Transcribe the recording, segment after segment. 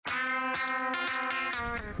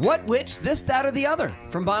What, which, this, that, or the other?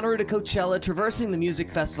 From Bonnaroo to Coachella, traversing the music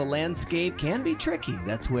festival landscape can be tricky.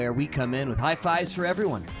 That's where we come in with high fives for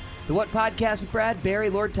everyone. The What Podcast with Brad, Barry,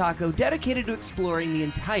 Lord Taco, dedicated to exploring the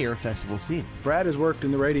entire festival scene. Brad has worked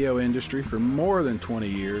in the radio industry for more than 20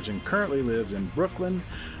 years and currently lives in Brooklyn,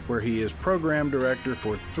 where he is program director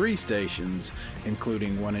for 3 stations,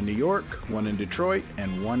 including one in New York, one in Detroit,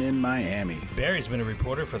 and one in Miami. Barry's been a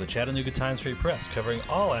reporter for the Chattanooga Times-Free Press, covering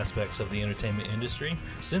all aspects of the entertainment industry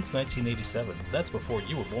since 1987. That's before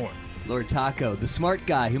you were born. Lord Taco, the smart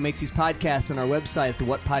guy who makes these podcasts on our website at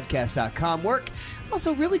thewhatpodcast.com work.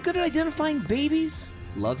 Also really good at identifying babies,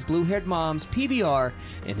 loves blue-haired moms, PBR,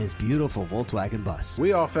 and his beautiful Volkswagen bus.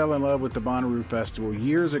 We all fell in love with the Bonnaroo Festival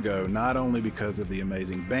years ago, not only because of the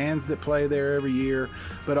amazing bands that play there every year,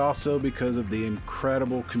 but also because of the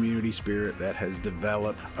incredible community spirit that has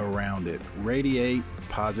developed around it. Radiate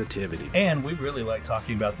positivity. And we really like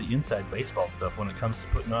talking about the inside baseball stuff when it comes to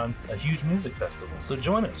putting on a huge music festival. So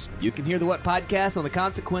join us. You can hear the What Podcast on the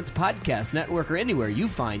Consequence Podcast Network or anywhere you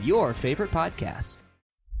find your favorite podcasts.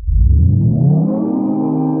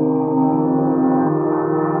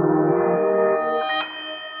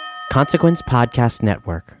 Consequence Podcast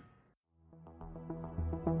Network.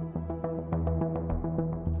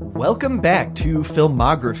 Welcome back to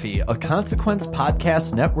Filmography, a Consequence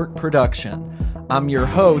Podcast Network production. I'm your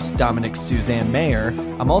host, Dominic Suzanne Mayer.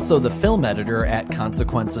 I'm also the film editor at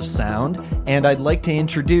Consequence of Sound, and I'd like to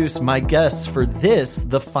introduce my guests for this,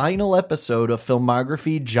 the final episode of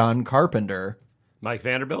Filmography, John Carpenter. Mike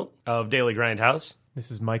Vanderbilt of Daily Grindhouse.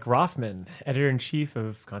 This is Mike Rothman, editor-in-chief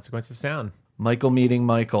of Consequence of Sound. Michael meeting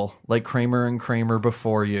Michael, like Kramer and Kramer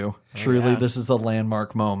before you. Truly, This is a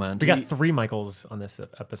landmark moment. We got 3 Michaels on this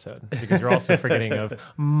episode because we're also forgetting of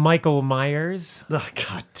Michael Myers. Oh,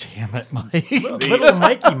 God damn it, Mike. Little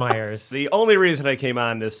Mikey Myers. The only reason I came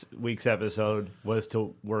on this week's episode was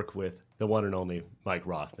to work with the one and only Mike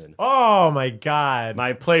Rothman. Oh, my God.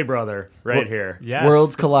 My play brother right here. Yes.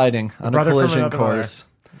 Worlds colliding on a Brother from collision another course.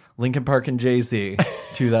 Linkin Park and Jay-Z,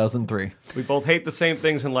 2003. We both hate the same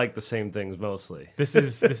things and like the same things mostly. This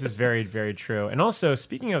is very, very true. And also,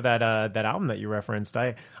 speaking of that album that you referenced,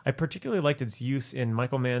 I particularly liked its use in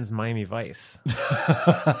Michael Mann's Miami Vice.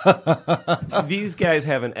 These guys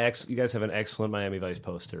have an excellent Miami Vice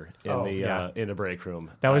poster in in the break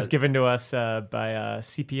room. That was given to us by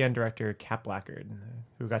CPN director Cap Blackard,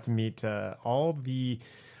 who got to meet all the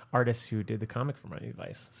artists who did the comic for Miami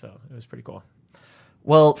Vice. So it was pretty cool.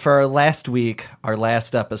 Well, for our last week, our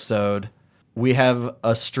last episode, we have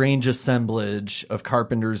a strange assemblage of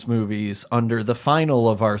Carpenter's movies under the final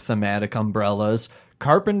of our thematic umbrellas,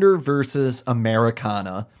 Carpenter versus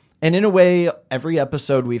Americana. And in a way, every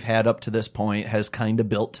episode we've had up to this point has kind of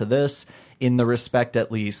built to this, in the respect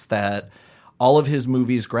at least that all of his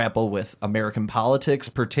movies grapple with American politics,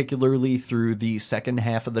 particularly through the second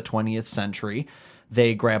half of the 20th century.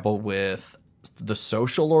 They grapple with the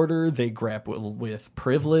social order, they grapple with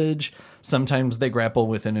privilege, sometimes they grapple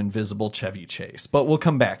with an invisible Chevy Chase, but we'll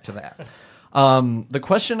come back to that. The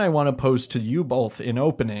question I want to pose to you both in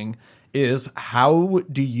opening is, how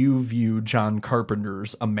do you view John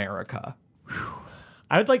Carpenter's America?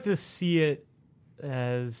 I would like to see it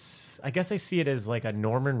as, I guess I see it as like a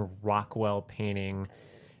Norman Rockwell painting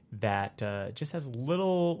that just has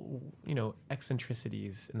little,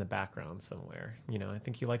 eccentricities in the background somewhere. I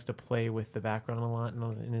think he likes to play with the background a lot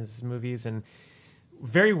in his movies, and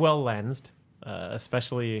very well lensed,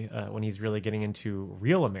 especially when he's really getting into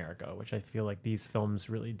real America, which I feel like these films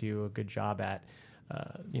really do a good job at,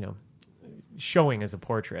 showing as a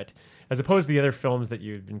portrait, as opposed to the other films that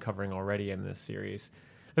you've been covering already in this series.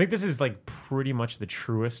 I think this is like pretty much the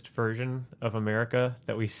truest version of America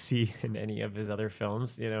that we see in any of his other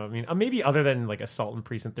films. Maybe other than like Assault on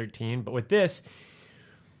Precinct 13, but with this,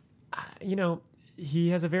 he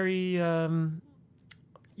has a very,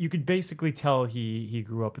 you could basically tell he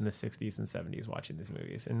grew up in the 60s and 70s watching these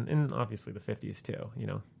movies, and obviously the 50s too.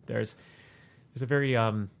 There's a very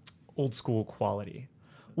old school quality.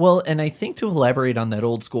 Well, and I think to elaborate on that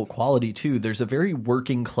old school quality too, there's a very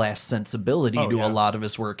working class sensibility to a lot of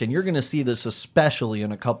his work. And you're going to see this especially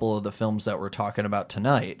in a couple of the films that we're talking about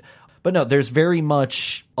tonight. But no, there's very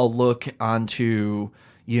much a look onto,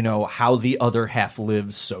 how the other half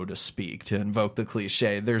lives, so to speak, to invoke the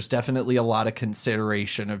cliche. There's definitely a lot of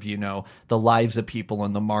consideration of, the lives of people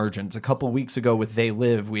on the margins. A couple weeks ago with They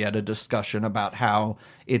Live, we had a discussion about how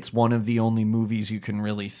it's one of the only movies you can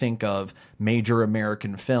really think of, major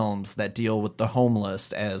American films, that deal with the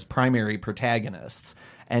homeless as primary protagonists.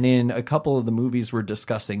 And in a couple of the movies we're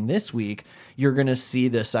discussing this week, you're going to see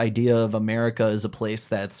this idea of America as a place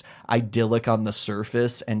that's idyllic on the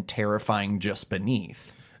surface and terrifying just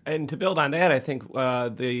beneath. And to build on that, I think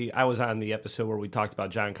I was on the episode where we talked about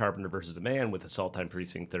John Carpenter versus the Man with Assault on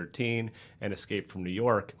Precinct 13 and Escape from New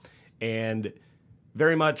York. And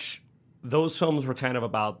very much those films were kind of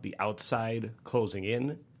about the outside closing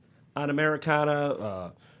in on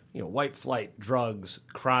Americana, white flight, drugs,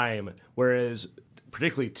 crime, whereas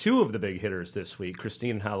particularly two of the big hitters this week,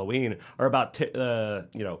 Christine and Halloween, are about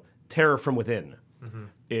terror from within. Mm-hmm.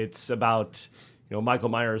 It's about Michael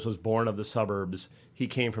Myers was born of the suburbs. He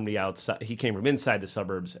came from the outside. He came from inside the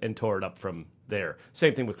suburbs and tore it up from there.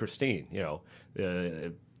 Same thing with Christine.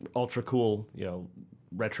 Ultra cool,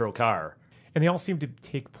 retro car. And they all seem to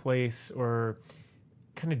take place or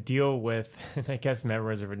kind of deal with, and I guess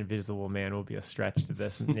Memoirs of an Invisible Man will be a stretch to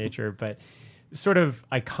this nature, but sort of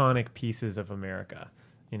iconic pieces of America,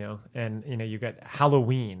 and, you got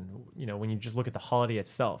Halloween, when you just look at the holiday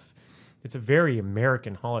itself. It's a very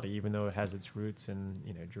American holiday, even though it has its roots in,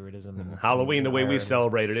 Druidism. And Halloween, the way we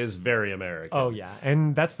celebrate it, is very American. Oh, yeah.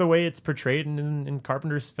 And that's the way it's portrayed in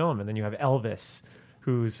Carpenter's film. And then you have Elvis,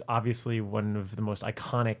 who's obviously one of the most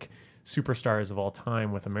iconic superstars of all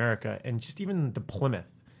time with America. And just even the Plymouth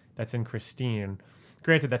that's in Christine.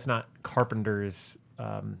 Granted, that's not Carpenter's,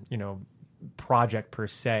 project per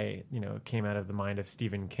se. It came out of the mind of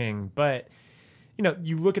Stephen King. But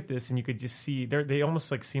you look at this and you could just see they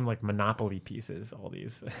almost seem like Monopoly pieces, all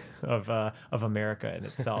these of America in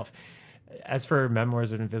itself. As for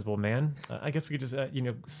Memoirs of an Invisible Man, I guess we could just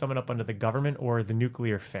sum it up under the government or the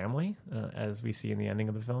nuclear family, as we see in the ending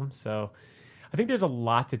of the film. So I think there's a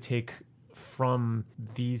lot to take from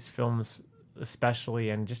these films, especially,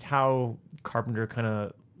 and just how Carpenter kind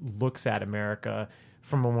of looks at America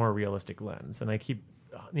from a more realistic lens. And I keep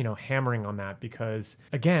hammering on that because,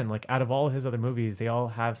 again, like out of all his other movies, they all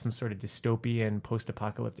have some sort of dystopian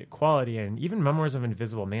post-apocalyptic quality, and even Memoirs of an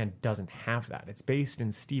Invisible Man doesn't have that. It's based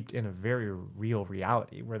and steeped in a very real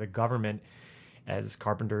reality where the government, as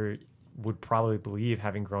Carpenter would probably believe,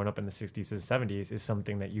 having grown up in the 60s and 70s, is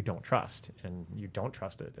something that you don't trust, and you don't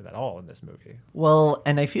trust it at all in this movie. Well,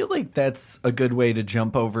 and I feel like that's a good way to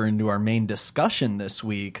jump over into our main discussion this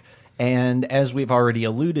week. And as we've already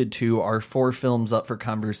alluded to, our 4 films up for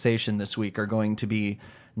conversation this week are going to be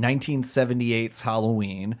 1978's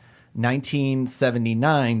Halloween,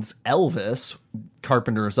 1979's Elvis,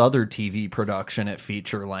 Carpenter's other TV production at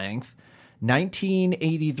feature length,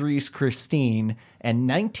 1983's Christine, and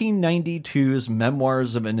 1992's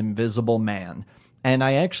Memoirs of an Invisible Man. And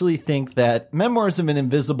I actually think that Memoirs of an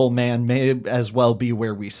Invisible Man may as well be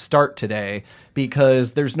where we start today,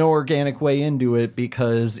 because there's no organic way into it,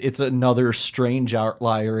 because it's another strange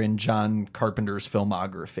outlier in John Carpenter's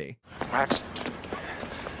filmography. Wax,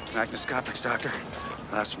 Magnoscopics, doctor.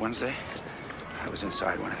 Last Wednesday, I was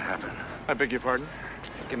inside when it happened. I beg your pardon?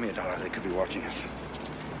 Give me $1. They could be watching us.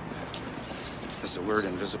 Does the word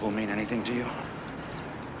invisible mean anything to you?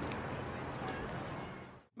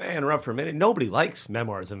 Man, interrupt for a minute. Nobody likes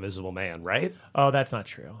Memoirs of an Invisible Man, right? Oh, that's not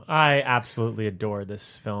true. I absolutely adore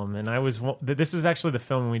this film, and this was actually the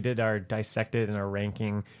film we did our dissected and our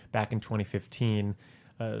ranking back in 2015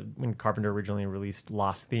 when Carpenter originally released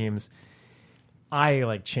Lost Themes.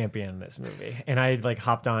 I championed this movie, and I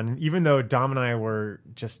hopped on, even though Dom and I were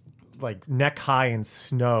just neck high in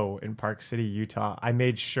snow in Park City, Utah. I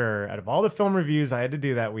made sure, out of all the film reviews I had to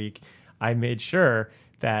do that week, I made sure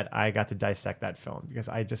that I got to dissect that film, because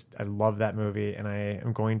I love that movie, and I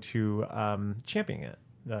am going to champion it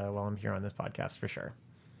while I'm here on this podcast for sure.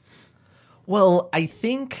 Well, I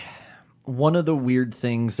think one of the weird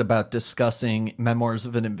things about discussing Memoirs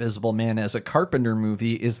of an Invisible Man as a Carpenter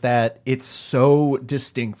movie is that it's so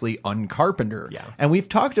distinctly un-Carpenter. Yeah. And we've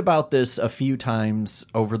talked about this a few times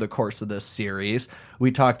over the course of this series.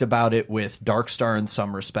 We talked about it with Dark Star in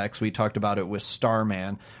some respects. We talked about it with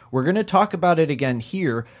Starman. We're going to talk about it again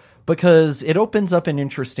here because it opens up an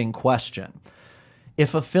interesting question.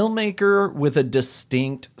 If a filmmaker with a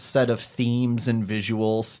distinct set of themes and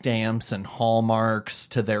visual stamps and hallmarks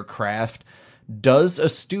to their craft does a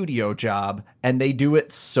studio job and they do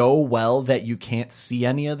it so well that you can't see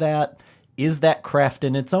any of that, is that craft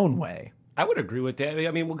in its own way? I would agree with that.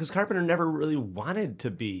 I mean, because Carpenter never really wanted to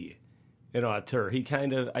be an auteur. He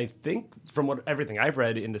kind of, I think, from everything I've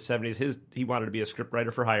read in the 70s, he wanted to be a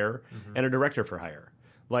scriptwriter for hire and a director for hire,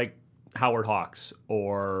 like Howard Hawks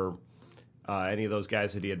or any of those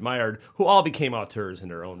guys that he admired, who all became auteurs in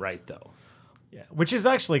their own right, though. Yeah, which is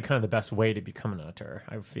actually kind of the best way to become an auteur,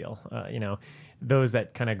 I feel. Those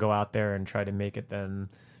that kind of go out there and try to make it then,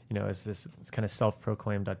 as this kind of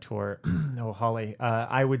self-proclaimed auteur, Holly,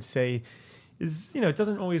 I would say is, it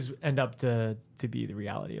doesn't always end up to be the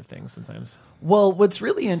reality of things sometimes. Well, what's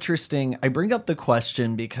really interesting, I bring up the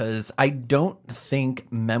question because I don't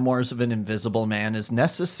think Memoirs of an Invisible Man is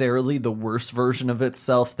necessarily the worst version of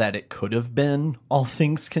itself that it could have been, all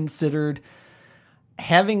things considered.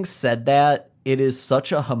 Having said that, it is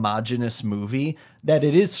such a homogenous movie that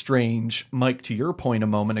it is strange, Mike, to your point a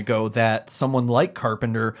moment ago, that someone like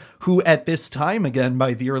Carpenter, who at this time, again,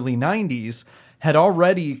 by the early 90s, had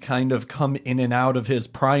already kind of come in and out of his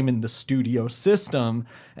prime in the studio system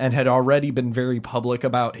and had already been very public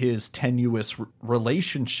about his tenuous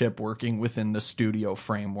relationship working within the studio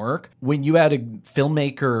framework. When you had a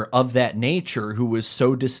filmmaker of that nature who was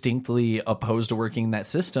so distinctly opposed to working in that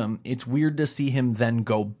system, it's weird to see him then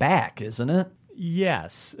go back, isn't it?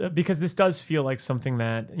 Yes, because this does feel like something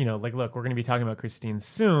that, like, look, we're going to be talking about Christine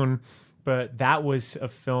soon, but that was a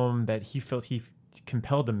film that he felt he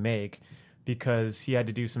compelled to make because he had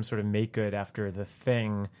to do some sort of make good after The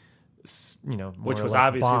Thing, which was less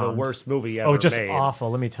obviously bombed. the worst movie ever just made. awful.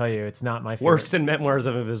 Let me tell you, it's not my favorite. Worse than Memoirs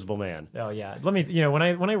of an Invisible Man. Oh yeah. Let me, when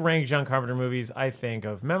I rank John Carpenter movies, I think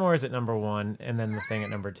of Memoirs at number 1 and then The Thing at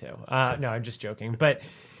number 2. No, I'm just joking, but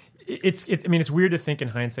it's weird to think in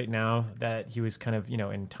hindsight now that he was kind of,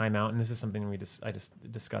 in timeout, and this is something I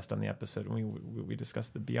just discussed on the episode when we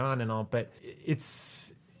discussed the Beyond and all, but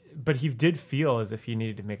he did feel as if he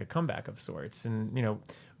needed to make a comeback of sorts. And,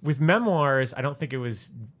 with Memoirs, I don't think it was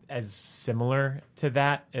as similar to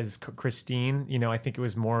that as Christine. I think it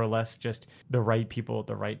was more or less just the right people at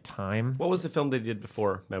the right time. What was the film they did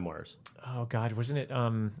before Memoirs? Oh, God, wasn't it?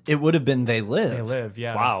 It would have been They Live. They Live,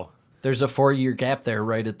 yeah. Wow. There's a 4-year gap there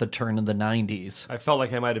right at the turn of the 90s. I felt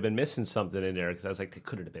like I might have been missing something in there because I was like, it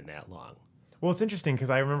couldn't have been that long. Well, it's interesting because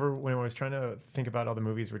I remember when I was trying to think about all the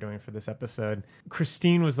movies we're doing for this episode,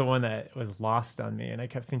 Christine was the one that was lost on me. And I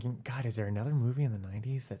kept thinking, God, is there another movie in the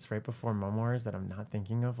 90s that's right before Memoirs that I'm not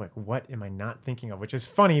thinking of? Like, what am I not thinking of? Which is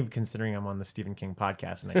funny considering I'm on the Stephen King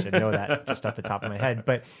podcast and I should know that just off the top of my head.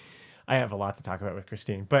 But I have a lot to talk about with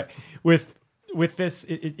Christine. But with this,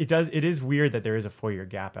 it is weird that there is a 4-year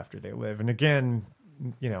gap after They Live. And again,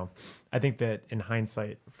 I think that in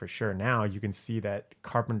hindsight, for sure now, you can see that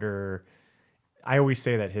Carpenter... I always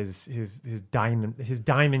say that his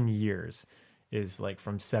diamond years is like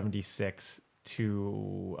from 76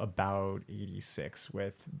 to about 86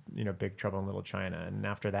 with, Big Trouble in Little China. And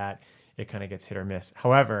after that, it kind of gets hit or miss.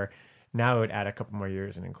 However, now I would add a couple more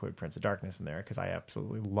years and include Prince of Darkness in there because I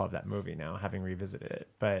absolutely love that movie now, having revisited it.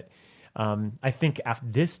 But I think after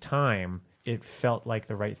this time, it felt like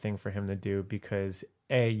the right thing for him to do because,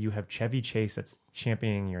 A, you have Chevy Chase that's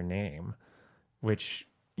championing your name, which...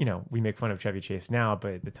 we make fun of Chevy Chase now,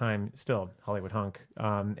 but at the time, still Hollywood hunk,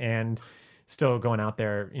 and still going out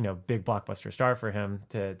there, big blockbuster star for him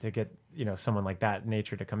to get, someone like that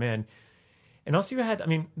nature to come in. And also you had,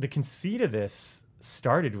 the conceit of this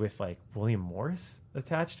started with like William Morris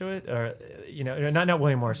attached to it, or, not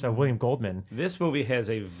William Morris, William Goldman. This movie has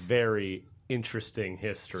a very interesting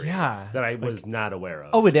history that I was not aware of.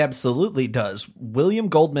 Oh, it absolutely does. William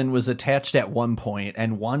Goldman was attached at one point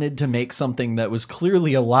and wanted to make something that was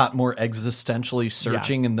clearly a lot more existentially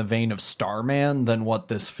searching in the vein of Starman than what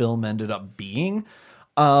this film ended up being.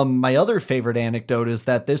 My other favorite anecdote is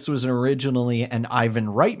that this was originally an Ivan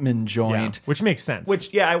Reitman joint. Yeah, which makes sense.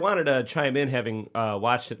 I wanted to chime in, having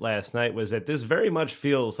watched it last night, was that this very much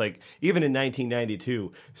feels like, even in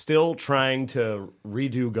 1992, still trying to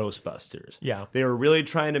redo Ghostbusters. Yeah. They were really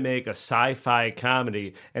trying to make a sci-fi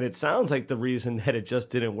comedy, and it sounds like the reason that it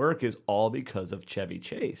just didn't work is all because of Chevy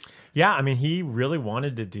Chase. Yeah, he really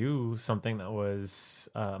wanted to do something that was...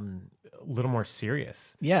 a little more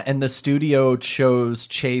serious. Yeah, and the studio chose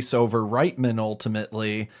Chase over Reitman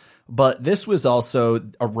ultimately, but this was also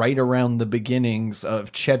right around the beginnings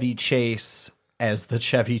of Chevy Chase as the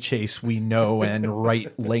Chevy Chase we know and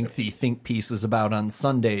write lengthy think pieces about on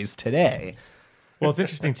Sundays today. Well, it's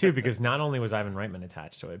interesting too because not only was Ivan Reitman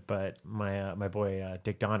attached to it, but my boy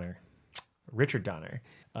Dick Donner, Richard Donner,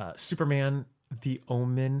 Superman, The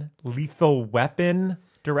Omen, Lethal Weapon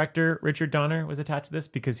director Richard Donner was attached to this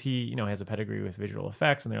because he, has a pedigree with visual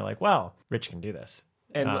effects, and they're like, well, Rich can do this.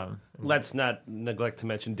 And let's not neglect to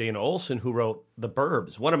mention Dana Olson, who wrote The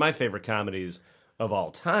Burbs, one of my favorite comedies of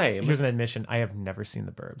all time. Here's an admission: I have never seen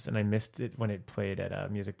The Burbs, and I missed it when it played at a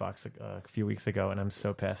Music Box a few weeks ago, and I'm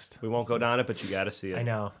so pissed. We won't go down it, but you got to see it. I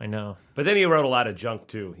know. But then he wrote a lot of junk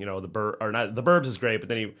too. The Burbs is great, but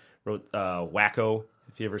then he wrote Wacko.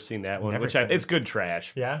 If you ever seen that one, it's good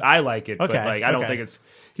trash. Yeah, I like it, but I don't think it's.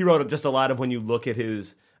 He wrote just a lot of, when you look at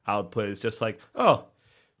his output, it's just like, oh,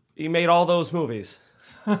 he made all those movies.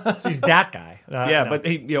 So he's that guy. Yeah, no. but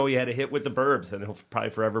he had a hit with The Burbs, and he'll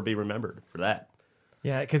probably forever be remembered for that.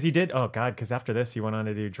 Yeah, because he did. Oh God, because after this, he went on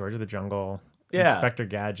to do George of the Jungle, Yeah. Inspector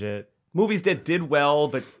Gadget. Movies that did well,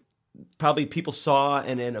 but probably people saw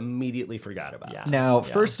and then immediately forgot about. Yeah. Now,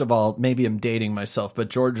 first of all, maybe I'm dating myself, but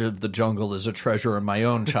George of the Jungle is a treasure in my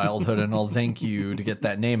own childhood, and I'll thank you to get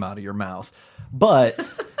that name out of your mouth. But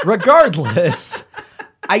regardless,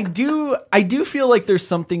 I do feel like there's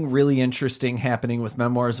something really interesting happening with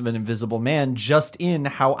Memoirs of an Invisible Man, just in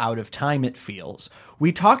how out of time it feels.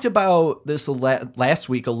 We talked about this last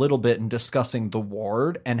week a little bit in discussing The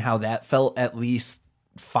Ward and how that felt at least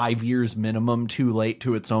 5 years minimum too late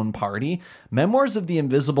to its own party. Memoirs of the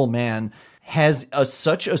Invisible Man has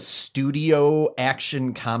such a studio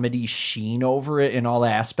action comedy sheen over it in all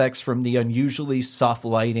aspects, from the unusually soft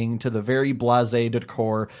lighting to the very blasé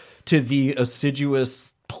decor to the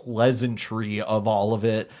assiduous pleasantry of all of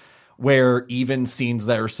it, where even scenes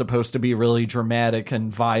that are supposed to be really dramatic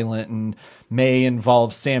and violent and may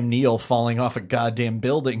involve Sam Neill falling off a goddamn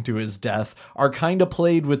building to his death are kind of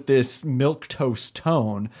played with this milquetoast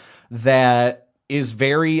tone that is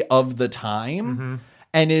very of the time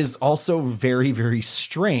and is also very, very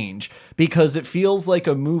strange, because it feels like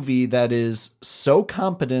a movie that is so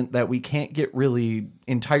competent that we can't get really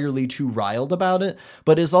entirely too riled about it,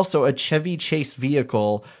 but is also a Chevy Chase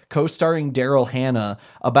vehicle co-starring Daryl Hannah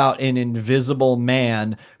about an invisible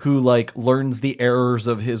man who learns the errors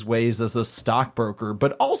of his ways as a stockbroker,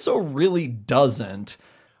 but also really doesn't.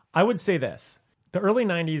 I would say this. The early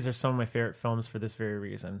 90s are some of my favorite films for this very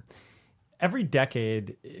reason. Every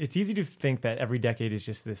decade, it's easy to think that every decade is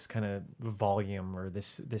just this kind of volume or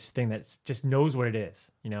this thing that just knows what it is.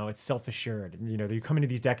 It's self-assured. And, you come into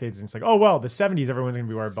these decades and it's like, oh, well, the 70s, everyone's going to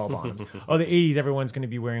be wearing bell bottoms. Oh, the 80s, everyone's going to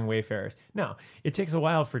be wearing Wayfarers. No, it takes a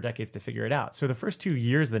while for decades to figure it out. So the first 2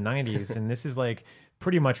 years of the 90s, and this is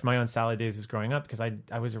pretty much my own salad days as growing up, because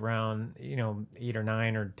I was around, 8 or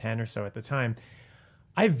 9 or 10 or so at the time.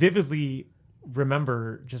 I vividly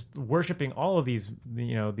remember just worshiping all of these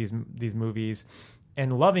movies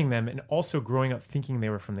and loving them, and also growing up thinking they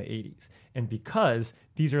were from the 80s. And because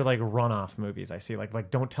these are runoff movies, I see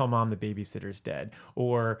like Don't Tell Mom the Babysitter's Dead,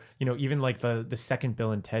 or even the second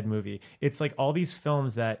Bill and Ted movie. It's all these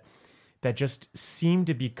films that just seem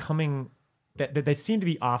to be coming, that seem to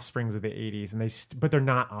be offsprings of the 80s, but they're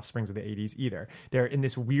not offsprings of the 80s either. They're in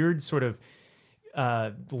this weird sort of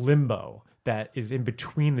limbo that is in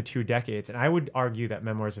between the two decades. And I would argue that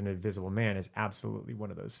Memoirs of an Invisible Man is absolutely one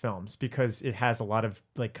of those films, because it has a lot of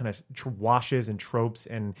kind of washes and tropes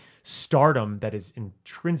and stardom that is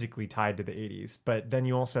intrinsically tied to the 80s. But then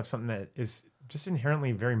you also have something that is just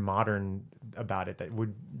inherently very modern about it that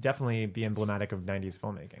would definitely be emblematic of 90s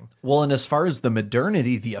filmmaking. Well, and as far as the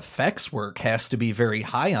modernity, the effects work has to be very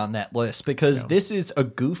high on that list, because this is a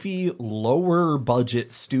goofy, lower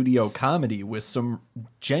budget studio comedy with some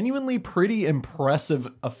genuinely pretty impressive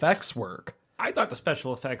effects work. I thought the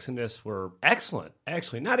special effects in this were excellent,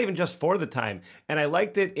 actually, not even just for the time. And I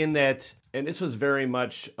liked it in that, and this was very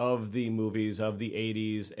much of the movies of the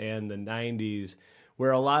 80s and the 90s,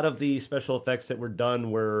 where a lot of the special effects that were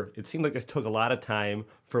done it seemed like this took a lot of time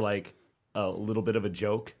for a little bit of a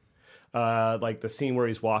joke. Like the scene where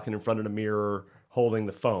he's walking in front of the mirror holding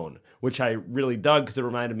the phone, which I really dug, because it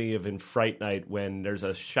reminded me of in Fright Night, when there's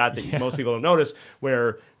a shot that most people don't notice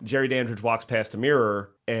where Jerry Dandridge walks past a mirror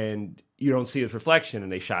and you don't see his reflection,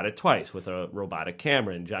 and they shot it twice with a robotic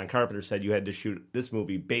camera. And John Carpenter said you had to shoot this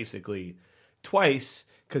movie basically twice,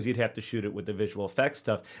 because you'd have to shoot it with the visual effects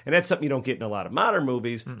stuff. And that's something you don't get in a lot of modern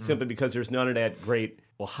movies, simply because there's none of that great,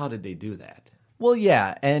 well, how did they do that? Well,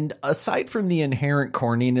 yeah, and aside from the inherent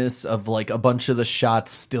corniness of a bunch of the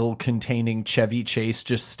shots still containing Chevy Chase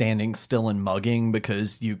just standing still and mugging,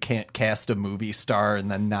 because you can't cast a movie star and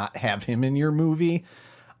then not have him in your movie,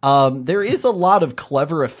 there is a lot of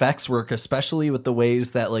clever effects work, especially with the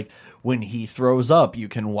ways that when he throws up, you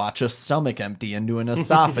can watch a stomach empty into an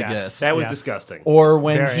esophagus. Yes, that was disgusting. Or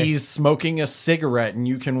when he's smoking a cigarette and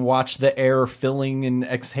you can watch the air filling and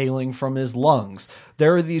exhaling from his lungs.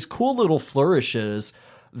 There are these cool little flourishes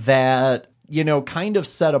that, kind of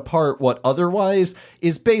set apart what otherwise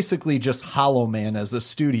is basically just Hollow Man as a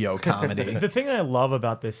studio comedy. The thing I love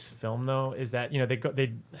about this film, though, is that,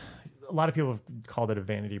 a lot of people have called it a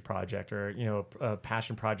vanity project, or, a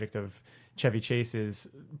passion project of Chevy Chase is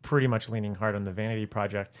pretty much leaning hard on the vanity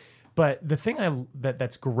project. But the thing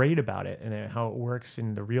that's great about it, and how it works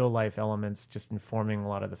in the real life elements, just informing a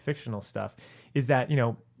lot of the fictional stuff, is that,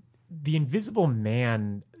 the Invisible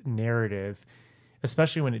Man narrative,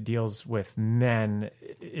 especially when it deals with men,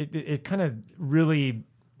 it kind of really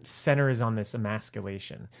centers on this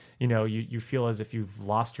emasculation. You know, you feel as if you've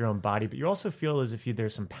lost your own body, but you also feel as if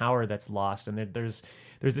there's some power that's lost, and there's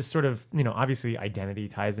this sort of, you know, obviously identity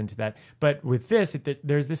ties into that. But with this,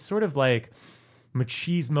 there's this sort of like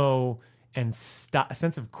machismo and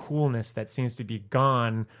sense of coolness that seems to be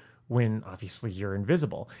gone when obviously you're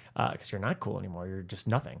invisible, because you're not cool anymore. You're just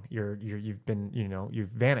nothing. You've been, you know, you've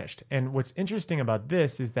vanished. And what's interesting about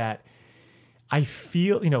this is that I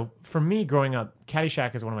feel, you know, for me growing up,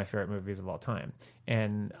 Caddyshack is one of my favorite movies of all time.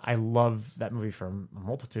 And I love that movie for a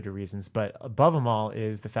multitude of reasons. But above them all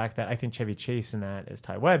is the fact that I think Chevy Chase in that as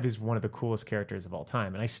Ty Webb is one of the coolest characters of all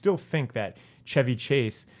time. And I still think that Chevy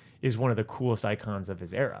Chase is one of the coolest icons of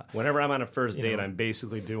his era. Whenever I'm on a first date, I'm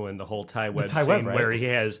basically doing the whole Ty Webb Ty scene Webb, right? where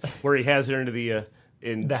he has her into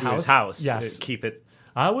his house. Yes. Keep it.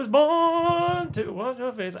 I was born to watch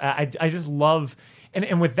your face. I just love,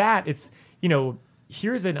 and with that, it's, you know,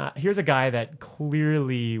 here's a guy that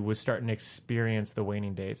clearly was starting to experience the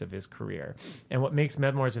waning days of his career. And what makes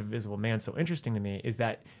Memoirs of Invisible Man so interesting to me is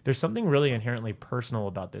that there's something really inherently personal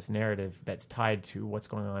about this narrative that's tied to what's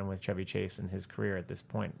going on with Chevy Chase and his career at this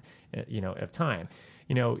point, you know, of time.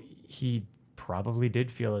 You know, he probably did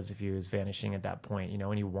feel as if he was vanishing at that point, you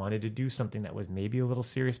know, and he wanted to do something that was maybe a little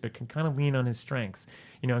serious, but can kind of lean on his strengths,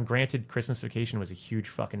 you know. And granted, Christmas Vacation was a huge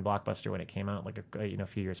fucking blockbuster when it came out, like a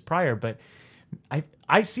few years prior. But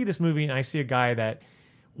I see this movie and I see a guy that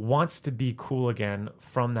wants to be cool again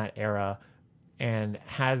from that era, and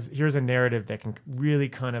here's a narrative that can really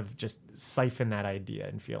kind of just siphon that idea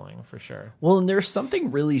and feeling, for sure. Well, and there's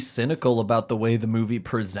something really cynical about the way the movie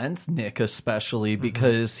presents Nick, especially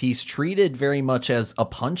because he's treated very much as a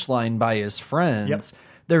punchline by his friends. Yep.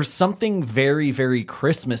 There's something very, very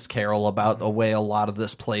Christmas Carol about the way a lot of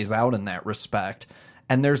this plays out in that respect.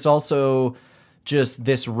 And there's also just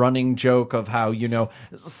this running joke of how, you know,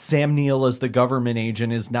 Sam Neill as the government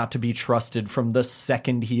agent is not to be trusted from the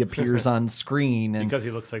second he appears on screen. And Because he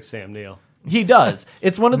looks like Sam Neill. he does.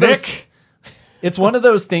 It's one of those... It's one of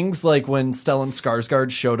those things like when Stellan Skarsgård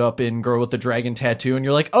showed up in Girl with the Dragon Tattoo, and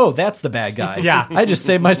you're like, oh, that's the bad guy. Yeah. I just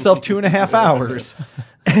saved myself 2.5 hours.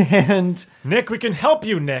 And Nick, we can help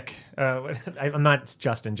you, Nick. I'm not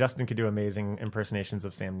Justin. Justin could do amazing impersonations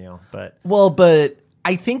of Sam Neill, but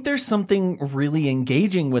I think there's something really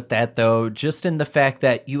engaging with that, though, just in the fact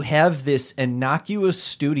that you have this innocuous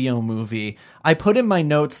studio movie. I put in my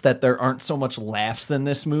notes that there aren't so much laughs in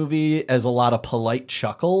this movie as a lot of polite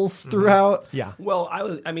chuckles throughout. Yeah. Well,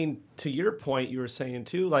 I mean, to your point, you were saying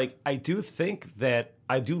too, like, I do think that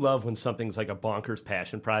I do love when something's like a bonkers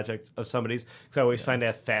passion project of somebody's, because I always find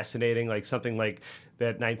that fascinating. Like something like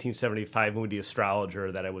that 1975 movie, The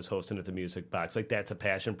Astrologer, that I was hosting at the Music Box. Like, that's a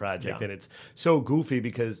passion project, and it's so goofy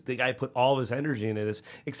because the guy put all of his energy into this,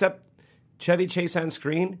 except Chevy Chase on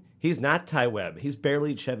screen, he's not Ty Webb. He's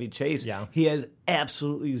barely Chevy Chase. Yeah. He has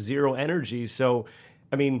absolutely zero energy. So,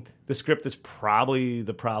 I mean, the script is probably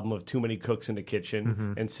the problem of too many cooks in the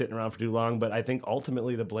kitchen and sitting around for too long. But I think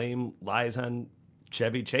ultimately the blame lies on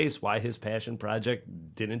Chevy Chase, why his passion project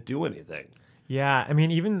didn't do anything. Yeah, I mean,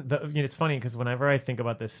 it's funny because whenever I think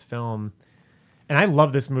about this film, and I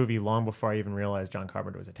love this movie long before I even realized John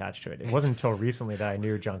Carpenter was attached to it. It wasn't until recently that I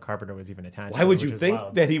knew John Carpenter was even attached to it. Why would you think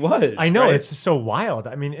that he was? I know, right? it's just so wild.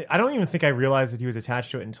 I mean, I don't even think I realized that he was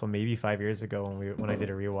attached to it until maybe 5 years ago when I did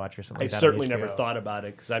a rewatch or something like that. I certainly on HBO. never thought about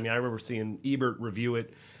it because, I mean, I remember seeing Ebert review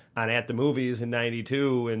it on At the Movies in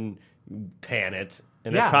 '92 and pan it.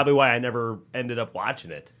 And that's probably why I never ended up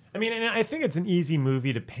watching it. I mean, and I think it's an easy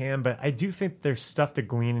movie to pan, but I do think there's stuff to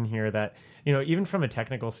glean in here that, you know, even from a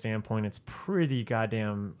technical standpoint, it's pretty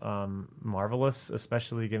goddamn marvelous,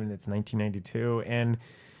 especially given it's 1992.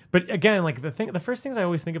 But again, like the first things I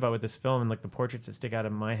always think about with this film and like the portraits that stick out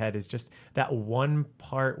in my head is just that one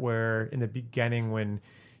part where in the beginning when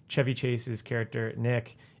Chevy Chase's character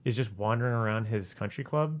Nick is just wandering around his country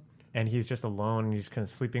club and he's just alone and he's kind of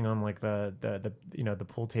sleeping on like the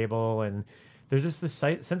pool table, and there's just this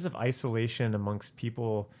sense of isolation amongst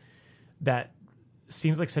people that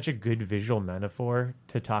seems like such a good visual metaphor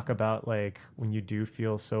to talk about, like when you do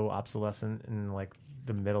feel so obsolescent in like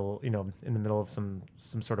the middle, in the middle of some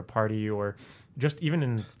sort of party or just even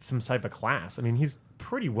in some type of class. I mean, he's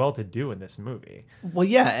pretty well to do in this movie. Well,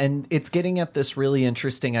 yeah, and it's getting at this really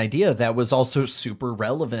interesting idea that was also super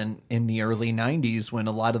relevant in the early 90s when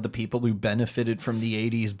a lot of the people who benefited from the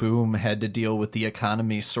 80s boom had to deal with the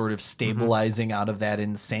economy sort of stabilizing out of that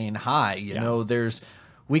insane high. You know,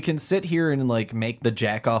 we can sit here and like make the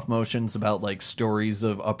jack off motions about like stories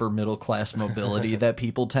of upper middle class mobility that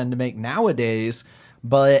people tend to make nowadays.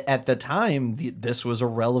 But at the time, this was a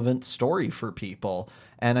relevant story for people.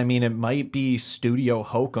 And I mean, it might be studio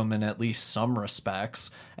hokum in at least some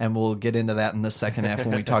respects. And we'll get into that in the second half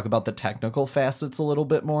when we talk about the technical facets a little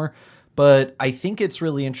bit more. But I think it's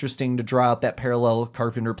really interesting to draw out that parallel of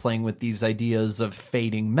Carpenter playing with these ideas of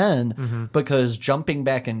fading men, because jumping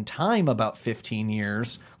back in time about 15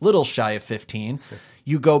 years, little shy of 15,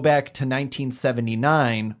 you go back to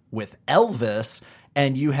 1979 with Elvis,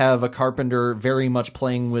 and you have a Carpenter very much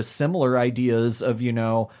playing with similar ideas of, you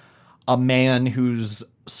know, a man who's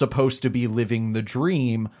supposed to be living the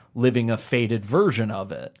dream, living a faded version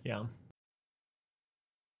of it. Yeah.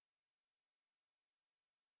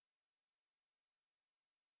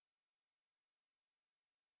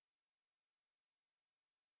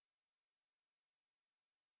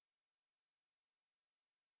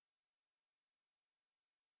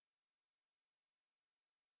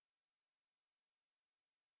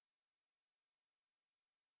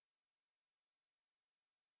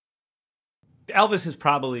 Elvis is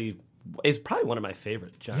probably one of my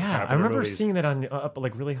favorite John Carpenter I remember movies. seeing that on up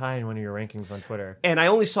like really high in one of your rankings on Twitter. And I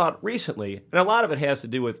only saw it recently, and a lot of it has to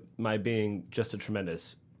do with my being just a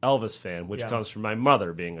tremendous Elvis fan, which comes from my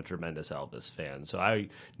mother being a tremendous Elvis fan. So I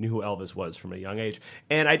knew who Elvis was from a young age.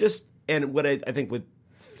 And what I think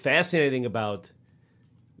what's fascinating about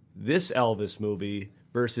this Elvis movie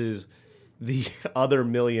versus the other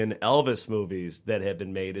million Elvis movies that have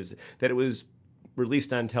been made is that it was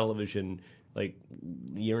released on television like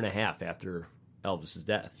a year and a half after Elvis's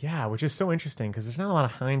death. Yeah, which is so interesting because there's not a lot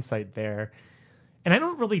of hindsight there. And I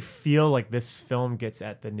don't really feel like this film gets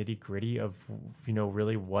at the nitty-gritty of, you know,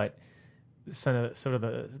 really what sort of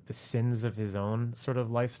the sins of his own sort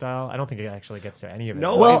of lifestyle. I don't think it actually gets to any of it.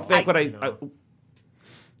 No, Well, I think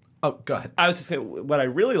Oh, go ahead. I was just saying, what I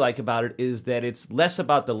really like about it is that it's less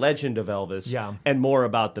about the legend of Elvis and more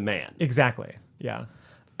about the man. Exactly. Yeah.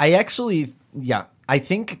 I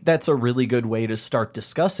think that's a really good way to start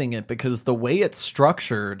discussing it, because the way it's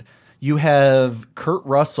structured, you have Kurt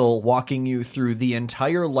Russell walking you through the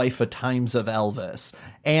entire life of times of Elvis.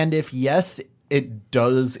 And if yes, it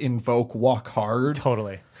does invoke Walk Hard.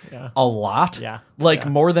 Totally. Yeah. A lot. Yeah.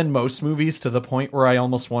 More than most movies, to the point where I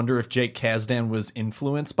almost wonder if Jake Kasdan was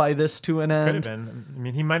influenced by this to an end. Could have been. I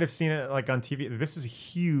mean, he might have seen it like on TV. This was a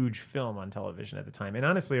huge film on television at the time. And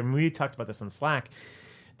honestly, I mean, we talked about this on Slack,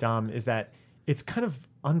 Dom, is that it's kind of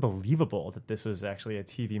unbelievable that this was actually a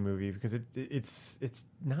TV movie, because it's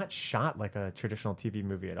not shot like a traditional TV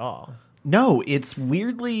movie at all. No, it's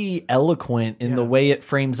weirdly eloquent in the way it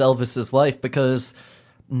frames Elvis's life, because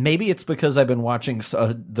maybe it's because I've been watching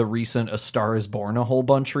the recent A Star Is Born a whole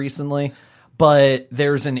bunch recently, but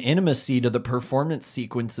there's an intimacy to the performance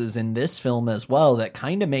sequences in this film as well that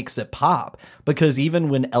kind of makes it pop, because even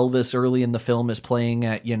when Elvis early in the film is playing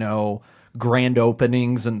at, you know, grand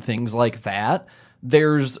openings and things like that,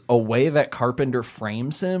 there's a way that Carpenter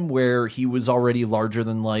frames him where he was already larger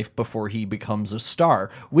than life before he becomes a star,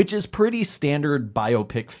 which is pretty standard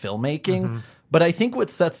biopic filmmaking. But I think what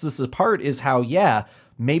sets this apart is how,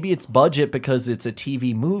 maybe it's budget because it's a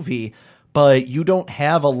TV movie, but you don't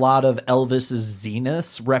have a lot of Elvis's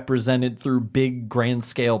zeniths represented through big grand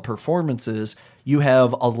scale performances. You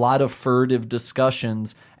have a lot of furtive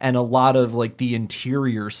discussions and a lot of like the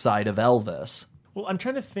interior side of Elvis. Well, I'm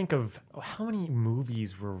trying to think of how many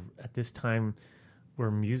movies were at this time were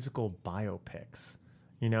musical biopics.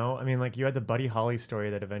 You know, I mean, like you had the Buddy Holly story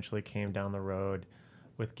that eventually came down the road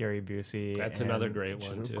with Gary Busey. That's another great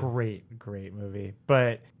one too. Great movie.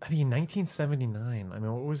 But I mean, 1979. I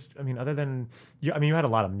mean, what was? I mean, other than you had a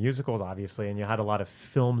lot of musicals, obviously, and you had a lot of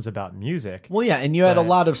films about music. Well, yeah, and you had a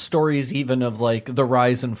lot of stories even of like the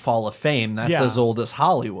rise and fall of fame. That's as old as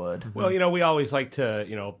Hollywood. Well, you know, we always like to,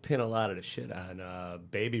 you know, pin a lot of the shit on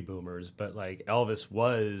baby boomers, but like Elvis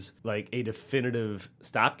was like a definitive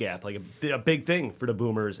stopgap, like a big thing for the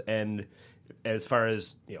boomers, and as far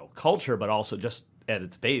as, you know, culture, but also just at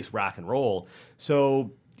its base, rock and roll.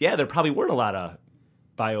 So yeah, there probably weren't a lot of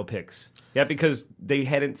biopics. Yeah, because they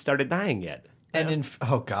hadn't started dying yet. And in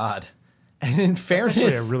fairness, that's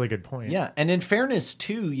actually a really good point. Yeah, and in fairness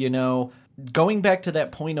too, you know, going back to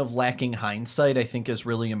that point of lacking hindsight, I think is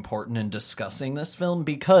really important in discussing this film,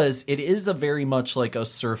 because it is a very much like a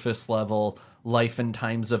surface level life and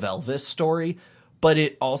times of Elvis story. But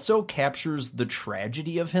it also captures the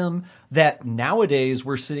tragedy of him that nowadays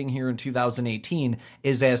we're sitting here in 2018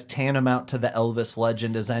 is as tantamount to the Elvis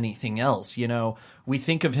legend as anything else. You know, we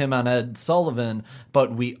think of him on Ed Sullivan,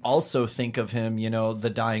 but we also think of him, you know,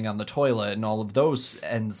 the dying on the toilet and all of those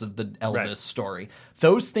ends of the Elvis story.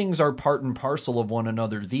 Those things are part and parcel of one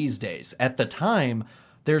another these days. At the time,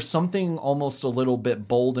 there's something almost a little bit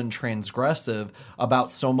bold and transgressive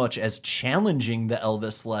about so much as challenging the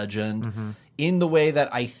Elvis legend in the way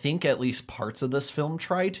that I think at least parts of this film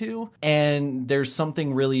try to. And there's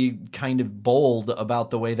something really kind of bold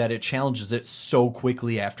about the way that it challenges it so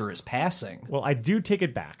quickly after his passing. Well, I do take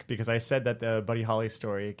it back because I said that the Buddy Holly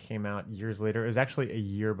story came out years later. It was actually a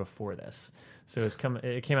year before this. So it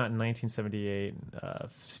came out in 1978.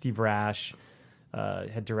 Steve Rash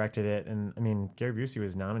had directed it, and I mean Gary Busey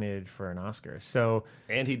was nominated for an Oscar. So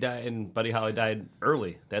and he died, and Buddy Holly died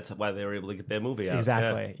early. That's why they were able to get that movie out.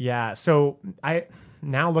 Exactly. Yeah. So I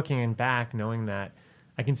now looking back, knowing that,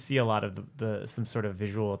 I can see a lot of some sort of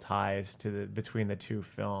visual ties between the two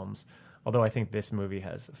films. Although I think this movie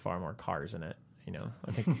has far more cars in it. You know,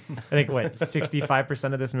 I think what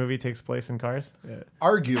 65% of this movie takes place in cars. Yeah.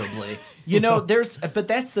 Arguably, but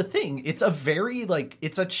that's the thing. It's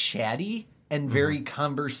it's a chatty and very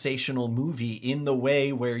conversational movie in the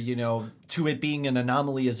way where, to it being an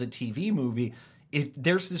anomaly as a TV movie,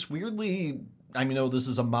 there's this weirdly, I know this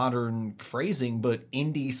is a modern phrasing, but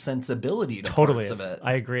indie sensibility to totally parts of it.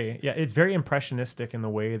 I agree. Yeah, it's very impressionistic in the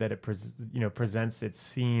way that it presents its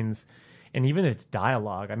scenes and even its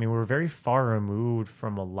dialogue. I mean, we're very far removed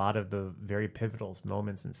from a lot of the very pivotal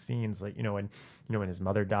moments and scenes, like when his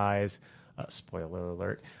mother dies. Spoiler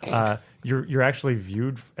alert. You're actually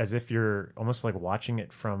viewed as if you're almost like watching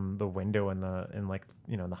it from the window in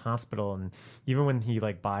the hospital, and even when he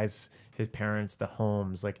like buys his parents the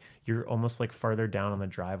homes, like you're almost like farther down on the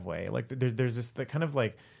driveway. Like there's this the kind of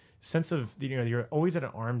like sense of you're always at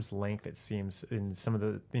an arm's length, it seems, in some of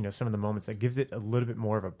the moments that gives it a little bit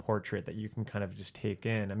more of a portrait that you can kind of just take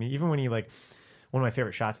in. I mean, even when he like one of my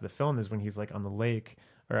favorite shots of the film is when he's like on the lake.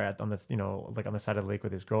 Or on this, like on the side of the lake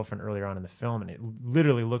with his girlfriend earlier on in the film, and it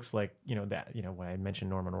literally looks like when I mentioned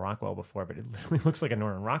Norman Rockwell before, but it literally looks like a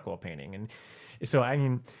Norman Rockwell painting. And so, I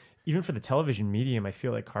mean, even for the television medium, I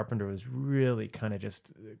feel like Carpenter was really kind of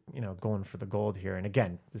just going for the gold here. And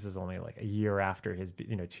again, this is only like a year after his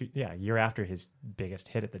year after his biggest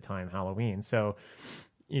hit at the time, Halloween. So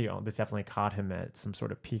this definitely caught him at some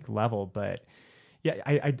sort of peak level, but. Yeah,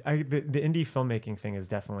 the indie filmmaking thing is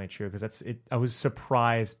definitely true because that's it. I was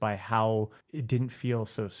surprised by how it didn't feel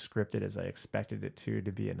so scripted as I expected it to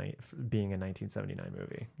be being a 1979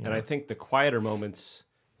 movie. And I think the quieter moments,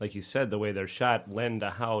 like you said, the way they're shot, lend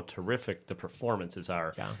to how terrific the performances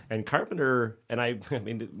are. Yeah. And Carpenter, and I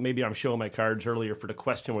mean, maybe I'm showing my cards earlier for the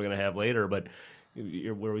question we're going to have later, but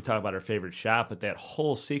where we talk about our favorite shot, but that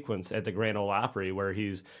whole sequence at the Grand Ole Opry where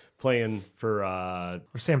he's playing for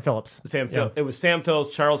Sam Phillips. It was Sam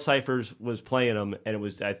Phillips. Charles Cyphers was playing him, and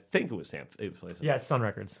I think it was Sam. Yeah, it's Sun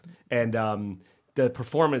Records. And the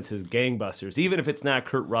performance is gangbusters, even if it's not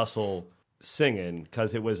Kurt Russell singing,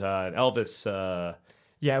 because it was Elvis.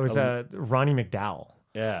 It was Ronnie McDowell.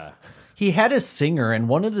 Yeah. He had a singer, and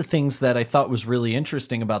one of the things that I thought was really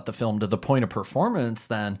interesting about the film, to the point of performance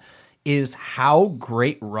then, is how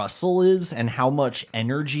great Russell is and how much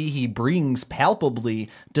energy he brings palpably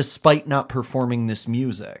despite not performing this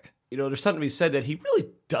music. There's something to be said that he really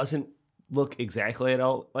doesn't look exactly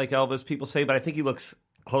like Elvis, people say, but I think he looks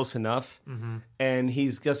close enough. Mm-hmm. And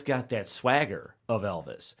he's just got that swagger of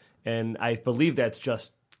Elvis. And I believe that's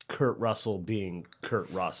just Kurt Russell being Kurt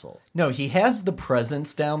Russell. No, he has the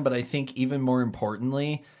presence down, but I think even more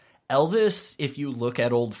importantly, Elvis, if you look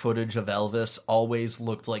at old footage of Elvis, always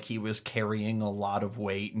looked like he was carrying a lot of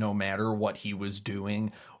weight no matter what he was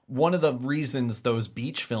doing. One of the reasons those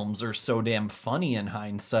beach films are so damn funny in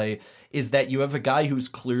hindsight is that you have a guy who's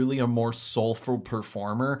clearly a more soulful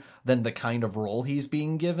performer than the kind of role he's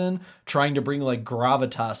being given, trying to bring like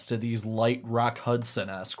gravitas to these light Rock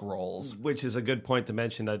Hudson-esque roles. Which is a good point to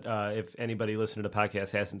mention that if anybody listening to the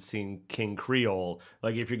podcast hasn't seen King Creole,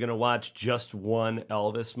 like if you're going to watch just one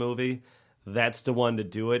Elvis movie, that's the one to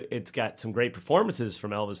do it. It's got some great performances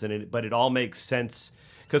from Elvis in it, but it all makes sense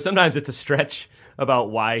because sometimes it's a stretch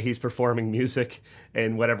about why he's performing music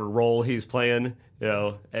and whatever role he's playing.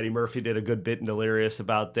 Eddie Murphy did a good bit in Delirious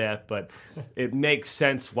about that, but it makes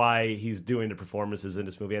sense why he's doing the performances in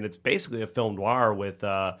this movie. And it's basically a film noir with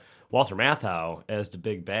Walter Matthau as the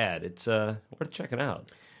big bad. It's worth checking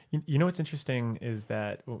out. What's interesting is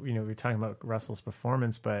that, we're talking about Russell's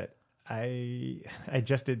performance, but I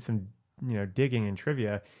just did some, digging in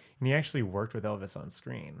trivia, and he actually worked with Elvis on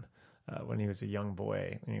screen. When he was a young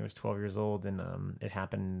boy, when he was 12 years old, and it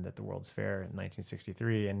happened at the World's Fair in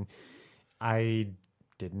 1963, and I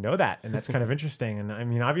didn't know that, and that's kind of interesting. And I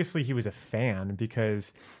mean, obviously, he was a fan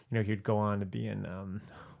because he'd go on to be in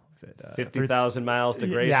 50,000 Miles to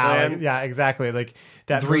Graceland. Yeah, exactly. Like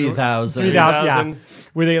that 3,000. Yeah,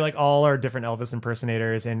 where they like all are different Elvis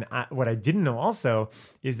impersonators. And what I didn't know also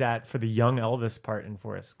is that for the young Elvis part in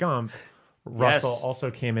Forrest Gump, Russell Yes. also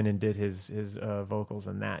came in and did his vocals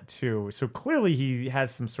in that too. So clearly he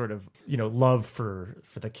has some sort of, love for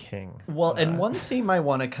the king. Well, and one theme I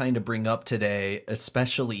want to kind of bring up today,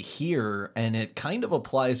 especially here, and it kind of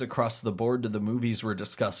applies across the board to the movies we're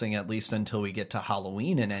discussing, at least until we get to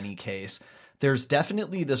Halloween in any case. There's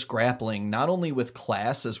definitely this grappling, not only with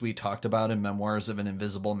class, as we talked about in Memoirs of an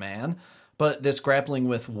Invisible Man, but this grappling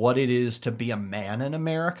with what it is to be a man in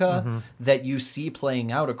America that you see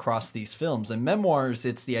playing out across these films. In Memoirs,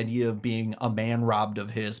 it's the idea of being a man robbed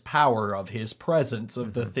of his power, of his presence,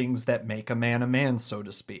 of the things that make a man, so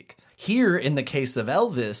to speak. Here, in the case of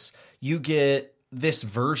Elvis, you get this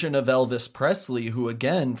version of Elvis Presley, who,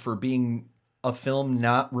 again, for being a film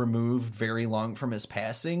not removed very long from his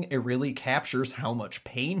passing, it really captures how much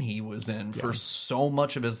pain he was in for so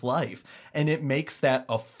much of his life. And it makes that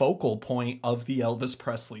a focal point of the Elvis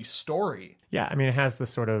Presley story. Yeah, I mean, it has the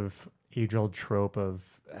sort of age-old trope of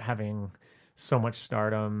having so much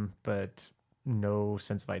stardom, but no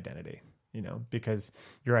sense of identity, because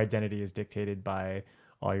your identity is dictated by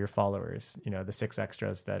all your followers, the 6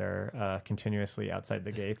 extras that are continuously outside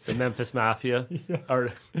the gates. The Memphis Mafia,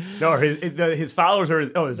 or his followers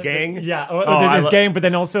are his gang. Yeah, his gang. But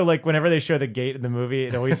then also, like, whenever they show the gate in the movie,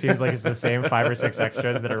 it always seems like it's the same 5 or 6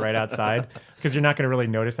 extras that are right outside, because you're not going to really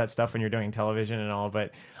notice that stuff when you're doing television and all.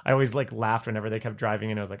 But I always laughed whenever they kept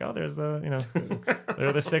driving, and I was like, oh, there's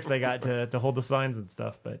they're the 6 they got to hold the signs and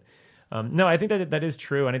stuff. But no, I think that is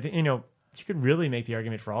true, and I think you could really make the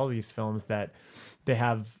argument for all of these films that they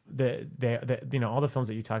have all the films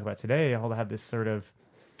that you talk about today all have this sort of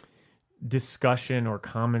discussion or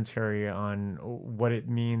commentary on what it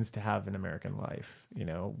means to have an American life.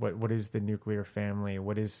 What is the nuclear family?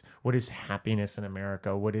 What is happiness in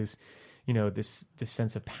America? What is this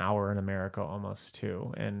sense of power in America almost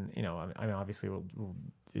too? And I mean, obviously we'll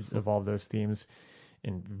evolve those themes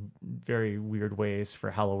in very weird ways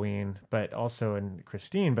for Halloween, but also in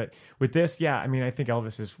Christine. But with this, I mean, I think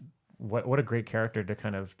Elvis is what a great character to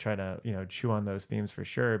kind of try to chew on those themes for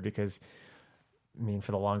sure, because I mean,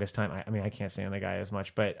 for the longest time, I can't stand the guy as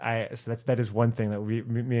much, but so that is one thing that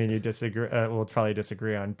me and you disagree. We'll probably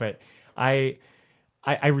disagree on, but I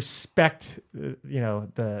respect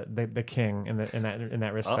the king in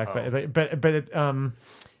that respect. Uh-oh. but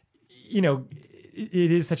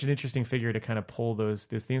it is such an interesting figure to kind of pull those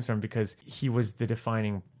themes from, because he was the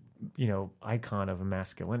defining icon of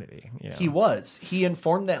masculinity. He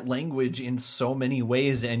informed that language in so many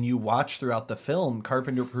ways, and you watch throughout the film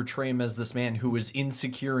Carpenter portray him as this man who was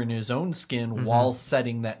insecure in his own skin while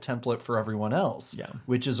setting that template for everyone else,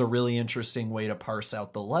 which is a really interesting way to parse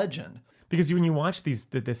out the legend. Because when you watch this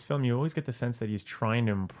film, you always get the sense that he's trying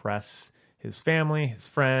to impress his family, his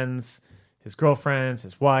friends, his girlfriends,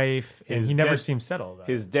 his wife, and he never seems settled about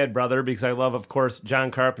his dead brother, because I love, of course, John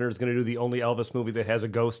Carpenter is going to do the only Elvis movie that has a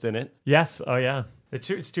ghost in it. Yes. Oh, yeah.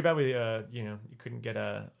 It's too bad we, you couldn't get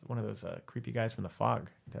one of those creepy guys from The Fog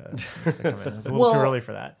to come in. It was a little too early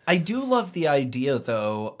for that. I do love the idea,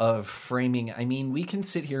 though, of framing. I mean, we can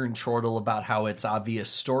sit here and chortle about how it's obvious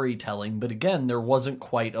storytelling, but again, there wasn't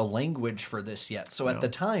quite a language for this yet. So at the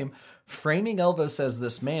time, framing Elvis as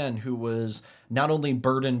this man who was not only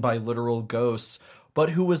burdened by literal ghosts,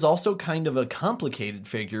 but who was also kind of a complicated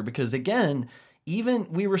figure, because again,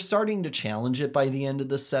 even we were starting to challenge it by the end of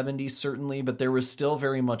the 70s, certainly, but there was still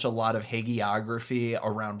very much a lot of hagiography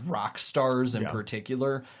around rock stars in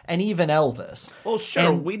particular, and even Elvis. Well,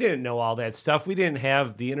 sure, we didn't know all that stuff. We didn't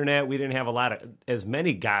have the internet. We didn't have as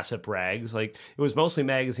many gossip rags. Like, it was mostly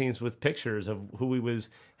magazines with pictures of who he was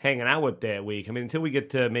hanging out with that week. I mean, until we get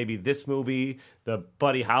to maybe this movie, the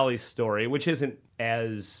Buddy Holly story, which isn't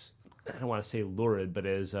as, I don't want to say lurid, but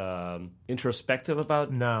as introspective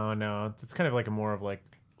about. No, it's kind of like a more of like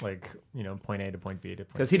point A to point B to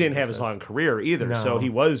point. Because he didn't have his long career either, no. So he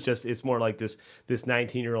was just. It's more like this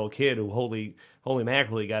 19-year-old kid who holy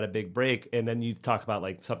mackerel got a big break, and then you talk about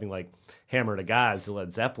like something like Hammer to Gods, the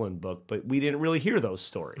Led Zeppelin book, but we didn't really hear those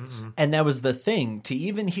stories. Mm-hmm. And that was the thing, to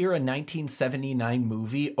even hear a 1979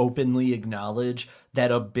 movie openly acknowledge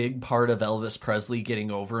that a big part of Elvis Presley getting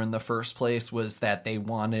over in the first place was that they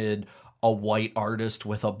wanted a white artist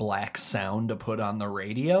with a black sound to put on the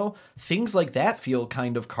radio. Things like that feel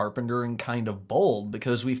kind of Carpenter and kind of bold,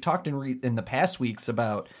 because we've talked in the past weeks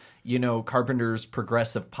about, Carpenter's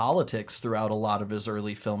progressive politics throughout a lot of his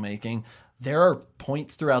early filmmaking. There are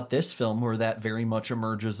points throughout this film where that very much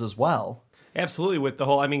emerges as well. Absolutely, with the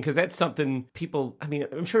whole, because that's something people,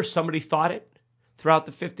 I'm sure somebody thought it throughout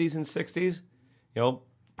the 50s and 60s.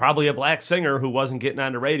 Probably a black singer who wasn't getting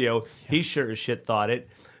on the radio. He sure as shit thought it.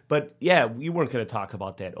 But yeah, we weren't going to talk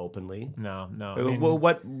about that openly. No. Well,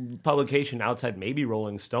 what publication outside maybe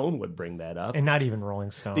Rolling Stone would bring that up? And not even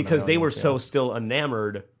Rolling Stone. Because they were so still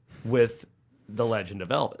enamored with the legend of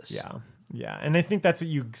Elvis. Yeah, and I think that's what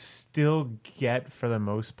you still get for the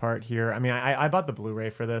most part here. I mean, I bought the Blu-ray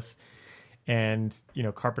for this, and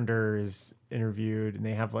Carpenter is interviewed, and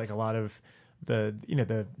they have like a lot of the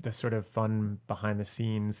sort of fun behind the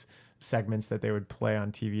scenes segments that they would play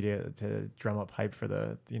on TV to drum up hype for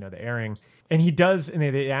the the airing. And he does, and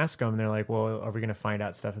they ask him, and they're like, "Well, are we going to find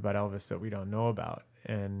out stuff about Elvis that we don't know about?"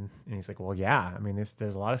 And he's like, "Well, yeah. I mean,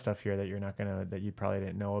 there's a lot of stuff here that that you probably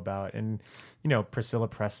didn't know about." And Priscilla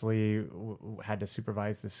Presley had to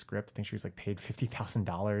supervise the script. I think she was like paid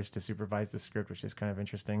 $50,000 to supervise the script, which is kind of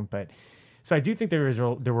interesting. But so I do think there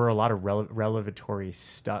were a lot of revelatory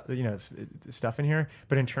stuff, stuff in here.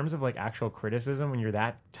 But in terms of like actual criticism, when you're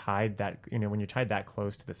tied that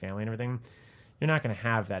close to the family and everything, you're not going to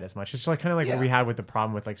have that as much. It's like kind of like what we had with the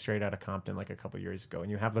problem with like Straight Outta Compton like a couple of years ago, and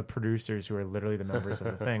you have the producers who are literally the members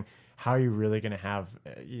of the thing. How are you really going to have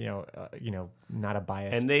not a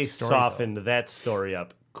biased? And they softened that story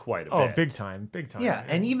up quite a bit. Oh, big time. Yeah,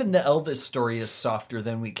 and even the Elvis story is softer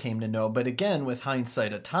than we came to know. But again, with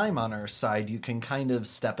hindsight of time on our side, you can kind of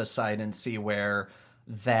step aside and see where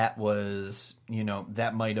that was,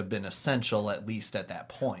 that might have been essential, at least at that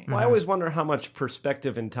point. Well, I always wonder how much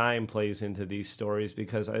perspective and time plays into these stories,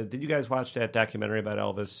 because did you guys watch that documentary about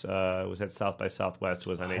Elvis? It was at South by Southwest, it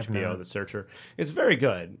was on HBO, The Searcher. It's very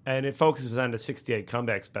good, and it focuses on the 68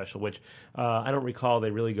 comeback special, which I don't recall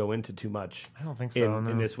they really go into too much. I don't think so,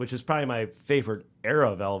 in this, which is probably my favorite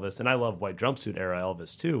era of Elvis, and I love White Jumpsuit era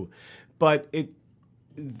Elvis too. But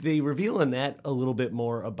they reveal in that a little bit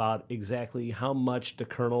more about exactly how much the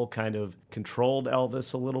Colonel kind of controlled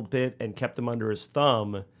Elvis a little bit and kept him under his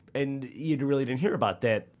thumb. And you really didn't hear about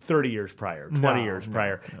that 30 years prior, 20 years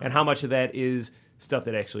prior. And how much of that is stuff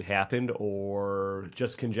that actually happened or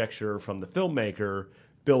just conjecture from the filmmaker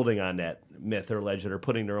building on that myth or legend or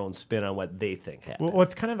putting their own spin on what they think happened. Well,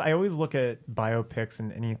 it's kind of, I always look at biopics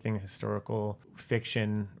and anything historical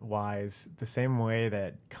fiction wise the same way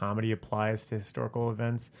that comedy applies to historical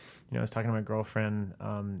events. I was talking to my girlfriend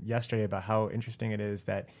yesterday about how interesting it is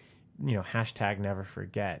that hashtag never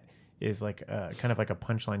forget is like kind of like a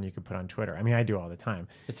punchline you could put on Twitter. I mean, I do all the time.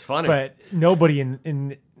 It's funny, but nobody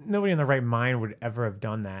in the right mind would ever have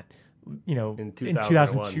done that. In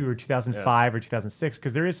 2002 or 2005 or 2006,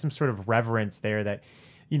 because there is some sort of reverence there that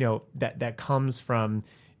that comes from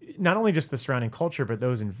not only just the surrounding culture but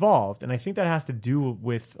those involved. And I think that has to do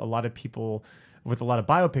with a lot of people, with a lot of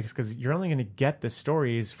biopics, because you're only going to get the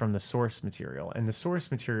stories from the source material, and the source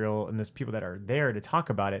material and those people that are there to talk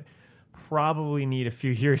about it probably need a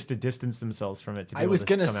few years to distance themselves from it. To be I was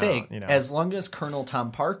going to say, as long as Colonel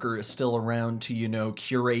Tom Parker is still around to,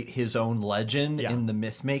 curate his own legend in the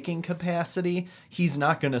myth-making capacity, he's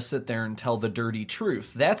not going to sit there and tell the dirty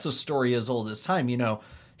truth. That's a story as old as time.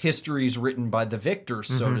 History's written by the victors,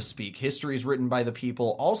 so to speak. History's written by the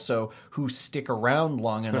people also who stick around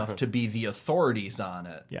long enough to be the authorities on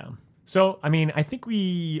it. Yeah. So, I mean, I think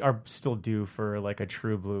we are still due for like a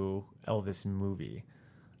true blue Elvis movie,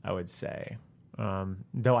 I would say.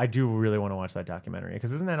 Though I do really want to watch that documentary,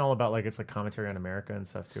 because isn't that all about like, it's like commentary on America and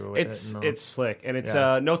stuff too? It's slick, and it's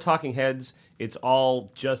no talking heads. It's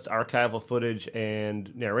all just archival footage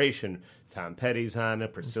and narration. Tom Petty's on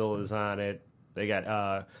it, Priscilla's on it. They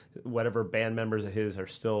got whatever band members of his are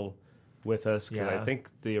still with us, because I think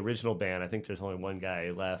the original band, I think there's only one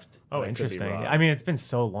guy left. Oh, interesting. I mean, it's been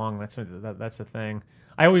so long. That's the thing.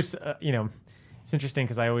 I always it's interesting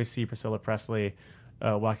because I always see Priscilla Presley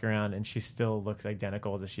walking around, and she still looks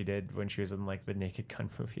identical as she did when she was in like the Naked Gun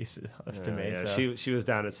movies. To me, yeah. So. She was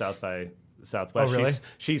down at South by Southwest. Oh, really?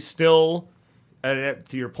 She's still, and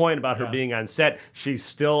to your point about her being on set, she's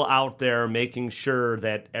still out there making sure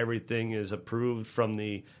that everything is approved from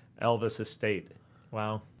the Elvis estate.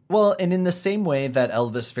 Wow. Well, and in the same way that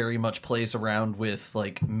Elvis very much plays around with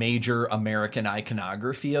like major American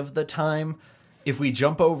iconography of the time, if we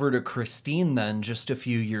jump over to Christine then, just a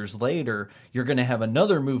few years later, you're going to have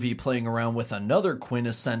another movie playing around with another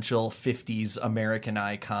quintessential 50s American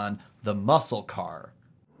icon, the muscle car.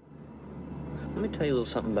 Let me tell you a little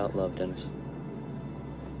something about love, Dennis.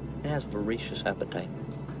 It has voracious appetite.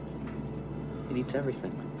 It eats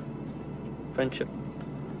everything. Friendship,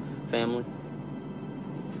 family.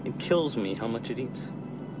 It kills me how much it eats.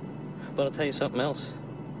 But I'll tell you something else.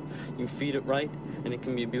 You feed it right, and it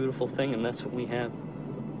can be a beautiful thing, and that's what we have.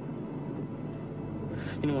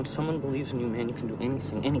 When someone believes in you, man, you can do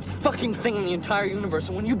anything, any fucking thing in the entire universe.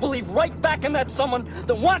 And when you believe right back in that someone,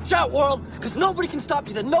 then watch out, world, because nobody can stop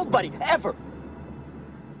you. Then nobody, ever.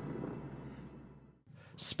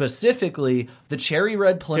 Specifically, the cherry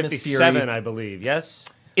red Plymouth 57, Fury. I believe. Yes.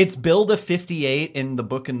 It's billed a 58 in the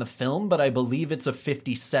book and the film, but I believe it's a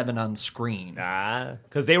 57 on screen.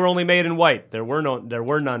 Because they were only made in white. There were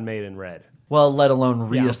none made in red. Well, let alone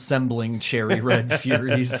reassembling cherry red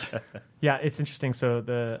Furies. Yeah, it's interesting. So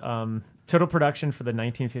the total production for the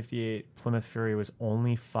 1958 Plymouth Fury was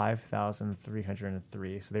only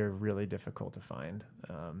 5,303. So they were really difficult to find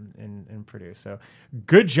and produce. So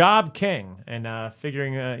good job, King, and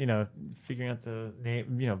figuring out the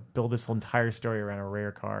name, build this whole entire story around a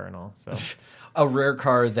rare car and all. So a rare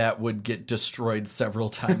car that would get destroyed several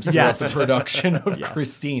times throughout the production of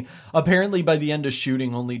Christine. Apparently, by the end of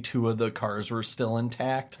shooting, only 2 of the cars were still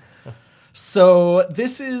intact. So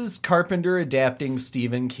this is Carpenter adapting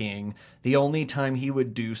Stephen King, the only time he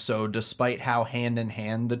would do so, despite how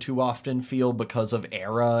hand-in-hand the two often feel because of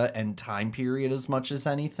era and time period as much as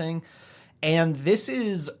anything. And this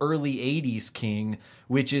is early 80s King,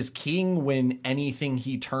 which is King when anything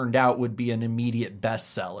he turned out would be an immediate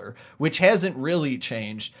bestseller, which hasn't really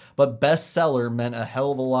changed, but bestseller meant a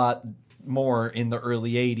hell of a lot more in the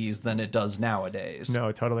early 80s than it does nowadays.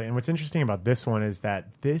 No, totally. And what's interesting about this one is that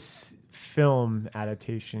this film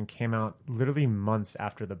adaptation came out literally months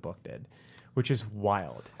after the book did, which is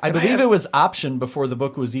wild. I believe it was optioned before the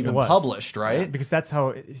book was even published, right? Yeah, because that's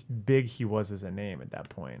how big he was as a name at that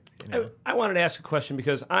point. I wanted to ask a question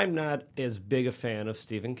because I'm not as big a fan of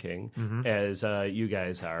Stephen King as you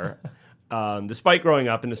guys are. Despite growing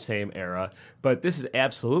up in the same era, but this is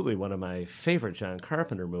absolutely one of my favorite John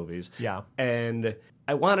Carpenter movies. Yeah. And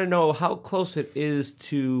I want to know how close it is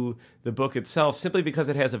to the book itself, simply because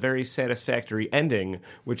it has a very satisfactory ending,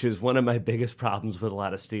 which is one of my biggest problems with a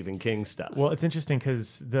lot of Stephen King stuff. Well, it's interesting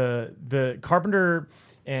because the Carpenter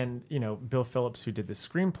and Bill Phillips, who did the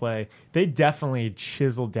screenplay, they definitely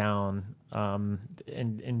chiseled down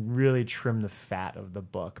and really trimmed the fat of the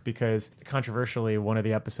book, because controversially, one of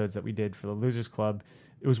the episodes that we did for the Losers Club,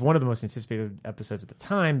 it was one of the most anticipated episodes at the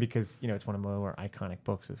time because it's one of the more iconic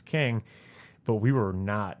books of King. But we were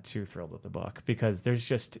not too thrilled with the book because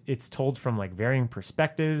it's told from like varying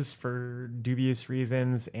perspectives for dubious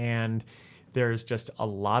reasons, and there's just a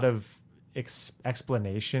lot of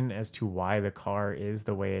explanation as to why the car is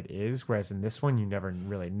the way it is, whereas in this one you never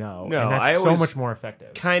really know. No, and that's I so much more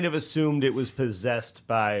effective. Kind of assumed it was possessed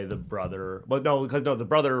by the brother. Well, the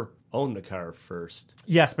brother owned the car first.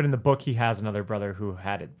 Yes, but in the book he has another brother who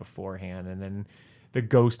had it beforehand, and then the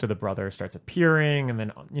ghost of the brother starts appearing, and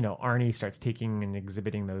then Arnie starts taking and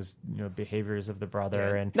exhibiting those behaviors of the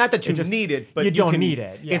brother. Yeah. And not that you need it, but you don't need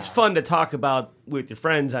it. Yeah. It's fun to talk about with your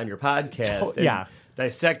friends on your podcast. And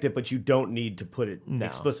dissect it, but you don't need to put it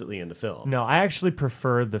explicitly in the film. No, I actually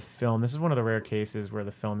prefer the film. This is one of the rare cases where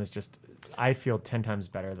the film is just, I feel, 10 times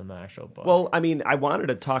better than the actual book. Well, I mean, I wanted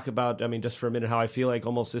to talk about, just for a minute, how I feel like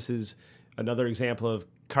almost this is another example of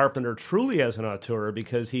Carpenter truly as an auteur,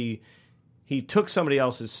 because he took somebody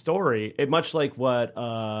else's story, much like what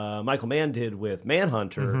Michael Mann did with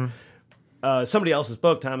Manhunter, somebody else's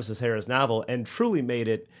book, Thomas Harris novel, and truly made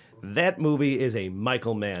it. That movie is a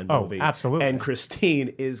Michael Mann movie. Oh, absolutely. And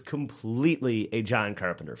Christine is completely a John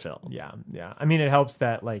Carpenter film. Yeah, yeah. I mean, it helps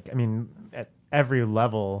that, at every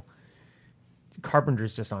level,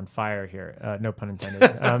 Carpenter's just on fire here. No pun intended.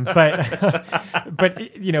 But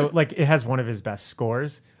it has one of his best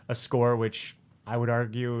scores, a score which I would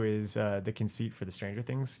argue is the conceit for the Stranger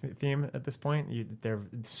Things theme at this point. They're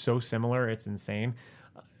so similar, it's insane.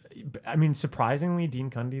 I mean, surprisingly, Dean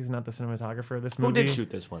Cundy is not the cinematographer of this movie. Who did shoot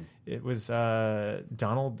this one? It was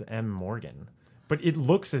Donald M. Morgan. But it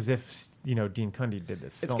looks as if Dean Cundy did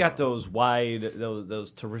this. It's got those wide,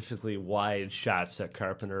 those terrifically wide shots that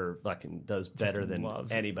Carpenter does better than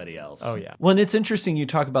anybody else. Oh yeah. Well, and it's interesting you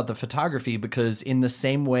talk about the photography, because in the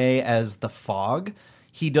same way as The Fog,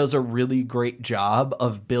 he does a really great job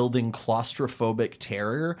of building claustrophobic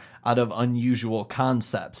terror out of unusual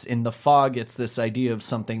concepts. In The Fog, it's this idea of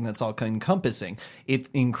something that's all encompassing.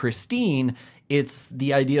 In Christine, it's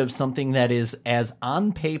the idea of something that is as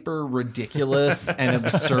on paper ridiculous and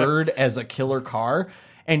absurd as a killer car,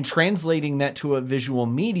 and translating that to a visual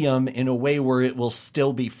medium in a way where it will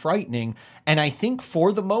still be frightening. And I think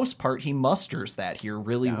for the most part, he musters that here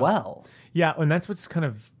really well. Yeah, and that's what's kind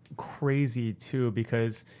of crazy too,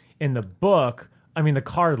 because in the book, I mean, the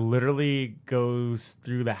car literally goes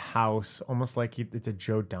through the house almost like it's a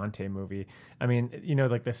Joe Dante movie. I mean,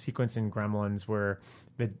 like the sequence in Gremlins where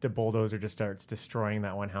the bulldozer just starts destroying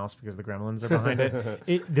that one house because the gremlins are behind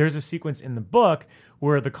it. There's a sequence in the book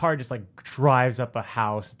where the car just drives up a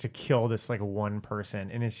house to kill this one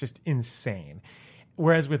person, and it's just insane.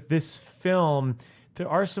 Whereas with this film, there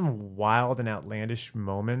are some wild and outlandish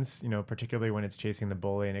moments, particularly when it's chasing the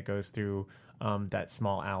bully and it goes through that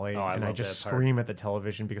small alley. And I just scream at the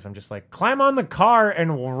television because I'm just like, climb on the car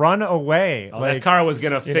and run away. That car was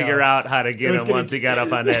going to figure out how to get him once he got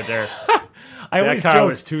up on that there. That car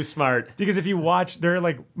was too smart. Because if you watch, there are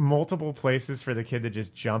like multiple places for the kid to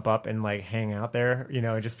just jump up and like hang out there,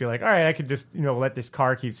 and just be like, all right, I could just, let this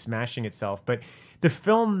car keep smashing itself. But the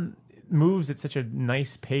film moves at such a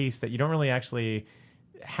nice pace that you don't really actually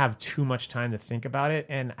have too much time to think about it.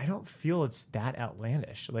 And I don't feel it's that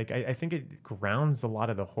outlandish. Like, I think it grounds a lot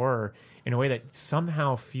of the horror in a way that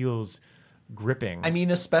somehow feels gripping. I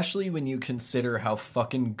mean, especially when you consider how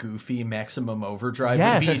fucking goofy Maximum Overdrive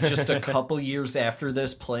would be just a couple years after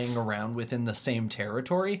this, playing around within the same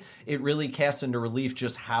territory. It really casts into relief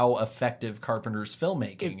just how effective Carpenter's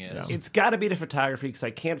filmmaking is. It's got to be the photography, because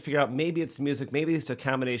I can't figure out, maybe it's the music, maybe it's a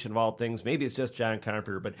combination of all things, maybe it's just John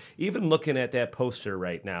Carpenter. But even looking at that poster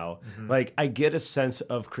right now, like, I get a sense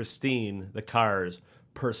of Christine, the car's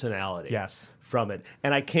personality from it.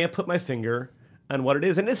 And I can't put my finger on what it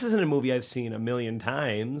is. And this isn't a movie I've seen a million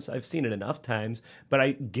times. I've seen it enough times, but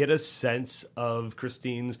I get a sense of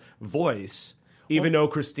Christine's voice, even though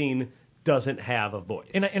Christine doesn't have a voice.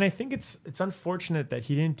 And I think it's unfortunate that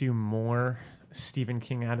he didn't do more Stephen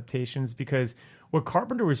King adaptations, because what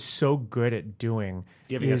Carpenter was so good at doing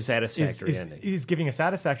giving a satisfactory ending. He's giving a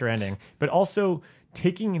satisfactory ending, but also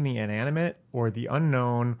taking in the inanimate or the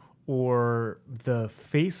unknown or the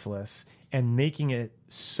faceless and making it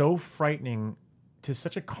so frightening to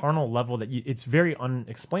such a carnal level that it's very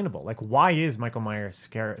unexplainable. Like, why is Michael Myers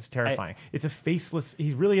terrifying? It's a faceless.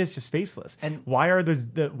 He really is just faceless. And why are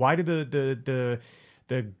why do the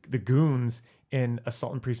goons in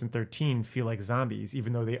Assault on Precinct 13 feel like zombies,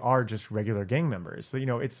 even though they are just regular gang members? So,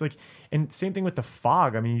 it's like, and same thing with the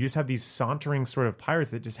fog. I mean, you just have these sauntering sort of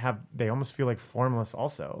pirates that they almost feel like formless.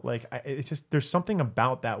 Also, like, it's just, there's something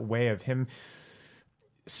about that way of him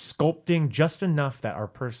sculpting just enough that our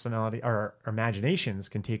personality, our imaginations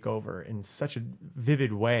can take over in such a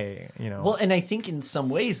vivid way, Well, and I think in some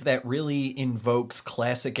ways that really invokes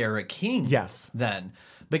classic era King. Yes. Then,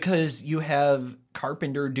 because you have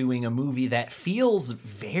Carpenter doing a movie that feels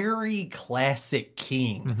very classic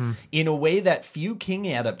King in a way that few King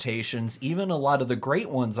adaptations, even a lot of the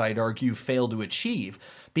great ones, I'd argue, fail to achieve.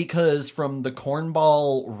 Because from the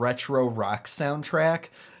cornball retro rock soundtrack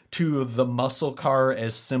to the muscle car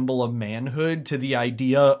as symbol of manhood, to the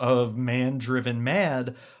idea of man driven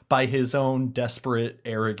mad by his own desperate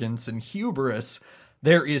arrogance and hubris,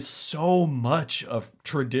 there is so much of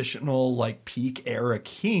traditional, like, peak era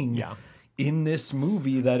King in this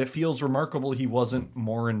movie that it feels remarkable he wasn't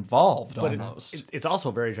more involved. But almost. It's also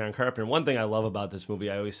very John Carpenter. One thing I love about this movie,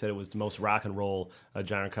 I always said it was the most rock and roll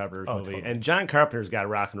John Carpenter's movie. Totally. And John Carpenter's got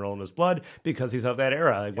rock and roll in his blood because he's of that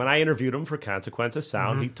era. Like, when I interviewed him for Consequence of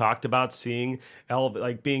Sound, he talked about seeing Elvis,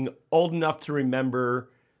 like, being old enough to remember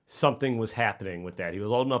something was happening with that. He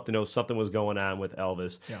was old enough to know something was going on with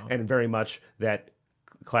Elvis, and very much that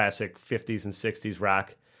classic 50s and 60s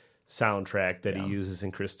rock soundtrack that he uses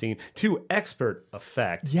in Christine to expert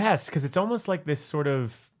effect. Yes, because it's almost like this sort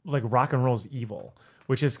of, like, rock and roll's evil,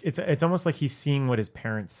 which is, it's almost like he's seeing what his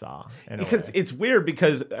parents saw. Because it's weird,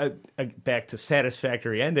 because back to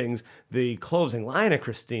satisfactory endings, the closing line of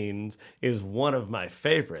Christine's is one of my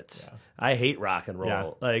favorites. I hate rock and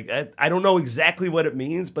roll. Yeah. Like, I don't know exactly what it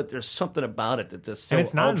means, but there's something about it that's just so and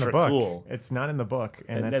it's not ultra in the book. Cool. It's not in the book,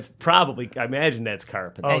 and that's probably, I imagine that's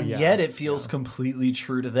Carpenter. And yet it feels completely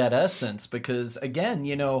true to that essence, because again,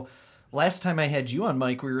 last time I had you on,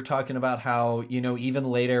 Mike, we were talking about how,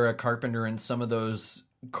 even late era Carpenter and some of those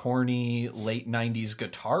corny late 90s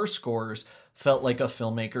guitar scores felt like a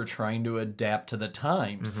filmmaker trying to adapt to the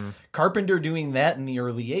times. Carpenter doing that in the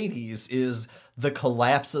early 80s is the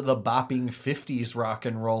collapse of the bopping 50s rock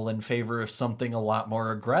and roll in favor of something a lot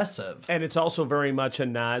more aggressive. And it's also very much a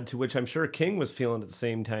nod to, which I'm sure King was feeling at the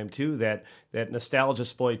same time too, that nostalgia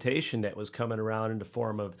exploitation that was coming around in the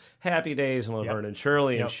form of Happy Days and Laverne and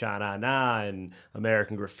Shirley and Sha-Na-Na and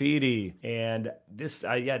American Graffiti. And this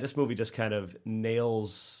movie just kind of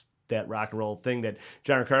nails that rock and roll thing that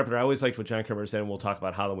John Carpenter, I always liked what John Carpenter said, and we'll talk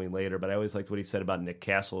about Halloween later, but I always liked what he said about Nick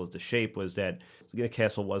Castle as the Shape, was that Nick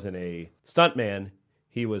Castle wasn't a stuntman,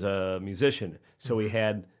 he was a musician, so he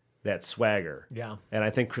had that swagger. Yeah. And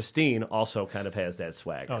I think Christine also kind of has that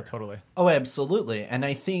swagger. Oh, totally. Oh, absolutely. And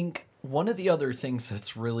I think one of the other things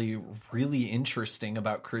that's really, really interesting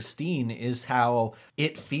about Christine is how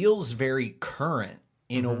it feels very current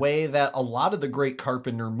in a way that a lot of the great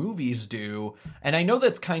Carpenter movies do. And I know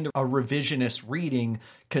that's kind of a revisionist reading,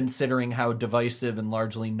 considering how divisive and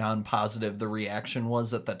largely non-positive the reaction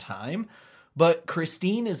was at the time. But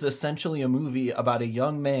Christine is essentially a movie about a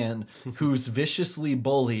young man who's viciously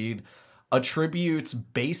bullied, attributes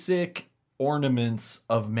basic ornaments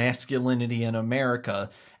of masculinity in America,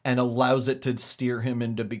 and allows it to steer him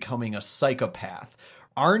into becoming a psychopath.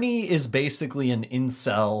 Arnie is basically an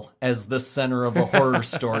incel as the center of a horror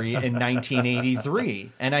story in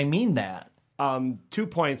 1983, and I mean that. 2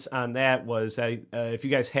 points on that was that if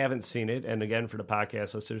you guys haven't seen it, and again for the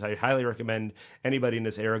podcast listeners, I highly recommend anybody in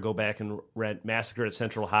this era go back and rent Massacre at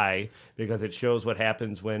Central High, because it shows what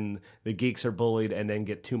happens when the geeks are bullied and then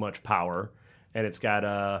get too much power. And it's got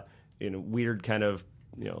a weird kind of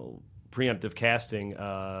preemptive casting.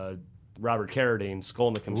 Robert Carradine,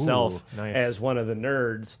 Skolnick himself, nice. as one of the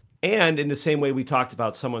nerds. And in the same way we talked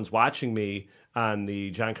about Someone's Watching Me on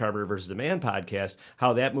the John Carpenter versus the Man podcast,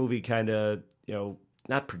 how that movie kind of,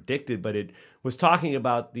 not predicted, but it was talking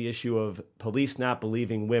about the issue of police not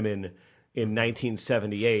believing women in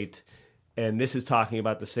 1978. And this is talking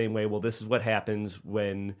about the same way. Well, this is what happens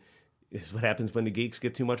when the geeks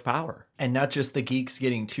get too much power. And not just the geeks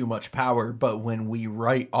getting too much power, but when we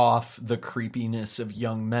write off the creepiness of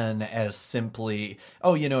young men as simply,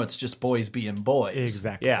 it's just boys being boys.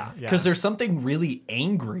 Exactly. Yeah. Because there's something really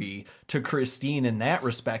angry to Christine in that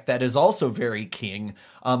respect that is also very King.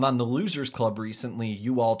 On the Losers Club recently,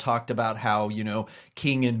 you all talked about how,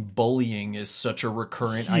 King and bullying is such a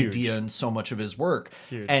recurrent idea in so much of his work.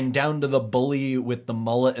 Huge. And down to the bully with the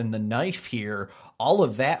mullet and the knife here, all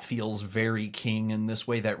of that feels very King in this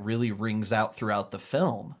way that really rings out throughout the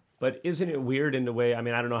film. But isn't it weird in the way, I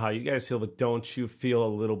don't know how you guys feel, but don't you feel a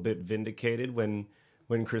little bit vindicated when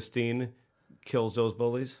Christine kills those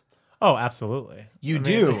bullies? Oh, absolutely. You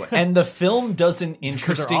do. And the film does an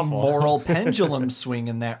interesting awful. moral pendulum swing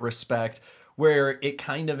in that respect, where it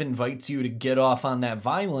kind of invites you to get off on that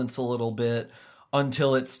violence a little bit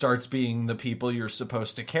until it starts being the people you're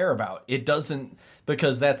supposed to care about. It doesn't,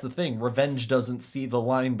 because that's the thing. Revenge doesn't see the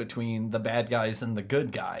line between the bad guys and the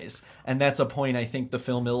good guys. And that's a point I think the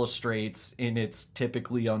film illustrates in its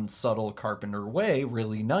typically unsubtle Carpenter way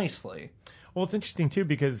really nicely. Well, it's interesting, too,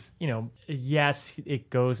 because, yes, it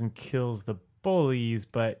goes and kills the bullies,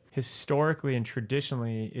 but historically and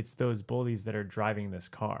traditionally, it's those bullies that are driving this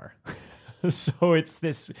car. So it's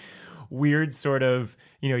this weird sort of,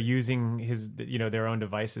 using their own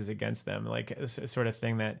devices against them, like a sort of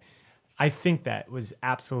thing that I think that was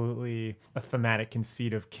absolutely a thematic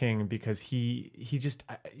conceit of King, because he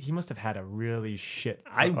must have had a really shit.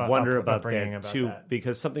 I wonder about upbringing that too,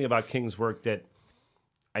 because something about King's work that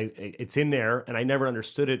it's in there, and I never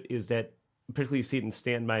understood it, is that particularly you see it in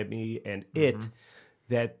Stand By Me and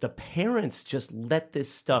that the parents just let this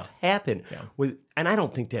stuff happen. Yeah. And I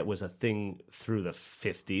don't think that was a thing through the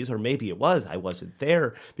 50s, or maybe it was. I wasn't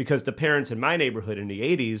there, because the parents in my neighborhood in the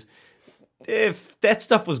 80s, if that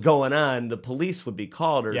stuff was going on, the police would be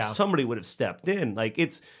called, or somebody would have stepped in. Like,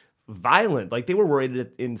 it's violent. Like, they were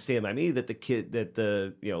worried in Stand By Me that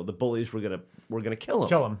the bullies were gonna kill him.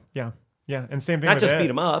 Kill him. Yeah. Yeah, and same thing. Not with just it. beat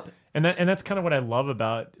him up. And that's kind of what I love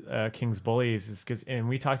about King's Bullies, is because, and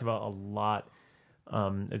we talked about a lot,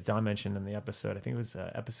 as Don mentioned in the episode. I think it was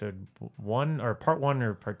episode 1 or part 1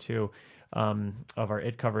 or part 2 of our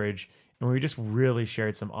It coverage, and we just really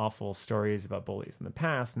shared some awful stories about bullies in the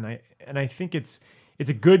past. And I think it's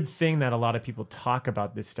a good thing that a lot of people talk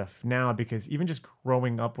about this stuff now, because even just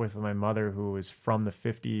growing up with my mother, who was from the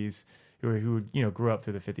 50s, who grew up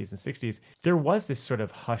through the 50s and 60s, there was this sort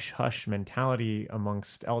of hush-hush mentality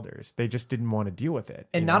amongst elders. They just didn't want to deal with it.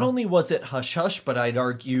 And not only was it hush-hush, but I'd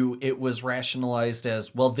argue it was rationalized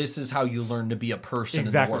as, well, this is how you learn to be a person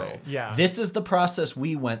in the world. Yeah. This is the process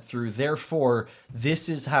we went through. Therefore, this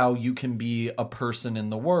is how you can be a person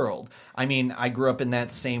in the world. I mean, I grew up in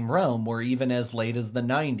that same realm where even as late as the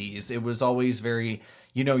 90s, it was always very,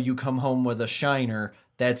 you come home with a shiner,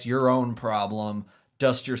 that's your own problem.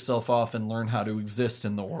 Dust yourself off and learn how to exist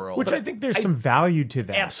in the world. Which I think there's some value to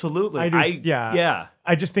that. Absolutely.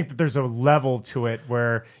 I just think that there's a level to it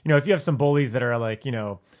where, if you have some bullies that are like,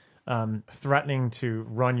 threatening to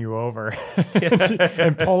run you over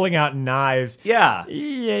and pulling out knives. Yeah,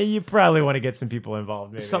 you probably want to get some people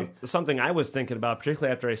involved. Maybe. Something I was thinking about,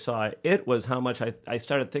 particularly after I saw it, was how much I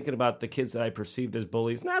started thinking about the kids that I perceived as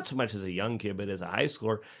bullies, not so much as a young kid, but as a high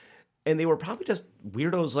schooler. And they were probably just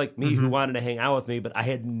weirdos like me who wanted to hang out with me, but I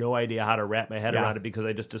had no idea how to wrap my head around it, because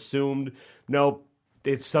I just assumed, nope,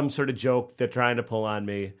 it's some sort of joke they're trying to pull on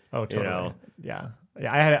me. Oh, totally. Yeah.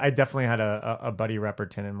 I definitely had a buddy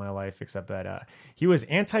Repperton in my life, except that he was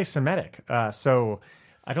anti-Semitic. So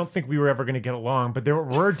I don't think we were ever going to get along, but there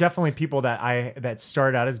were definitely people that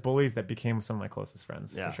started out as bullies that became some of my closest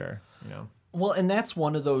friends, for sure. Well, and that's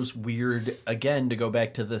one of those weird, again, to go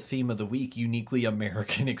back to the theme of the week, uniquely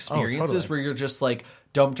American experiences where you're just like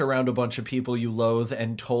dumped around a bunch of people you loathe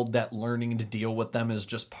and told that learning to deal with them is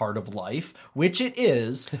just part of life, which it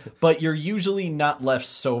is, but you're usually not left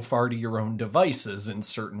so far to your own devices in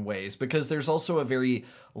certain ways, because there's also a very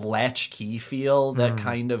latchkey feel that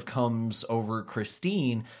kind of comes over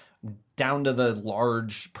Christine, down to the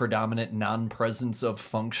large, predominant non-presence of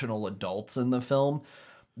functional adults in the film,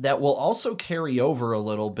 that will also carry over a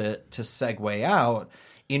little bit to segue out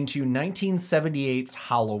into 1978's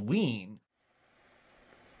Halloween.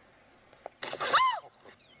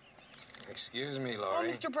 Excuse me, Laurie. Oh,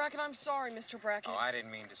 Mr. Brackett, I'm sorry, Mr. Brackett. Oh, I didn't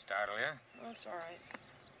mean to startle you. That's all right.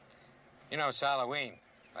 You know, it's Halloween.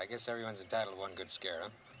 I guess everyone's entitled to one good scare, huh?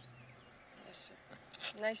 Yes,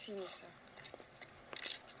 sir. Nice seeing you, sir.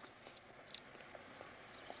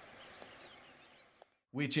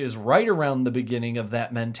 Which is right around the beginning of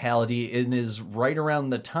that mentality and is right around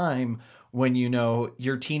the time when, you know,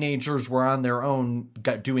 your teenagers were on their own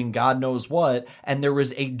doing God knows what, and there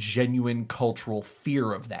was a genuine cultural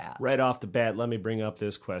fear of that. Right off the bat, let me bring up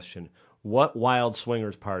this question. What wild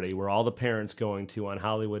swingers party were all the parents going to on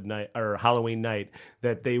Halloween night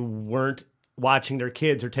that they weren't watching their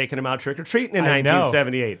kids or taking them out trick-or-treating in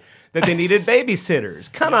 1978? That they needed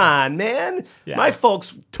babysitters. Come on, man. Yeah. My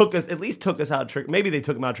folks took us out maybe they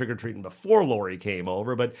took them out trick-or-treating before Lori came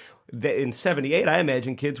over, but in 78, I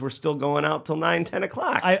imagine kids were still going out till 9, 10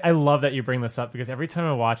 o'clock. I love that you bring this up, because every time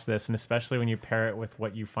I watch this, and especially when you pair it with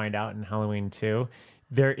what you find out in Halloween 2,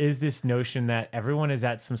 there is this notion that everyone is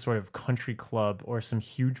at some sort of country club or some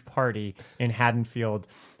huge party in Haddonfield.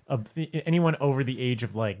 Anyone over the age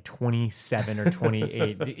of like 27 or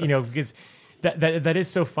 28, you know, because that is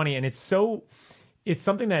so funny, and it's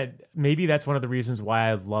something that maybe that's one of the reasons why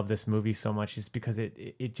I love this movie so much, is because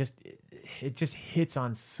it just hits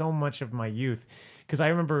on so much of my youth. Because I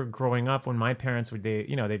remember growing up when my parents they'd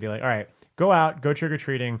be like, all right, go trick or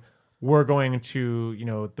treating. We're going to, you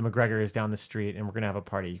know, the McGregor's down the street, and we're going to have a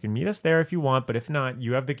party. You can meet us there if you want, but if not,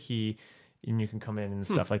 you have the key and you can come in and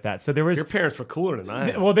stuff like that. So there was... Your parents were cooler than I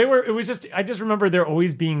am. Well, I just remember there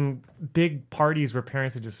always being big parties where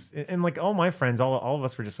parents would just... And like all my friends, all of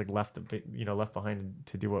us were just like left behind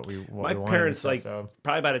to do what we wanted. My parents,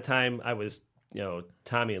 probably by the time I was, you know,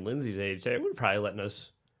 Tommy and Lindsay's age, they were probably letting us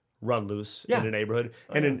run loose in the neighborhood.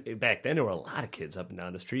 Back then, there were a lot of kids up and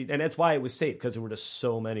down the street. And that's why it was safe, because there were just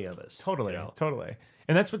so many of us. Totally.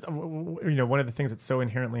 And that's what, one of the things that's so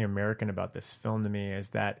inherently American about this film to me is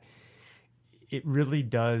that it really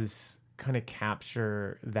does kind of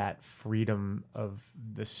capture that freedom of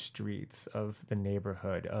the streets, of the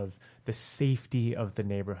neighborhood, of the safety of the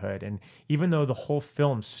neighborhood. And even though the whole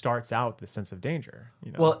film starts out with the sense of danger,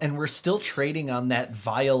 you know? Well, and we're still trading on that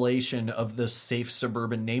violation of the safe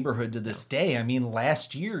suburban neighborhood to this day. I mean,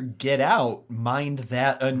 last year, Get Out mined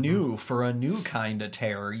that anew for a new kind of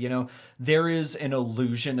terror. You know, there is an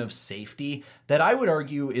illusion of safety that I would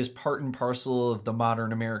argue is part and parcel of the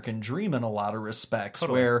modern American dream in a lot of respects,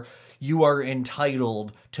 where you are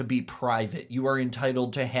entitled to be private. You are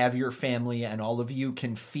entitled to have your family, and all of you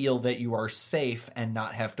can feel that you are safe and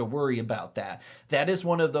not have to worry about that. That is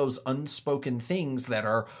one of those unspoken things that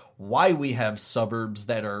are why we have suburbs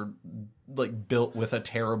that are like built with a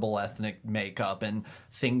terrible ethnic makeup and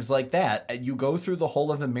things like that. You go through the whole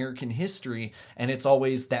of American history, and it's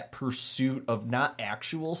always that pursuit of not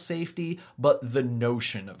actual safety, but the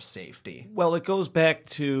notion of safety. Well, it goes back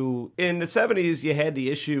to, in the 70s, you had the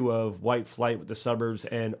issue of white flight with the suburbs,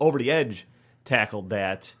 and Over the Edge tackled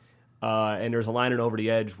that. And there's a line in Over the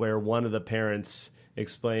Edge where one of the parents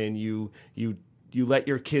explained, you let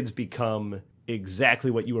your kids become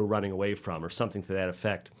exactly what you were running away from, or something to that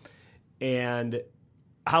effect. And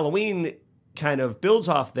Halloween kind of builds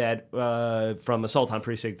off that from Assault on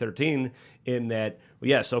Precinct 13, in that,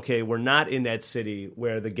 yes, okay, we're not in that city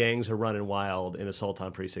where the gangs are running wild in Assault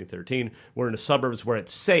on Precinct 13. We're in the suburbs where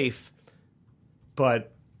it's safe,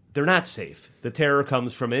 but they're not safe. The terror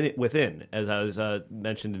comes from within, as I was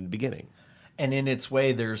mentioned in the beginning. And in its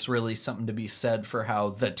way, there's really something to be said for how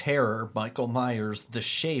the terror, Michael Myers, the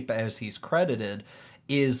Shape as he's credited,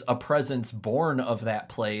 is a presence born of that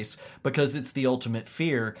place, because it's the ultimate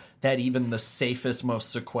fear that even the safest,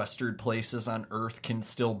 most sequestered places on Earth can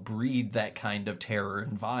still breed that kind of terror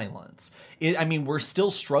and violence. We're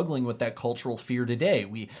still struggling with that cultural fear today.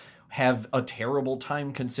 We have a terrible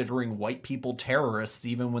time considering white people terrorists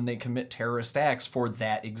even when they commit terrorist acts for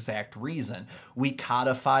that exact reason. We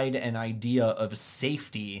codified an idea of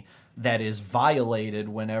safety that is violated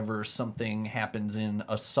whenever something happens in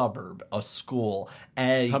a suburb, a school,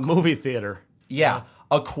 a movie theater. Yeah,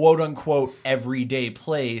 a quote-unquote everyday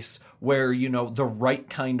place where, you know, the right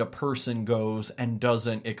kind of person goes and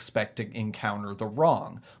doesn't expect to encounter the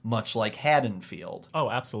wrong, much like Haddonfield. Oh,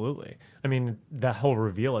 absolutely. I mean, the whole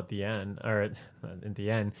reveal at the end, or at the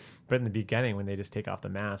end, but in the beginning when they just take off the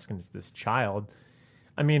mask and it's this child,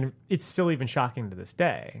 I mean, it's still even shocking to this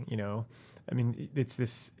day, you know? I mean, it's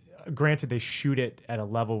this, granted they shoot it at a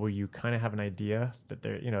level where you kind of have an idea that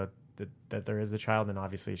they're, you know, that there is a child, and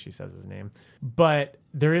obviously she says his name, but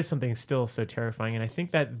there is something still so terrifying. And I think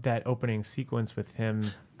that opening sequence with him,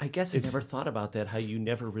 I guess I never thought about that, how you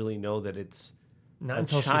never really know that it's not a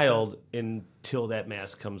until child until that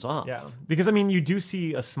mask comes off. Yeah, because I mean, you do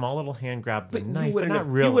see a small little hand grab the knife, but not have,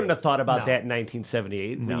 really. You wouldn't have thought about No. that in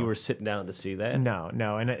 1978 when No. you were sitting down to see that. No,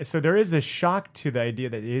 and so there is a shock to the idea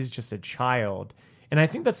that it is just a child. And I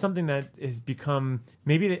think that's something that has become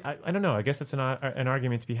maybe I don't know. I guess it's an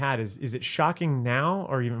argument to be had. Is it shocking now,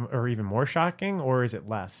 or even more shocking, or is it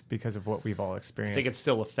less because of what we've all experienced? I think it's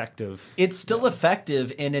still effective. It's still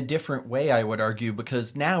effective in a different way, I would argue,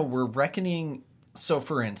 because now we're reckoning. So,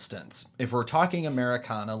 for instance, if we're talking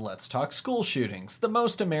Americana, let's talk school shootings. The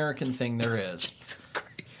most American thing there is. Jesus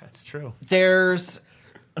Christ, that's true. There's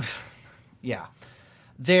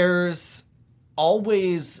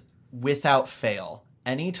always, without fail,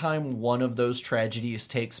 anytime one of those tragedies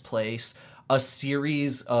takes place, a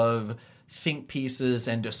series of think pieces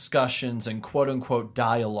and discussions and quote-unquote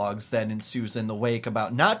dialogues that ensues in the wake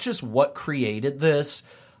about not just what created this,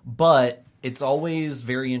 but it's always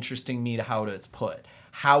very interesting to me to how it's put.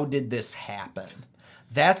 How did this happen?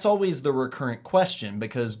 That's always the recurrent question,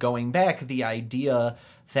 because going back, the idea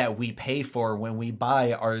that we pay for when we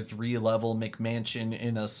buy our 3-level McMansion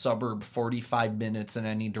in a suburb 45 minutes in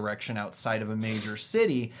any direction outside of a major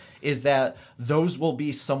city is that those will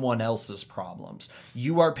be someone else's problems.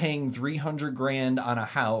 You are paying $300,000 on a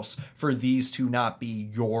house for these to not be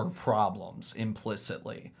your problems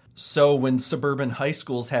implicitly. So when suburban high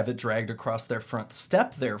schools have it dragged across their front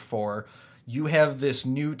step, therefore, you have this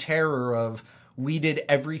new terror of, we did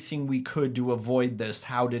everything we could to avoid this.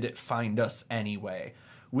 How did it find us anyway?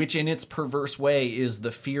 Which in its perverse way is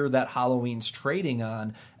the fear that Halloween's trading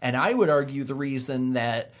on. And I would argue the reason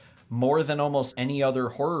that more than almost any other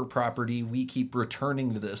horror property, we keep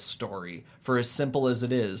returning to this story for as simple as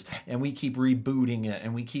it is. And we keep rebooting it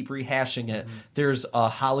and we keep rehashing it. Mm-hmm. There's a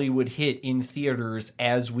Hollywood hit in theaters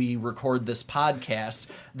as we record this podcast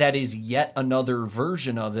that is yet another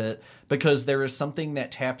version of it, because there is something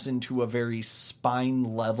that taps into a very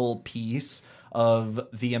spine level piece of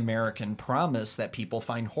the American promise that people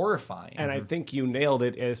find horrifying. And I think you nailed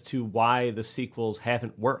it as to why the sequels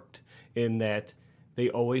haven't worked, in that they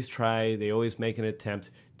always make an attempt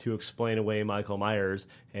to explain away Michael Myers,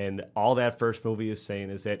 and all that first movie is saying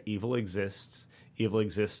is that evil exists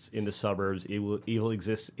in the suburbs, evil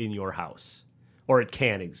exists in your house, or it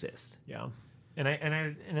can exist. Yeah. And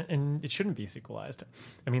it shouldn't be sequelized.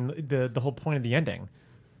 I mean, the whole point of the ending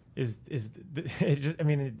is it just, I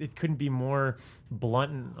mean, it couldn't be more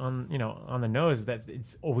blunt on the nose that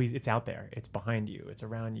it's out there, it's behind you, it's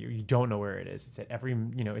around you, you don't know where it is, it's at every,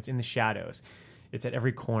 it's in the shadows, it's at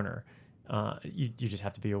every corner. You just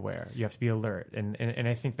have to be aware. You have to be alert. And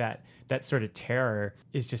I think that sort of terror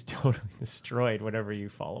is just totally destroyed whenever you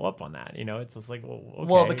follow up on that. It's just like, well, okay.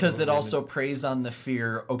 Well, because it also preys on the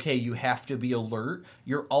fear, okay, you have to be alert.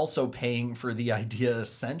 You're also paying for the idea,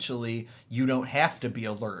 essentially, you don't have to be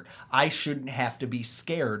alert. I shouldn't have to be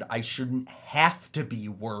scared. I shouldn't have to be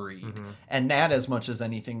worried. Mm-hmm. And that, as much as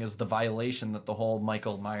anything, is the violation that the whole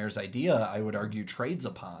Michael Myers idea, I would argue, trades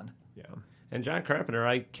upon. Yeah. And John Carpenter,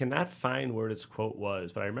 I cannot find where this quote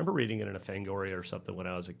was, but I remember reading it in a Fangoria or something when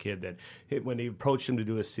I was a kid, that when he approached him to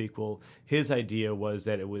do a sequel, his idea was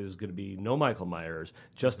that it was going to be no Michael Myers,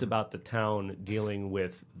 just about the town dealing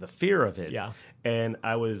with the fear of it. Yeah. And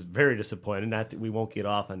I was very disappointed, not that we won't get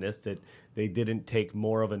off on this, that they didn't take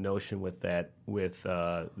more of a notion with that with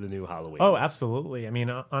the new Halloween. Oh, absolutely. I mean,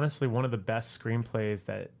 honestly, one of the best screenplays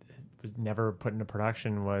that was never put into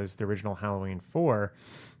production was the original Halloween 4.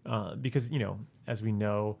 Because, as we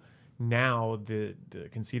know now, the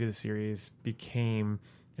conceit of the series became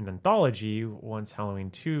an anthology once Halloween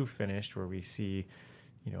 2 finished, where we see,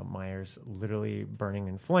 Myers literally burning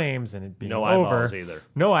in flames and it being no over. Eyeballs either.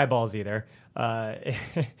 No eyeballs either.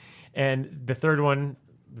 And the third one,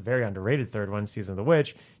 the very underrated third one, Season of the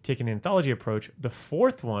Witch, taking an anthology approach. The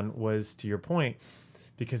fourth one was, to your point,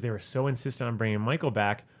 because they were so insistent on bringing Michael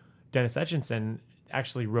back, Dennis Etchinson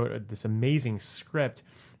actually wrote this amazing script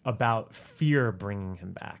about fear bringing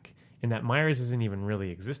him back, and that Myers isn't even really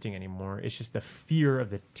existing anymore. It's just the fear of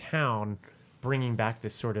the town bringing back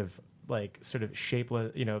this sort of like sort of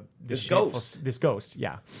shapeless, This ghost. this ghost,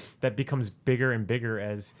 yeah, that becomes bigger and bigger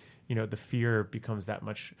as the fear becomes that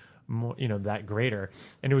much more, that greater.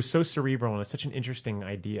 And it was so cerebral, and it's such an interesting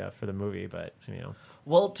idea for the movie. But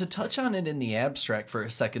Well, to touch on it in the abstract for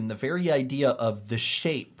a second, the very idea of the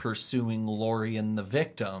shape pursuing Laurie and the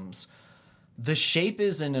victims, the shape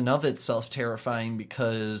is in and of itself terrifying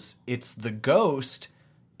because it's the ghost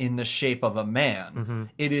in the shape of a man. Mm-hmm.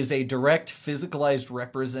 It is a direct physicalized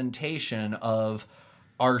representation of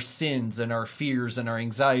our sins and our fears and our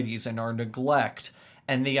anxieties and our neglect,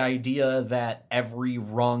 and the idea that every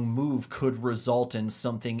wrong move could result in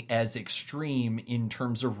something as extreme in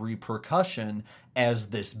terms of repercussion as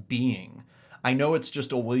this being. I know it's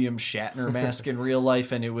just a William Shatner mask in real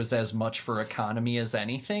life, and it was as much for economy as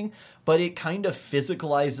anything, but it kind of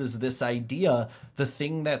physicalizes this idea. The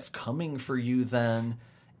thing that's coming for you then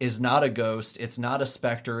is not a ghost, it's not a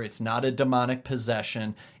specter, it's not a demonic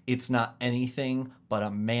possession, it's not anything but a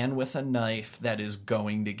man with a knife that is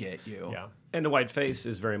going to get you. Yeah. And the white face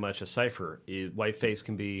is very much a cipher. White face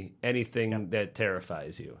can be anything that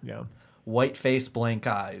terrifies you. Yeah. White face, blank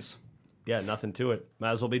eyes. Yeah, nothing to it.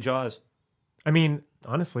 Might as well be Jaws. I mean,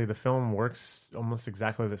 honestly, the film works almost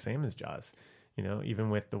exactly the same as Jaws, even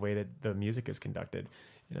with the way that the music is conducted.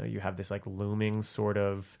 You have this like looming sort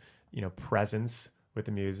of, presence with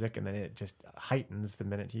the music, and then it just heightens the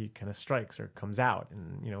minute he kind of strikes or comes out.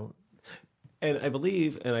 And, And I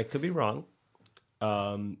believe, and I could be wrong,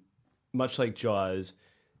 much like Jaws,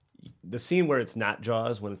 the scene where it's not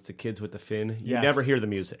Jaws, when it's the kids with the fin, you never hear the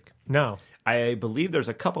music. No. I believe there's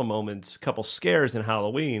a couple moments, couple scares in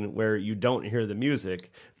Halloween where you don't hear the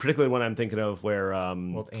music, particularly when I'm thinking of where...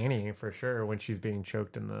 well, it's Annie, for sure, when she's being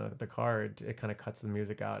choked in the car, it kind of cuts the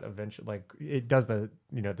music out eventually. Like, it does the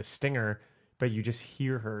stinger, but you just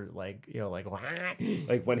hear her, like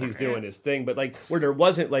when he's doing his thing. But, like, where there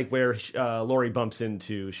wasn't, like, where Laurie bumps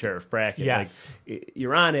into Sheriff Brackett. Yes. Like,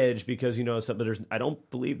 you're on edge because you know something, but I don't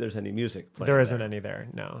believe there's any music playing. There isn't any there.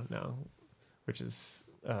 No. Which is...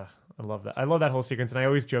 I love that. I love that whole sequence, and I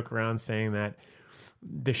always joke around saying that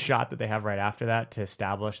the shot that they have right after that to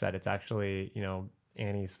establish that it's actually,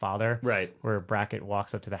 Annie's father, right, where Brackett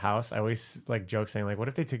walks up to the house. I always like joke saying, like, what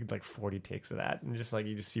if they took like 40 takes of that, and just like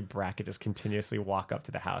you just see Brackett just continuously walk up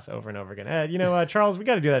to the house over and over again. Charles, we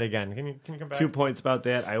got to do that again. Can you come back? 2 points about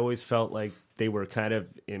that. I always felt like they were kind of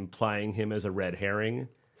implying him as a red herring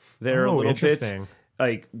there a little bit.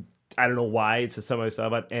 Like, I don't know why. It's just something I saw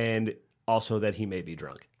about, and also that he may be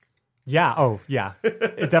drunk. Yeah. Oh, yeah.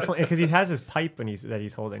 It definitely, because he has his pipe that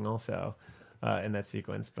he's holding also in that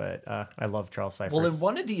sequence. But I love Charles Cyphers. Well, and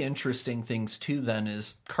one of the interesting things too, then,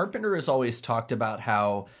 is Carpenter has always talked about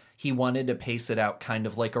how he wanted to pace it out kind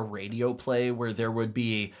of like a radio play, where there would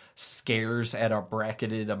be scares at a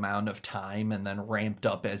bracketed amount of time and then ramped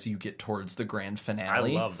up as you get towards the grand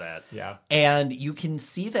finale. I love that. Yeah. And you can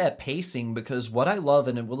see that pacing, because what I love,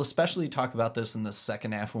 and we'll especially talk about this in the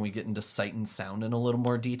second half when we get into sight and sound in a little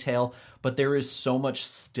more detail, but there is so much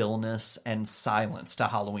stillness and silence to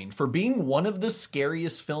Halloween. For being one of the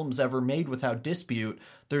scariest films ever made without dispute,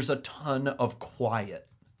 there's a ton of quiet.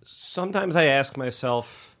 Sometimes I ask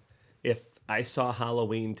myself, if I saw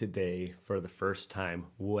Halloween today for the first time,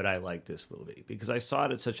 would I like this movie? Because I saw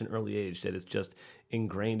it at such an early age that it's just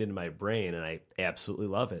ingrained in my brain, and I absolutely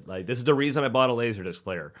love it. Like, this is the reason I bought a Laserdisc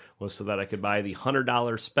player, was so that I could buy the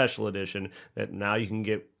 $100 special edition that now you can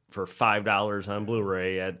get for $5 on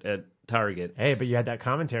Blu-ray at Target. Hey, but you had that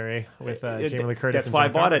commentary with Jamie Lee Curtis. That's why I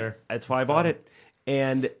bought Carpenter. it. That's why I bought it.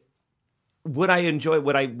 And would I enjoy?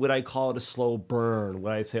 Would I call it a slow burn?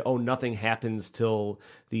 Would I say, oh, nothing happens till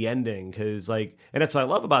the ending? Because and that's what I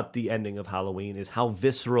love about the ending of Halloween, is how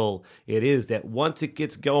visceral it is. That once it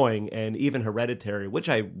gets going, and even Hereditary, which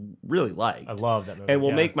I really liked, I love that movie, and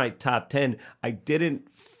will make my top 10. I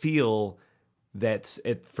didn't feel that's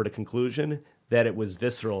it for the conclusion, that it was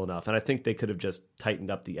visceral enough, and I think they could have just tightened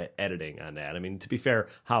up the editing on that. I mean, to be fair,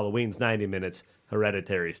 Halloween's 90 minutes.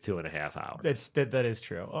 Hereditary's 2.5 hours. That is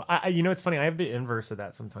true. It's funny. I have the inverse of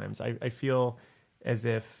that sometimes. I feel as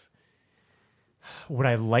if would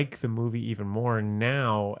I like the movie even more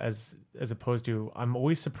now, as opposed to, I'm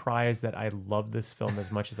always surprised that I love this film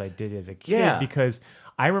as much as I did as a kid, because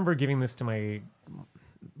I remember giving this to my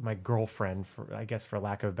girlfriend, for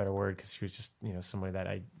lack of a better word, because she was just somebody that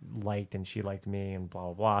I liked and she liked me and blah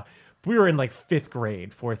blah blah. We were in like 4th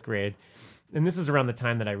grade. And this is around the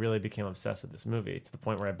time that I really became obsessed with this movie, to the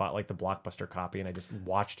point where I bought like the Blockbuster copy and I just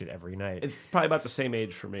watched it every night. It's probably about the same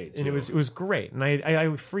age for me, too. And it was great. And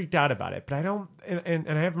I freaked out about it, but I don't, and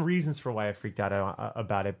I have reasons for why I freaked out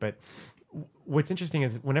about it. But what's interesting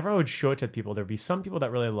is whenever I would show it to people, there'd be some people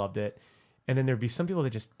that really loved it, and then there'd be some people that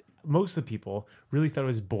just most of the people really thought it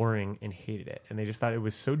was boring and hated it, and they just thought it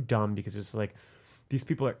was so dumb because it's like these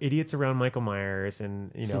people are idiots around Michael Myers,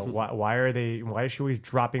 and why is she always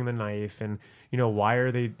dropping the knife, and why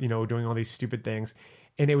are they doing all these stupid things,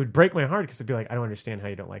 and it would break my heart because it'd be like, I don't understand how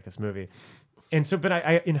you don't like this movie. And so, but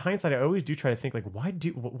I in hindsight, I always do try to think like,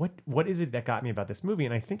 what is it that got me about this movie?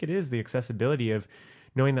 And I think it is the accessibility of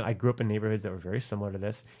knowing that I grew up in neighborhoods that were very similar to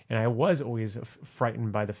this, and I was always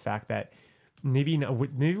frightened by the fact that maybe it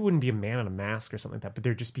wouldn't be a man in a mask or something like that, but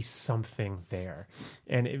there'd just be something there,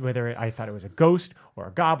 and whether I thought it was a ghost or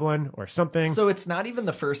a goblin or something. So it's not even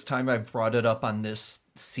the first time I've brought it up on this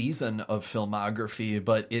season of Filmography,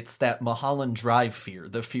 but it's that Mulholland Drive fear,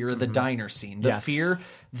 the fear of the diner scene, the fear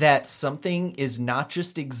that something is not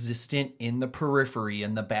just existent in the periphery,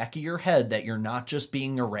 in the back of your head, that you're not just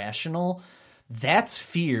being irrational. That's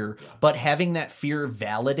fear, but having that fear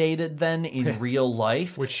validated then in real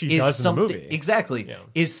life, which she does in the movie, exactly,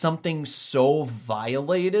 is something so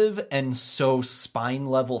violative and so spine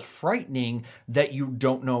level frightening that you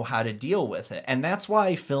don't know how to deal with it. And that's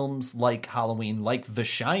why films like Halloween, like The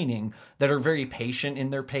Shining, that are very patient in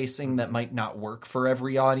their pacing, that might not work for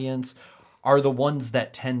every audience, are the ones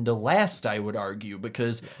that tend to last, I would argue,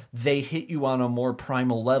 because they hit you on a more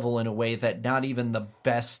primal level in a way that not even the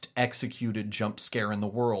best executed jump scare in the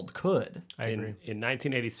world could. I agree. In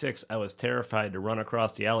 1986, I was terrified to run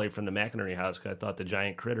across the alley from the McInerney house because I thought the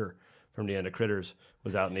giant critter from the end of Critters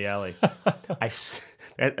was out in the alley.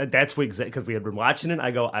 That's because we had been watching it. I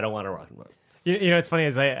go, I don't want to rock and roll. It's funny,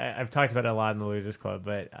 as I've talked about it a lot in the Losers Club,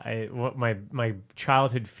 but my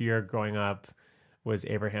childhood fear growing up was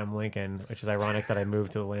Abraham Lincoln, which is ironic that I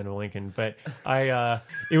moved to the land of Lincoln. But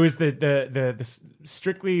it was the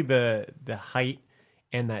strictly the height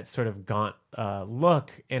and that sort of gaunt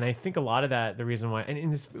look. And I think a lot of that, the reason why,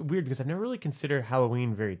 and it's weird because I've never really considered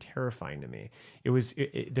Halloween very terrifying to me.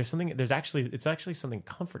 It's actually something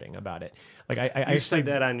comforting about it. Like I said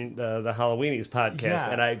that on the Halloweenies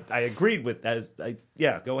podcast, and I agreed with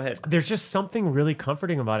that. Go ahead. There's just something really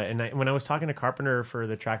comforting about it. And when I was talking to Carpenter for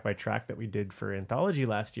the track by track that we did for Anthology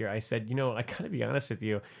last year, I said, I gotta be honest with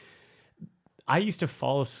you, I used to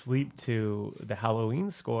fall asleep to the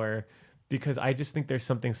Halloween score because I just think there's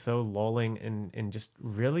something so lulling and just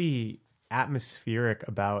really atmospheric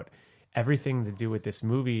about everything to do with this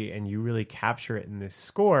movie, and you really capture it in this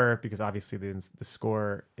score because obviously the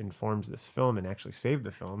score informs this film and actually saved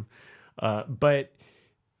the film. But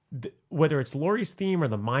whether it's Laurie's theme or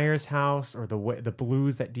the Myers house or the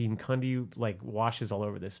blues that Dean Cundy washes all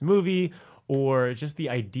over this movie, or just the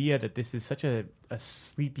idea that this is such a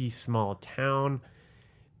sleepy small town.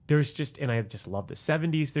 And I just love the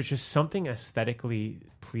 70s. There's just something aesthetically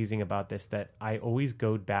pleasing about this that I always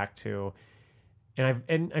go back to.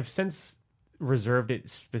 And I've since reserved it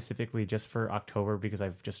specifically just for October because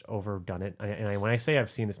I've just overdone it. When I say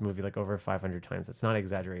I've seen this movie over 500 times, that's not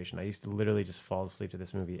exaggeration. I used to literally just fall asleep to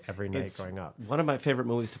this movie every night growing up. One of my favorite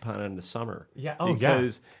movies to put on in the summer. Yeah.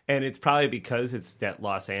 And it's probably because it's that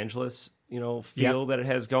Los Angeles, feel that it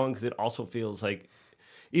has going, because it also feels like,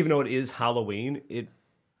 even though it is Halloween,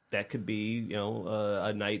 that could be,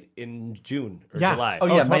 a night in June or July. Oh,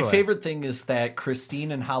 yeah. Totally. My favorite thing is that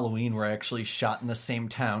Christine and Halloween were actually shot in the same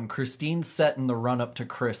town. Christine's set in the run-up to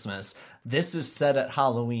Christmas. This is set at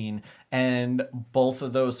Halloween, and both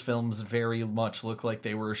of those films very much look like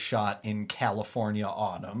they were shot in California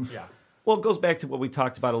autumn. Yeah. Well, it goes back to what we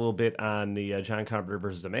talked about a little bit on the John Carpenter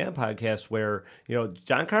versus the Man podcast, where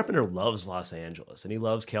John Carpenter loves Los Angeles and he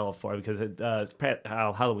loves California because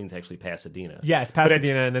Halloween's actually Pasadena. Yeah, it's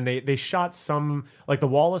Pasadena, and then they shot some the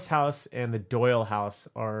Wallace house and the Doyle house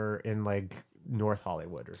are in North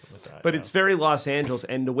Hollywood or something like that. But it's very Los Angeles,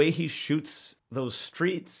 and the way he shoots those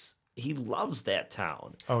streets, he loves that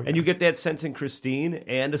town. Oh, yeah. And you get that sense in Christine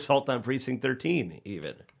and Assault on Precinct 13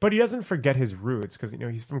 even. But he doesn't forget his roots because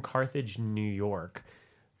he's from Carthage, New York,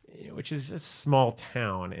 which is a small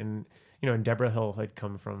town, and and Deborah Hill had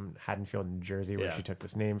come from Haddonfield, New Jersey, where she took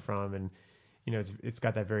this name from, and it's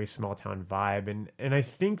got that very small town vibe, and I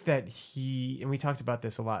think that and we talked about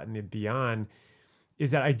this a lot in the Beyond,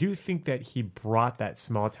 is that I do think that he brought that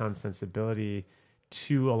small town sensibility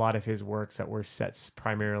to a lot of his works that were set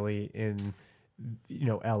primarily in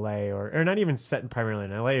LA or not even set primarily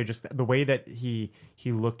in LA, or just the way that he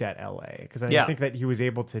looked at LA, because I think that he was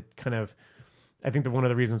able to I think that one of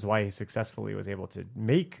the reasons why he successfully was able to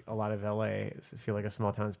make a lot of LA feel like a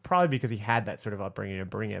small town is probably because he had that sort of upbringing to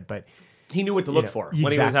bring it, but he knew what to look for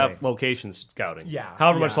when he was out location scouting. Yeah.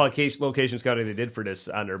 However much location scouting they did for this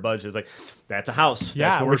on their budget, it's that's a house.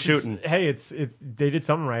 That's what we're shooting. They did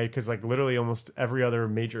something right, because literally almost every other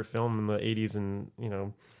major film in the 80s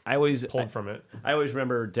and I always pulled from it. I always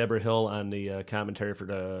remember Deborah Hill on the commentary for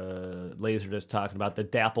the Laserdisc talking about the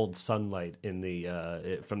dappled sunlight in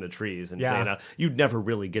the from the trees and saying you'd never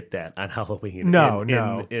really get that on Halloween.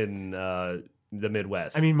 In the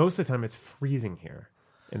Midwest. I mean, most of the time it's freezing here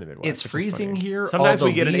in the Midwest. It's freezing here. Sometimes all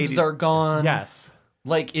we the get leaves are gone. Yes.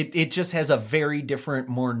 Like it just has a very different,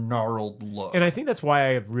 more gnarled look. And I think that's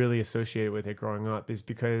why I really associated with it growing up, is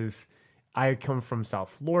because I come from South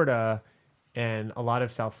Florida, and a lot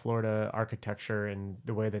of South Florida architecture and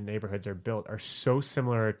the way the neighborhoods are built are so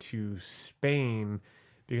similar to Spain,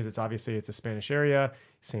 because it's a Spanish area.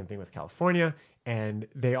 Same thing with California. And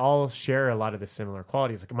they all share a lot of the similar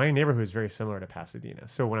qualities. Like, my neighborhood is very similar to Pasadena.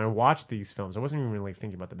 So when I watched these films, I wasn't even really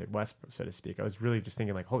thinking about the Midwest, so to speak. I was really just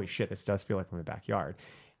thinking like, holy shit, this does feel like my backyard.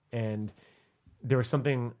 And there's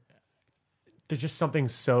just something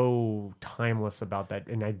so timeless about that.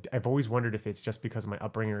 And I've always wondered if it's just because of my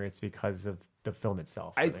upbringing or it's because of the film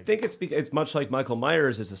itself. I think it's much like Michael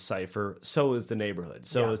Myers is a cipher. So is the neighborhood.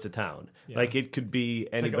 So is the town. Yeah. Like, it could be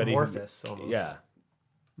anybody. It's like amorphous almost. Yeah.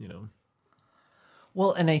 You know.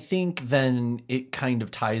 Well, and I think then it kind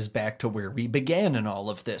of ties back to where we began in all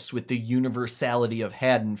of this with the universality of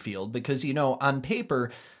Haddonfield, because, on paper,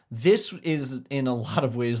 this is in a lot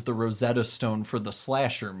of ways the Rosetta Stone for the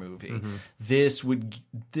slasher movie. Mm-hmm.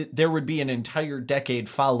 There would be an entire decade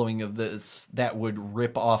following of this that would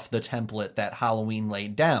rip off the template that Halloween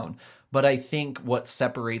laid down. But I think what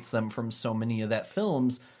separates them from so many of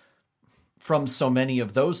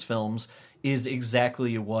those films is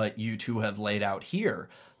exactly what you two have laid out here,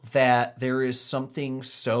 that there is something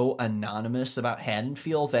so anonymous about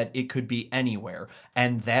Haddonfield that it could be anywhere,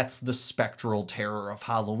 and that's the spectral terror of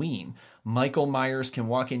Halloween. Michael Myers can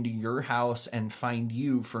walk into your house and find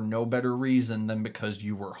you for no better reason than because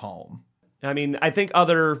you were home. I mean, I think the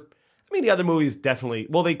other movies definitely,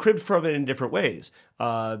 well, they cribbed from it in different ways.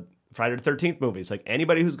 Friday the 13th movies, like,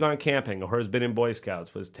 anybody who's gone camping or has been in Boy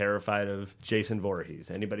Scouts was terrified of Jason Voorhees.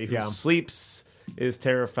 Anybody who sleeps is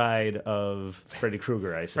terrified of Freddy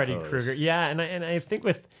Krueger, I suppose. Freddy Krueger, yeah. And I think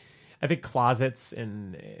closets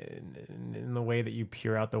and the way that you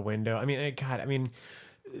peer out the window. I mean,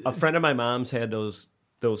 a friend of my mom's had those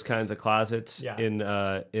kinds of closets in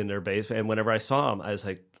their basement, and whenever I saw them, I was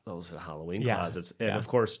like, those are Halloween closets. And of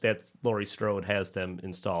course, Laurie Strode has them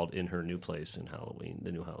installed in her new place in Halloween,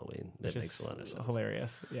 the new Halloween. That makes a lot of sense.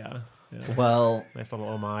 Hilarious. Yeah. Well, nice little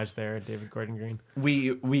homage there, David Gordon Green.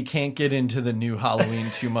 We can't get into the new Halloween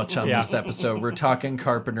too much on this episode. We're talking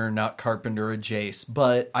Carpenter, not Carpenter adjacent.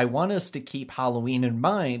 But I want us to keep Halloween in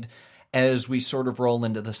mind as we sort of roll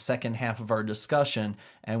into the second half of our discussion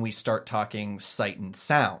and we start talking sight and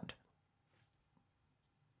sound.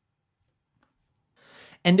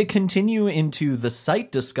 And to continue into the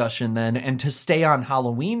sight discussion then, and to stay on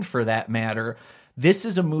Halloween for that matter, this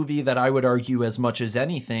is a movie that I would argue, as much as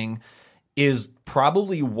anything, is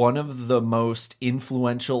probably one of the most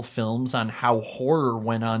influential films on how horror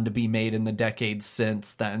went on to be made in the decades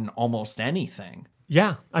since than almost anything.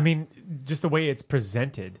 Yeah, I mean, just the way it's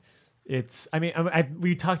presented.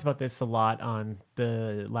 We talked about this a lot on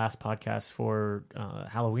the last podcast for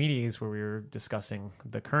Halloweenies, where we were discussing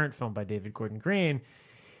the current film by David Gordon Green.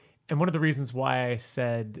 And one of the reasons why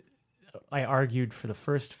I argued for the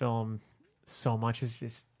first film so much is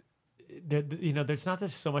just, there's not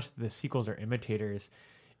just so much that the sequels are imitators.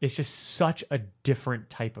 It's just such a different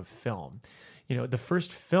type of film. The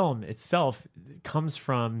first film itself comes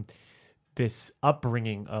from this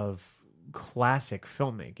upbringing of classic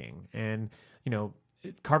filmmaking. And,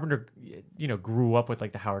 Carpenter, grew up with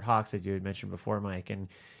like the Howard Hawks that you had mentioned before, Mike. And,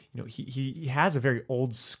 he has a very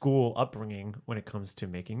old school upbringing when it comes to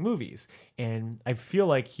making movies. And I feel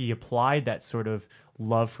like he applied that sort of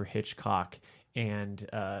love for Hitchcock and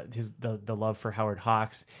the love for Howard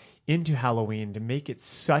Hawks into Halloween to make it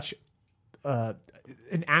such an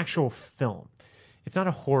actual film. It's not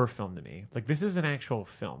a horror film to me. Like, this is an actual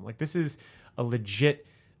film. Like, this is a legit,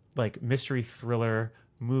 like, mystery thriller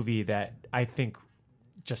movie that I think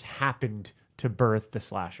just happened to birth the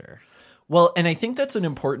slasher. Well, and I think that's an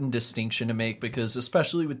important distinction to make, because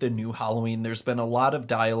especially with the new Halloween, there's been a lot of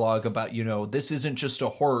dialogue about, this isn't just a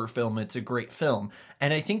horror film, it's a great film.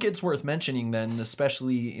 And I think it's worth mentioning then,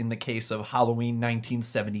 especially in the case of Halloween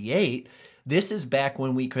 1978, this is back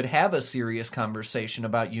when we could have a serious conversation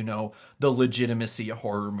about, the legitimacy of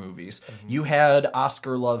horror movies. Mm-hmm. You had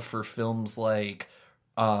Oscar love for films like...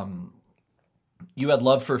 You had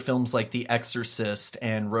love for films like The Exorcist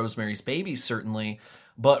and Rosemary's Baby, certainly,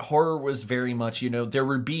 but horror was very much, there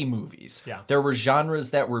were B movies. Yeah. There were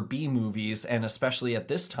genres that were B movies, and especially at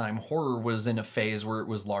this time, horror was in a phase where it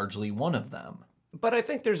was largely one of them. But I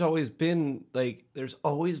think there's always been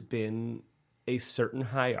a certain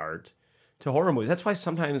high art to horror movies. That's why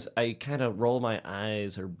sometimes I kind of roll my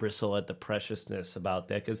eyes or bristle at the preciousness about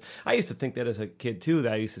that, because I used to think that as a kid too,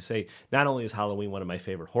 that I used to say, not only is Halloween one of my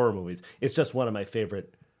favorite horror movies, it's just one of my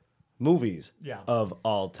favorite movies of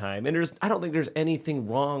all time. And I don't think there's anything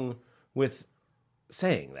wrong with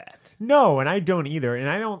saying that. No, and I don't either. And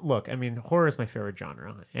I don't look. I mean, horror is my favorite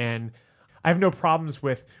genre, and I have no problems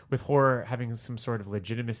with horror having some sort of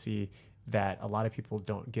legitimacy that a lot of people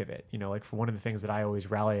don't give it. You know, like for one of the things that I always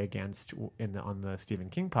rally against on the Stephen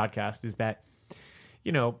King podcast is that,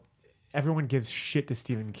 you know, everyone gives shit to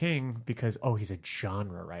Stephen King because, oh, he's a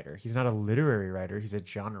genre writer. He's not a literary writer. He's a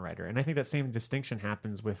genre writer. And I think that same distinction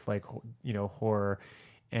happens with, like, you know, horror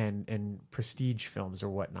and prestige films or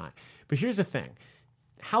whatnot. But here's the thing.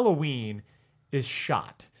 Halloween is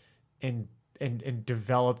shot and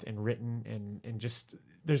developed and written and just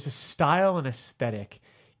there's a style and aesthetic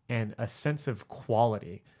and a sense of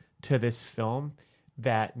quality to this film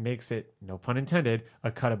that makes it, no pun intended,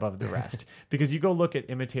 a cut above the rest. Because you go look at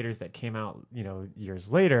imitators that came out, you know,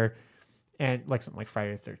 years later, and like something like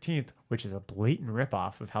Friday the 13th, which is a blatant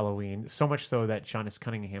ripoff of Halloween, so much so that John S.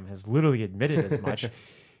 Cunningham has literally admitted as much.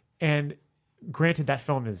 And granted, that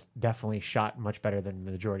film is definitely shot much better than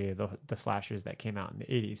the majority of the slashers that came out in the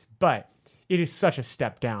 80s. But it is such a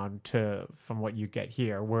step down from what you get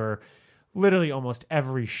here, where literally almost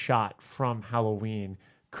every shot from Halloween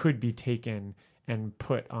could be taken and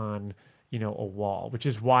put on, you know, a wall, which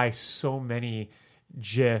is why so many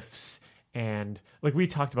GIFs and, like, we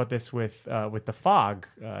talked about this with The Fog,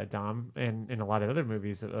 Dom, and in a lot of other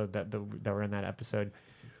movies that were in that episode,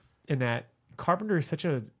 in that Carpenter is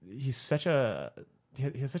he has such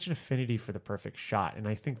an affinity for the perfect shot, and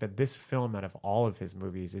I think that this film, out of all of his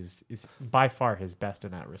movies, is by far his best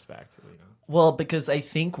in that respect. You know? Well, because I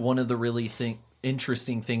think one of the really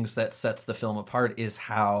interesting things that sets the film apart is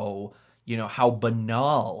how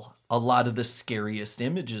banal a lot of the scariest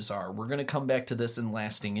images are. We're going to come back to this in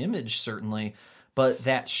Lasting Image, certainly, but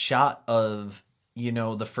that shot of, you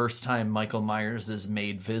know, the first time Michael Myers is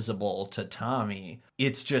made visible to Tommy,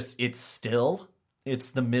 it's still,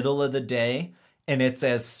 it's the middle of the day, and it's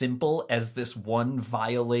as simple as this one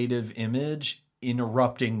violative image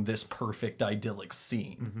interrupting this perfect idyllic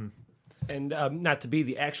scene. Mm-hmm. And not to be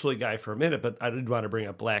the actual guy for a minute, but I did want to bring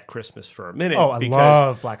up Black Christmas for a minute. Oh, I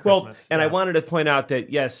love Black Christmas. Well, and I wanted to point out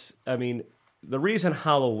that, yes, I mean, the reason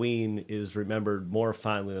Halloween is remembered more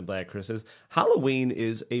fondly than Black Christmas, Halloween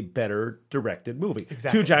is a better directed movie.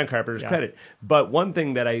 Exactly. To John Carpenter's credit. But one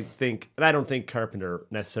thing that I think, and I don't think Carpenter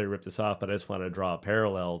necessarily ripped this off, but I just want to draw a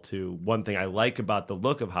parallel to one thing I like about the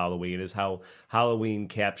look of Halloween is how Halloween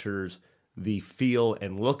captures the feel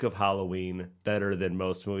and look of Halloween better than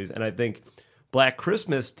most movies. And I think Black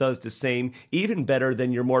Christmas does the same, even better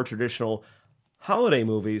than your more traditional holiday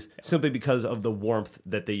movies, simply because of the warmth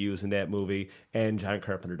that they use in that movie. And John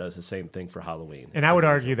Carpenter does the same thing for Halloween. And I would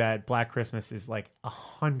argue that Black Christmas is like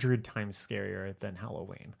 100 times scarier than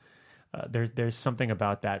Halloween. There's something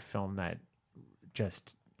about that film that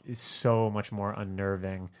just is so much more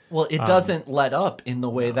unnerving. Well, it doesn't let up in the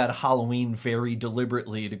way that Halloween very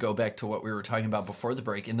deliberately, to go back to what we were talking about before the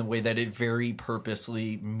break, in the way that it very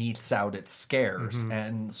purposely meets out its scares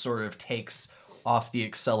and sort of takes off the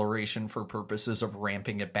acceleration for purposes of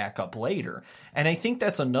ramping it back up later. And I think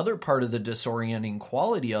that's another part of the disorienting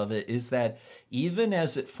quality of it, is that even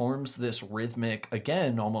as it forms this rhythmic,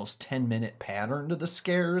 again, almost 10-minute pattern to the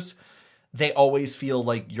scares, they always feel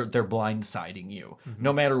like they're blindsiding you.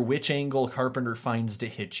 No matter which angle Carpenter finds to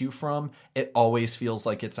hit you from, it always feels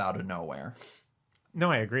like it's out of nowhere. No,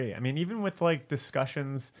 I agree. I mean, even with like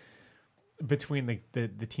discussions between the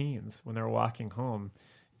teens when they're walking home,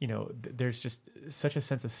 you know, there's just such a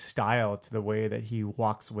sense of style to the way that he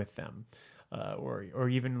walks with them, or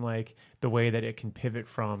even like the way that it can pivot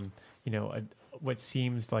from, you know, what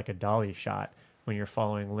seems like a dolly shot when you're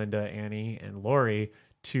following Linda, Annie, and Laurie,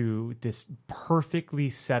 to this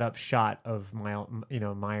perfectly set up shot of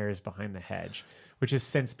Myers behind the hedge, which has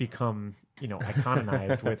since become, you know,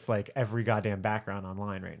 iconized with like every goddamn background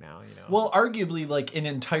online right now. You know, well, arguably, like an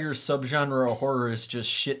entire subgenre of horror is just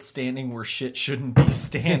shit standing where shit shouldn't be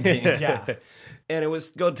standing. Yeah. And it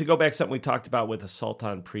was to go back something we talked about with Assault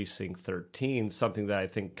on Precinct 13. Something that I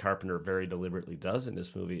think Carpenter very deliberately does in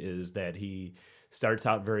this movie is that he starts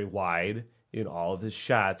out very wide in all of his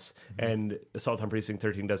shots, and Assault on Precinct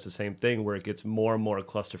 13 does the same thing, where it gets more and more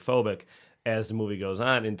claustrophobic as the movie goes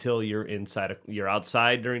on, until you're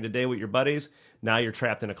outside during the day with your buddies. Now you're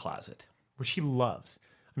trapped in a closet, which he loves.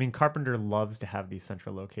 I mean, Carpenter loves to have these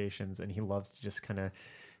central locations, and he loves to just kind of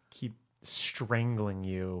keep strangling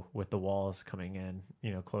you with the walls coming in,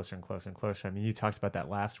 closer and closer and closer. I mean, you talked about that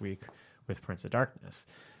last week with Prince of Darkness,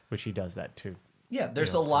 which he does that too. Yeah,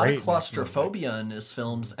 there's a lot of claustrophobia in his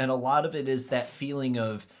films, and a lot of it is that feeling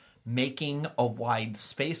of making a wide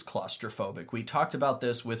space claustrophobic. We talked about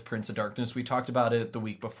this with Prince of Darkness. We talked about it the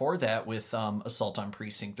week before that with Assault on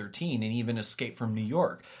Precinct 13 and even Escape from New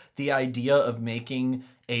York. The idea of making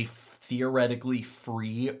a theoretically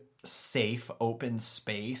free, safe, open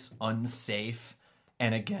space unsafe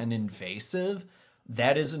and again invasive,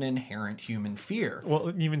 that is an inherent human fear.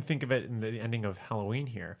 Well, even think of it in the ending of Halloween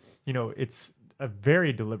here. It's a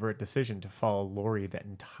very deliberate decision to follow Laurie that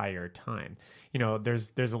entire time.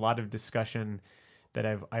 There's a lot of discussion that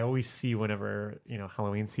I always see whenever,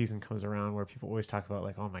 Halloween season comes around, where people always talk about,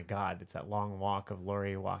 like, oh my God, it's that long walk of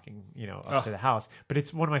Laurie walking, up to the house. But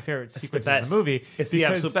it's one of my favorite sequences in the movie. It's the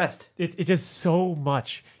absolute best. It does so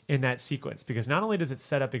much in that sequence, because not only does it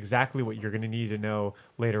set up exactly what you're going to need to know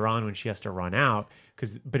later on when she has to run out,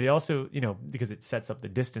 but it also, because it sets up the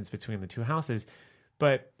distance between the two houses,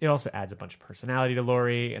 but it also adds a bunch of personality to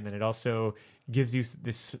Laurie, and then it also gives you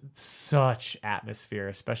this such atmosphere,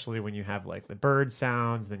 especially when you have like the bird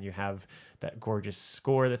sounds, then you have that gorgeous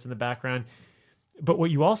score that's in the background. But what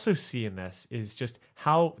you also see in this is just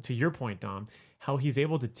how, to your point, Dom, how he's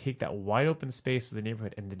able to take that wide open space of the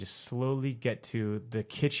neighborhood and then just slowly get to the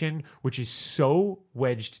kitchen, which is so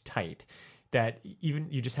wedged tight that even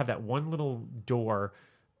you just have that one little door,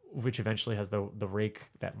 which eventually has the rake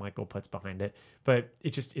that Michael puts behind it. But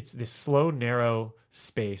it's this slow, narrow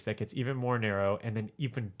space that gets even more narrow and then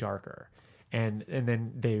even darker. And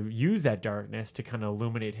then they use that darkness to kind of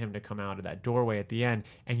illuminate him to come out of that doorway at the end.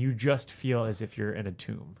 And you just feel as if you're in a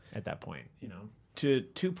tomb at that point, To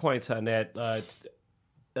 2 points on that,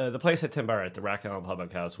 the place at Tim Bar at the Rock Island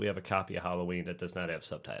Public House, we have a copy of Halloween that does not have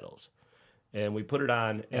subtitles. And we put it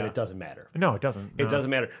on, and it doesn't matter. No, it doesn't. It doesn't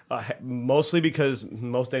matter. Mostly because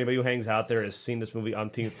most anybody who hangs out there has seen this movie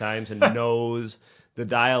umpteenth times and knows the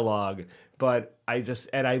dialogue. But I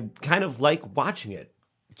kind of like watching it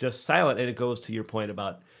just silent. And it goes to your point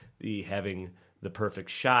about having the perfect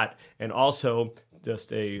shot. And also, just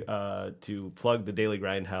to plug the Daily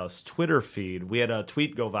Grindhouse Twitter feed, we had a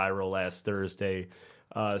tweet go viral last Thursday.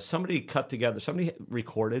 Somebody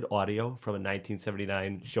recorded audio from a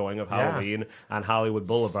 1979 showing of Halloween on Hollywood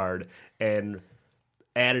Boulevard and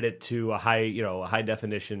added it to a high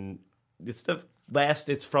definition. It's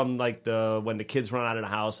from like when the kids run out of the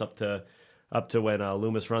house up to when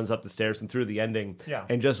Loomis runs up the stairs and through the ending. Yeah.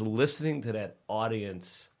 And just listening to that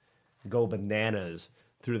audience go bananas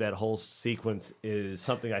through that whole sequence is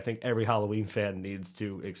something I think every Halloween fan needs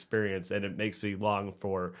to experience, and it makes me long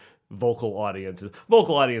for vocal audiences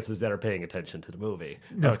that are paying attention to the movie.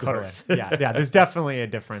 No, of course. Yeah, there's definitely a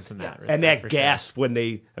difference in that. And that gasp when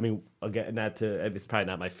again, it's probably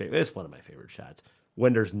not my favorite. It's one of my favorite shots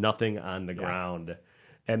when there's nothing on the ground,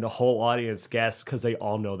 and the whole audience gasps because they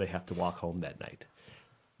all know they have to walk home that night.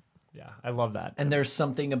 Yeah, I love that. And there's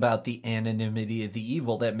something about the anonymity of the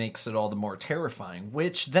evil that makes it all the more terrifying,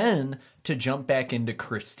 which then, to jump back into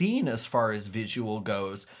Christine as far as visual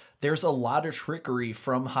goes, there's a lot of trickery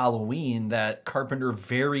from Halloween that Carpenter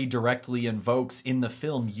very directly invokes in the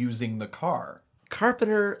film using the car.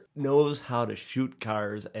 Carpenter knows how to shoot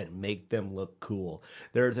cars and make them look cool.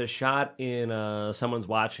 There's a shot in Someone's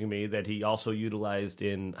Watching Me that he also utilized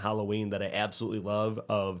in Halloween that I absolutely love,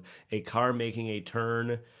 of a car making a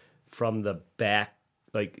turn from the back,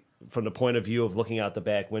 like from the point of view of looking out the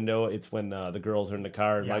back window. It's when the girls are in the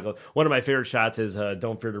car. And Michael, one of my favorite shots is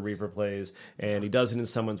Don't Fear the Reaper plays, and he does it in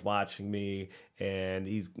Someone's Watching Me, and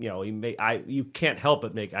you can't help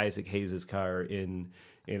but make Isaac Hayes' car in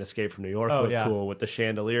Escape from New York look cool with the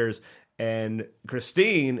chandeliers. And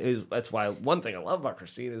Christine that's why one thing I love about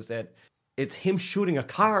Christine is that it's him shooting a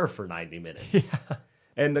car for 90 minutes. Yeah.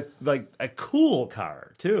 And a cool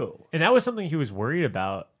car too. And that was something he was worried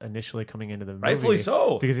about initially coming into the movie. Rightfully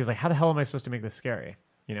so. Because he's like, how the hell am I supposed to make this scary?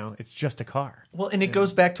 It's just a car. Well, and it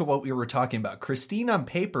goes back to what we were talking about. Christine on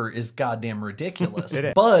paper is goddamn ridiculous.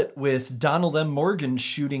 But with Donald M. Morgan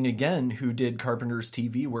shooting again, who did Carpenter's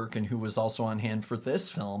TV work and who was also on hand for this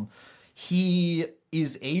film, he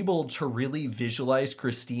is able to really visualize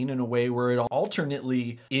Christine in a way where it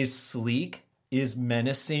alternately is sleek, is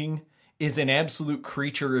menacing, is an absolute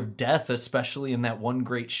creature of death, especially in that one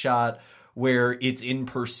great shot where it's in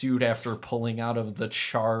pursuit after pulling out of the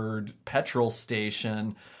charred petrol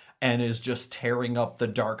station and is just tearing up the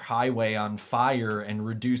dark highway on fire and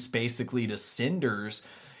reduced basically to cinders.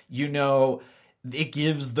 It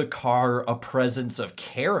gives the car a presence of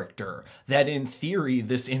character that in theory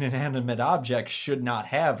this inanimate object should not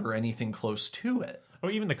have, or anything close to it.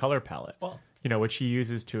 Or even the color palette, which he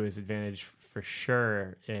uses to his advantage for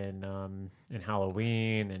sure in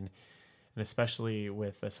Halloween and especially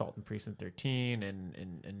with Assault on Precinct 13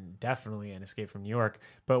 and definitely an Escape from New York.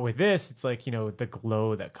 But with this, it's like, the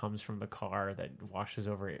glow that comes from the car that washes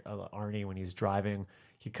over Arnie when he's driving.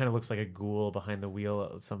 He kind of looks like a ghoul behind the wheel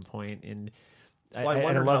at some point. And I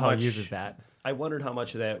love how he uses that. I wondered how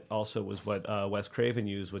much of that also was what Wes Craven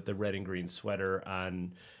used with the red and green sweater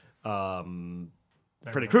on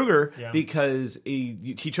Freddy Krueger, because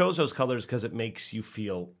he chose those colors because it makes you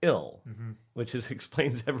feel ill, which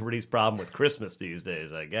explains everybody's problem with Christmas these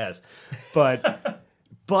days, I guess. But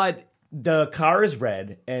the car is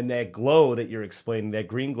red, and that glow that you're explaining, that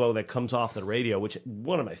green glow that comes off the radio, which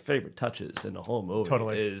one of my favorite touches in the whole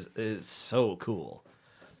movie, is so cool.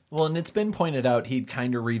 Well, and it's been pointed out he'd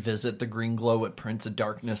kind of revisit the green glow at Prince of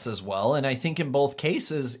Darkness as well. And I think in both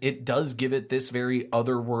cases, it does give it this very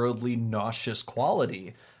otherworldly, nauseous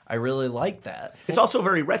quality. I really like that. It's also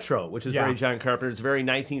very retro, which is very John Carpenter. It's a very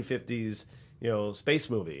 1950s, space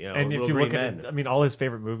movie. And if you look at it, all his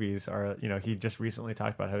favorite movies are, he just recently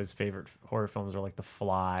talked about how his favorite horror films are like The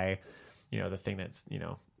Fly, the thing that's,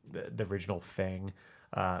 the original Thing.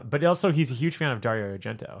 But also he's a huge fan of Dario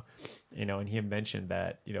Argento, and he had mentioned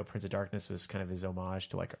that, Prince of Darkness was kind of his homage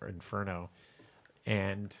to like Inferno.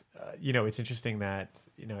 And, it's interesting that,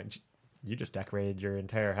 you just decorated your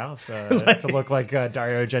entire house to look like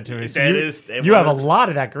Dario Argento. You have a lot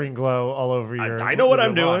of that green glow all over your... I know what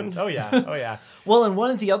I'm doing. Oh, yeah. Well, and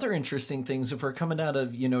one of the other interesting things, if we're coming out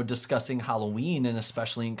of, discussing Halloween, and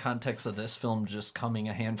especially in context of this film just coming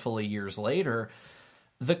a handful of years later...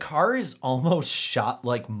 The car is almost shot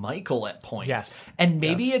like Michael at points. Yes. And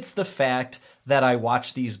maybe it's the fact that I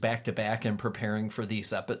watched these back to back and preparing for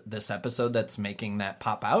this episode that's making that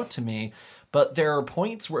pop out to me. But there are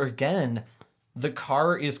points where, again, the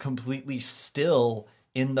car is completely still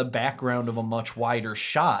in the background of a much wider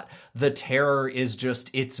shot. The terror is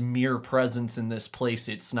just its mere presence in this place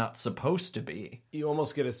it's not supposed to be. You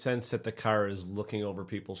almost get a sense that the car is looking over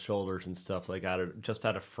people's shoulders and stuff, like out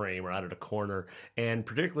of frame or out of the corner. And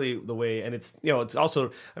particularly the way, and it's, it's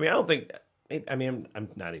also, I'm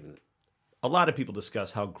not even, a lot of people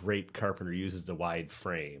discuss how great Carpenter uses the wide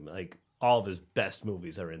frame. Like, all of his best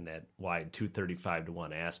movies are in that wide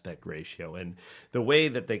 2:35:1 aspect ratio. And the way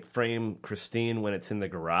that they frame Christine when it's in the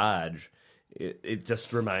garage, it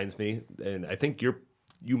just reminds me, and I think you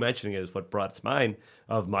mentioning it is what brought to mind,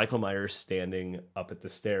 of Michael Myers standing up at the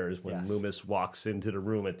stairs when Loomis walks into the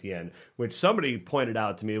room at the end, which somebody pointed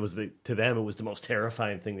out to me, to them it was the most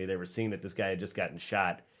terrifying thing they'd ever seen, that this guy had just gotten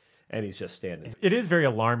shot and he's just standing. It is very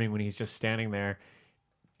alarming when he's just standing there,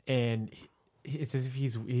 and it's as if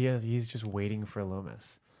he's just waiting for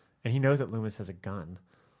Loomis, and he knows that Loomis has a gun,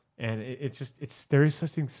 and there is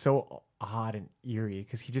something so odd and eerie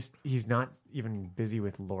because he's not even busy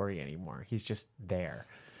with Laurie anymore. He's just there,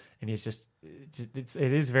 and it is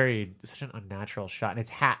such an unnatural shot, and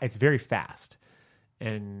it's very fast,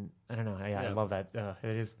 and I don't know. I love that.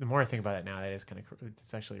 It is, the more I think about it now, that is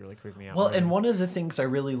it's actually really creeping me out. Well, and one of the things I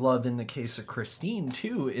really love in the case of Christine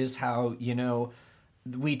too is how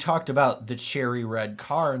we talked about the cherry red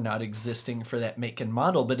car not existing for that make and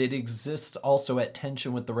model, but it exists also at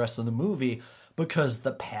tension with the rest of the movie because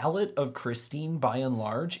the palette of Christine, by and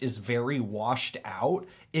large, is very washed out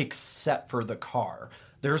except for the car.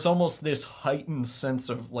 There's almost this heightened sense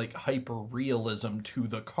of like hyper-realism to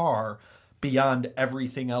the car beyond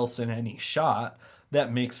everything else in any shot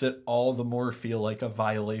that makes it all the more feel like a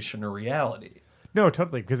violation of reality. No,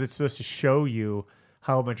 totally, because it's supposed to show you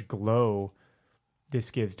how much glow this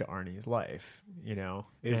gives to Arnie's life,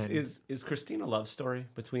 Is Christine a love story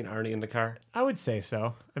between Arnie and the car? I would say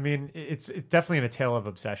so. I mean, it's definitely in a tale of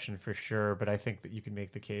obsession for sure, but I think that you can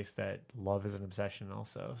make the case that love is an obsession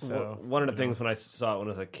also. So one of the things when I saw it when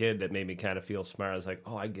I was a kid that made me kind of feel smart, I was like,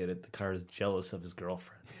 oh, I get it. The car is jealous of his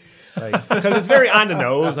girlfriend. Because it's very on the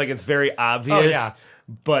nose, like it's very obvious,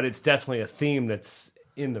 but it's definitely a theme that's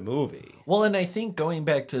in the movie. Well, and I think going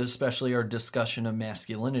back to especially our discussion of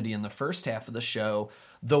masculinity in the first half of the show,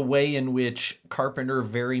 the way in which Carpenter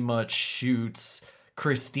very much shoots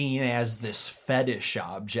Christine as this fetish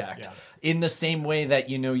object, in the same way that,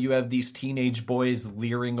 you have these teenage boys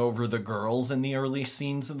leering over the girls in the early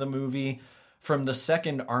scenes of the movie. From the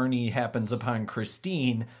second Arnie happens upon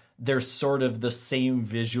Christine, there's sort of the same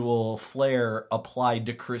visual flair applied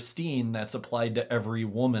to Christine that's applied to every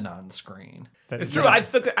woman on screen. It's true. I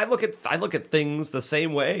look at things the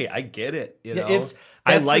same way. I get it.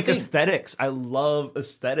 I like aesthetics. I love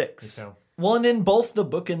aesthetics. Well, and in both the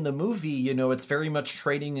book and the movie, it's very much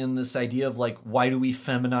trading in this idea of like, why do we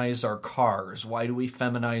feminize our cars? Why do we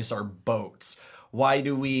feminize our boats? Why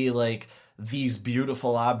do we like these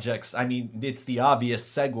beautiful objects? I mean, it's the obvious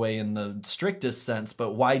segue in the strictest sense,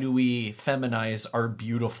 but why do we feminize our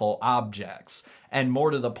beautiful objects? And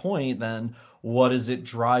more to the point, then, what does it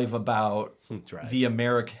drive about the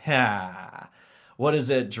American? What does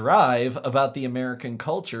it drive about the American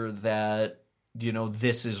culture that, you know,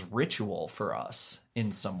 this is ritual for us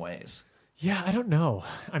in some ways? Yeah, I don't know.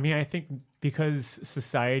 I mean, I think because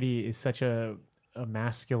society is such a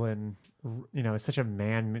masculine, you know, such a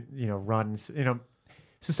man, you know, runs, you know,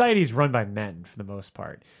 society is run by men for the most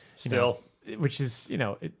part. Still. You know, which is, you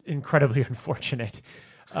know, incredibly unfortunate.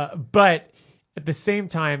 But at the same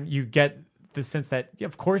time, you get the sense that, yeah,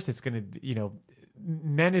 of course, it's going to, you know,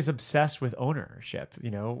 men is obsessed with ownership,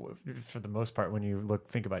 you know, for the most part, when you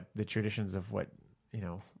think about the traditions of what, you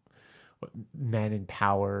know, what men in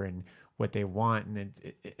power and what they want. And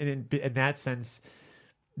in that sense,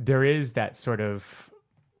 there is that sort of,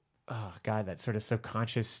 that sort of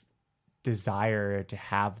subconscious desire to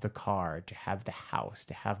have the car, to have the house,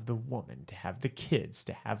 to have the woman, to have the kids,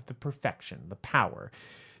 to have the perfection, the power,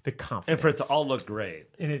 the confidence, and for it to all look great.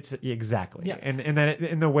 And it's exactly, yeah. And then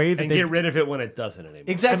in the way that and get rid of it when it doesn't anymore.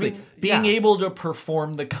 Exactly. I mean, being able to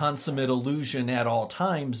perform the consummate illusion at all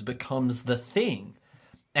times becomes the thing.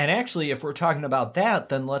 And actually, if we're talking about that,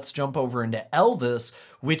 then let's jump over into Elvis,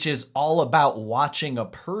 which is all about watching a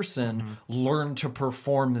person learn to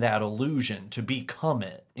perform that illusion, to become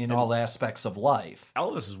it in all aspects of life.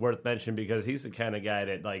 Elvis is worth mentioning because he's the kind of guy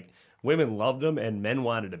that, like, women loved him and men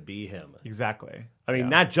wanted to be him. Exactly. I mean,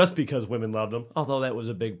 not just because women loved him, although that was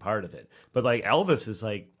a big part of it. But, like, Elvis is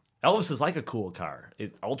like a cool car.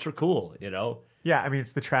 It's ultra cool, you know? Yeah, I mean,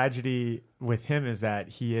 it's the tragedy with him is that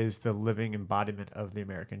he is the living embodiment of the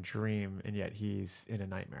American dream, and yet he's in a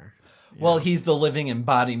nightmare. Well, he's the living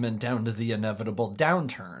embodiment down to the inevitable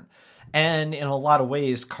downturn. And in a lot of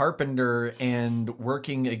ways, Carpenter, and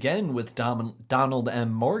working again with Donald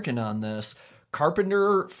M. Morgan on this,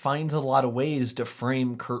 Carpenter finds a lot of ways to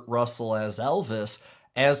frame Kurt Russell as Elvis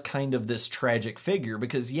as kind of this tragic figure.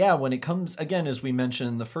 Because, yeah, when it comes, again, as we mentioned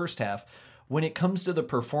in the first half, when it comes to the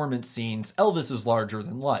performance scenes, Elvis is larger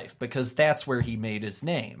than life because that's where he made his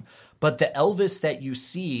name. But the Elvis that you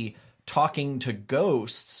see talking to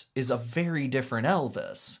ghosts is a very different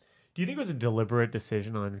Elvis. Do you think it was a deliberate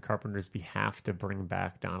decision on Carpenter's behalf to bring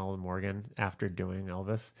back Donald Morgan after doing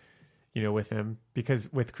Elvis, you know, with him?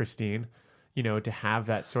 Because with Christine, you know, to have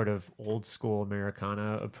that sort of old school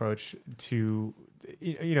Americana approach to,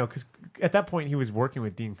 you know, because at that point he was working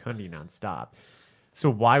with Dean Cundey nonstop. So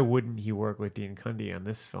why wouldn't he work with Dean Cundey on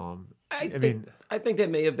this film? I think that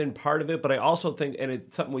may have been part of it, but I also think, and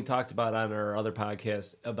it's something we talked about on our other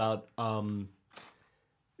podcast about, and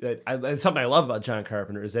something I love about John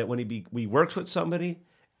Carpenter is that when he works with somebody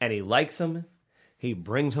and he likes them, he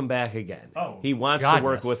brings them back again. Oh, he wants to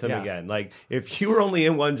work with them again. Like, if you were only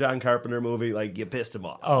in one John Carpenter movie, like, you pissed him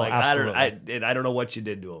off. Oh, like, absolutely. I don't know what you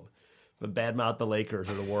did to him, but badmouth the Lakers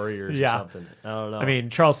or the Warriors or something. I don't know. I mean,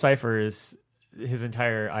 Charles Cypher's his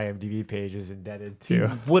entire IMDb page is indebted to.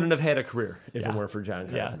 He wouldn't have had a career if it weren't for John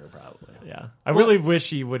Carpenter, probably. Yeah. I really wish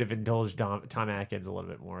he would have indulged Tom Atkins a little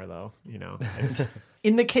bit more, though. You know.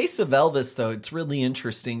 In the case of Elvis, though, it's really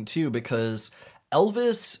interesting, too, because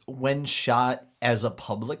Elvis, when shot as a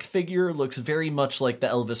public figure, looks very much like the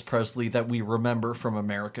Elvis Presley that we remember from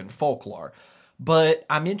American folklore. But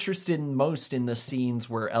I'm interested most in the scenes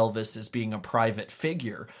where Elvis is being a private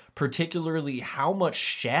figure, particularly how much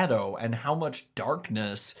shadow and how much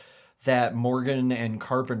darkness that Morgan and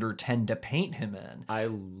Carpenter tend to paint him in. I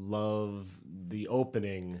love the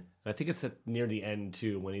opening. I think it's near the end,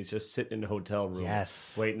 too, when he's just sitting in a hotel room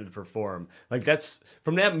waiting to perform. Like, that's,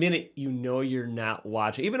 from that minute, you know you're not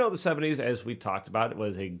watching. Even though the 70s, as we talked about, it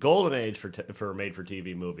was a golden age for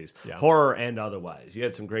made-for-TV movies, horror and otherwise. You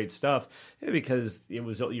had some great stuff because it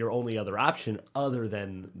was your only other option other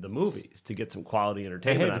than the movies to get some quality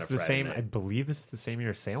entertainment on a Friday night. I believe this is the same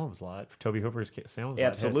year Salem's Lot, Toby Hooper's Salem's Lot.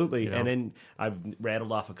 Absolutely. Hit, you know? And then I've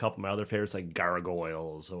rattled off a couple of my other favorites like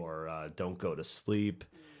Gargoyles or Don't Go to Sleep.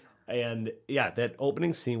 And yeah, that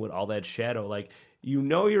opening scene with all that shadow, like, you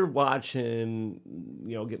know, you're watching,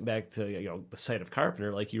 you know, getting back to, you know, the site of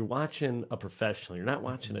Carpenter, like, you're watching a professional. You're not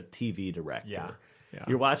watching a TV director. Yeah.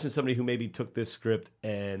 You're watching somebody who maybe took this script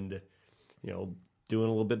and, you know, doing a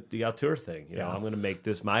little bit the auteur thing. You know, I'm going to make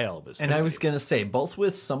this my Elvis. And I was going to say, both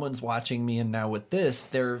with Someone's Watching Me and now with this,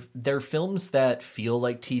 they're films that feel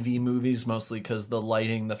like TV movies, mostly because the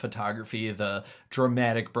lighting, the photography, the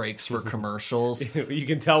dramatic breaks for commercials. You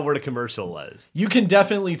can tell where the commercial was. You can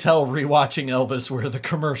definitely tell rewatching Elvis where the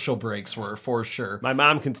commercial breaks were, for sure. My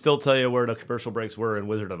mom can still tell you where the commercial breaks were in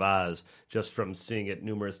Wizard of Oz just from seeing it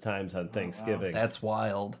numerous times on Thanksgiving. That's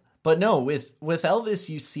wild. But no, with Elvis,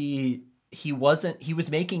 you see... He was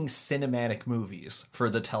making cinematic movies for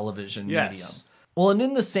the television medium. Well, and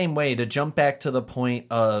in the same way, to jump back to the point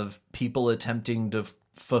of people attempting to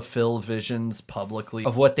fulfill visions publicly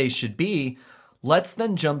of what they should be, let's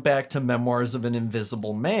then jump back to Memoirs of an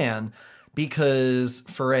Invisible Man, because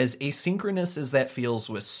for as asynchronous as that feels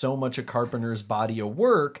with so much of Carpenter's body of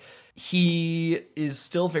work, he is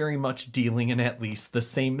still very much dealing in at least the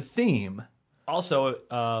same theme.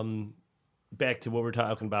 Also, back to what we're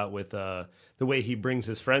talking about with the way he brings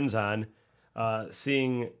his friends on,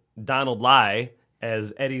 seeing Donald Lai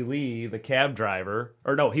as Eddie Lee, the cab driver.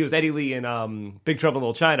 Or no, he was Eddie Lee in Big Trouble in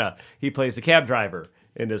Little China. He plays the cab driver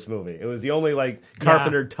in this movie. It was the only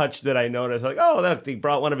Carpenter touch that I noticed. Like, oh, look, he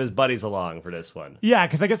brought one of his buddies along for this one. Yeah,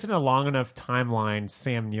 because I guess in a long enough timeline,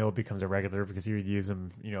 Sam Neill becomes a regular because he would use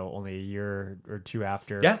him, only a year or two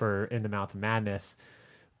after for In the Mouth of Madness.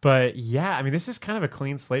 But yeah, I mean, this is kind of a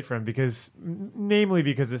clean slate for him because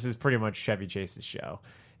this is pretty much Chevy Chase's show.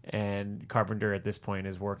 And Carpenter at this point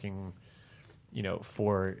is working,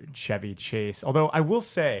 for Chevy Chase. Although I will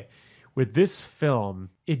say with this film,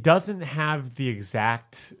 it doesn't have the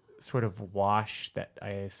exact sort of wash that I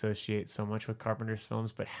associate so much with Carpenter's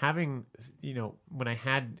films. But having, when I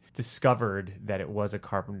had discovered that it was a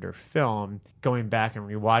Carpenter film, going back and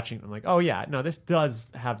rewatching it, I'm like, oh yeah, no, this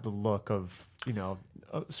does have the look of,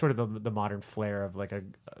 sort of the modern flair of like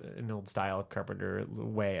an old style Carpenter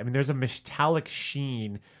way. I mean, there's a metallic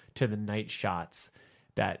sheen to the night shots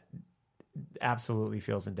that absolutely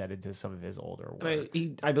feels indebted to some of his older work.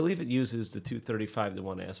 I believe it uses the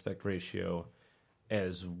 2:35:1 aspect ratio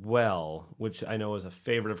as well, which I know is a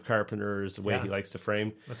favorite of Carpenter's, the way he likes to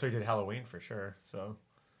frame. That's why he did Halloween for sure. So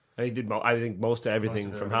I think most of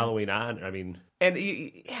everything from Halloween on. I mean,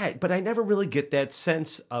 but I never really get that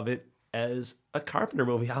sense of it as a Carpenter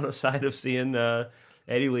movie outside of seeing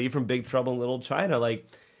Eddie Lee from Big Trouble in Little China. Like,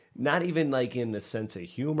 not even like in the sense of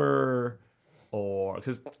humor, or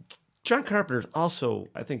because John Carpenter's also,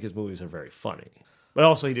 I think his movies are very funny, but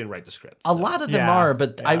also he didn't write the script. A lot of them are,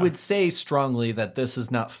 but I would say strongly that this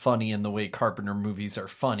is not funny in the way Carpenter movies are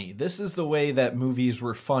funny. This is the way that movies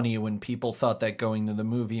were funny when people thought that going to the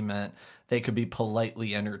movie meant they could be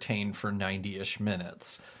politely entertained for 90-ish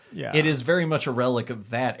minutes. Yeah. It is very much a relic of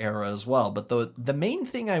that era as well. But the main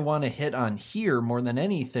thing I want to hit on here more than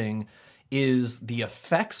anything is the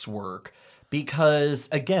effects work. Because,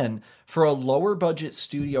 again, for a lower budget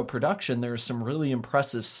studio production, there's some really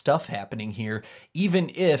impressive stuff happening here.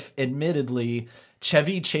 Even if, admittedly,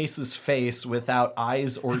 Chevy Chase's face without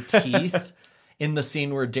eyes or teeth in the scene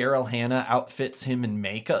where Daryl Hannah outfits him in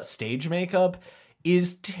stage makeup,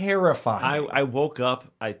 is terrifying. I woke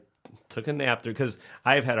up, I took a nap through, because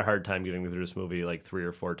I've had a hard time getting through this movie like 3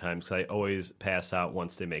 or 4 times, because I always pass out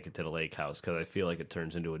once they make it to the lake house, because I feel like it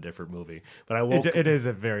turns into a different movie. But it is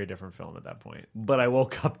a very different film at that point. But I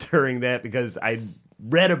woke up during that because I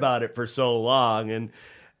read about it for so long, and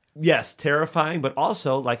yes, terrifying, but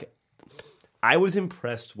also like I was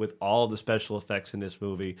impressed with all the special effects in this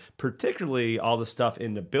movie, particularly all the stuff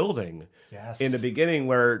in the building in the beginning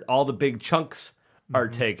where all the big chunks are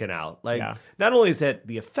taken out. Like, not only is that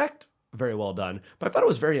the effect very well done, but I thought it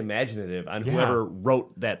was very imaginative on whoever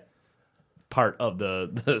wrote that part of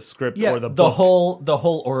the script or the book. The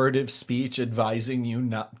whole orative speech advising you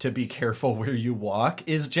not to be careful where you walk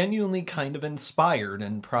is genuinely kind of inspired,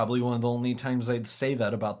 and probably one of the only times I'd say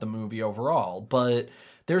that about the movie overall. But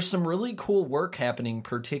there's some really cool work happening,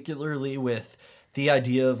 particularly with the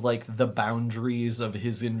idea of like the boundaries of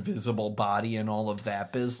his invisible body and all of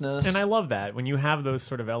that business. And I love that when you have those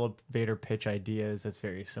sort of elevator pitch ideas that's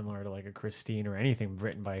very similar to like a Christine or anything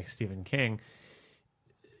written by Stephen King.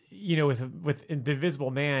 With The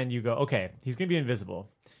Invisible Man, you go, okay, he's going to be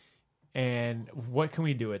invisible. And what can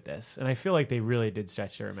we do with this? And I feel like they really did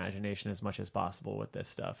stretch their imagination as much as possible with this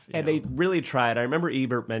stuff. And they really tried. I remember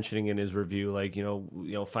Ebert mentioning in his review, like,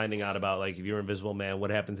 finding out about, like, if you're Invisible Man, what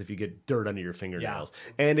happens if you get dirt under your fingernails?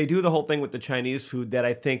 Yeah. And they do the whole thing with the Chinese food that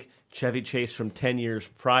I think Chevy Chase from 10 years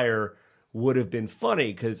prior would have been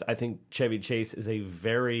funny, because I think Chevy Chase is a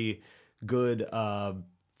very good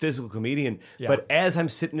physical comedian. Yeah. But as I'm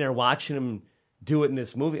sitting there watching him do it in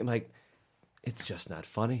this movie, I'm like, It's just not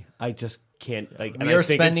funny. I just can't. Like, We are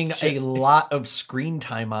spending a lot of screen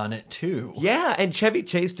time on it too. Yeah, and Chevy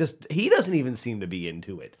Chase he doesn't even seem to be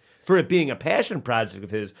into it. For it being a passion project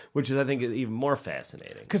of his, which is, I think, is even more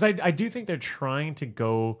fascinating. Because I do think they're trying to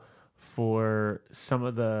go for some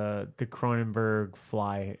of the Cronenberg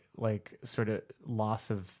fly, like, sort of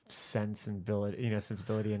loss of sensibility and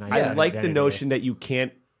identity. I like the notion that you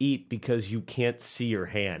can't eat because you can't see your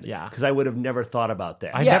hand. Yeah. Because I would have never thought about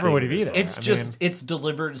that. I never would have either. It's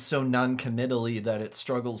delivered so non-committally that it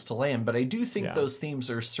struggles to land. But I do think those themes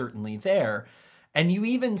are certainly there. And you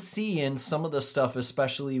even see in some of the stuff,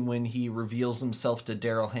 especially when he reveals himself to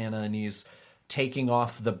Daryl Hannah and he's taking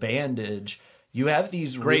off the bandage, you have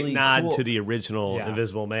these great really nod cool... to the original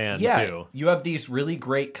Invisible Man, too. You have these really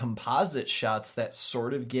great composite shots that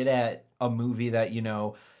sort of get at a movie that,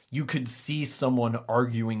 you could see someone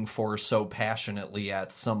arguing for so passionately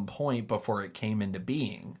at some point before it came into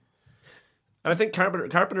being. And I think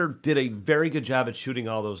Carpenter did a very good job at shooting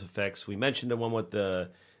all those effects. We mentioned the one with the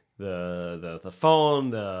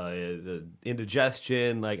phone, the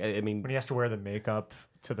indigestion. Like, I mean, when he has to wear the makeup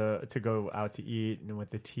to go out to eat, and with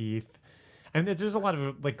the teeth, and there's a lot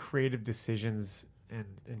of like creative decisions, and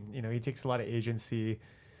he takes a lot of agency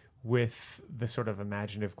with the sort of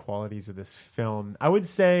imaginative qualities of this film. I would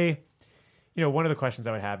say, one of the questions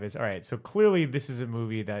I would have is, all right, so clearly this is a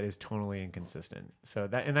movie that is tonally inconsistent. So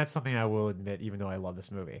that's something I will admit, even though I love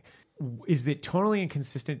this movie. Is it tonally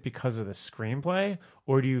inconsistent because of the screenplay,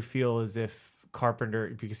 or do you feel as if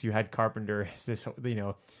Carpenter, because you had Carpenter as this,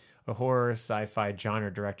 a horror sci-fi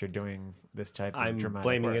genre director doing this type of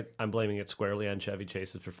dramatic work? I'm blaming it squarely on Chevy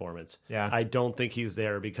Chase's performance. Yeah. I don't think he's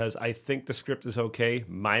there because I think the script is okay,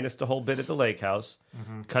 minus the whole bit at the lake house.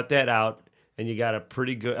 Mm-hmm. Cut that out, and you got a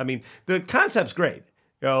pretty good... I mean, the concept's great.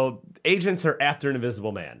 Agents are after an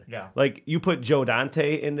invisible man. Yeah. Like, you put Joe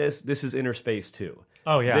Dante in this is Inner Space 2.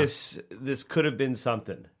 Oh, yeah. This could have been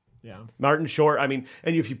something. Yeah. Martin Short, I mean,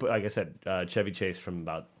 and if you put, like I said, Chevy Chase from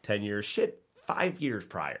about 10 years, 5 years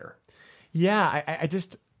prior. Yeah, I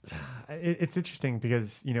just, it's interesting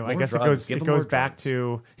because, I guess it goes back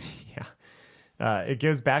to, it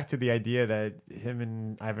goes back to the idea that him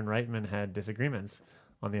and Ivan Reitman had disagreements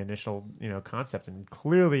on the initial, concept. And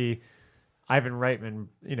clearly Ivan Reitman,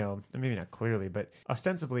 maybe not clearly, but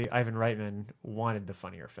ostensibly Ivan Reitman wanted the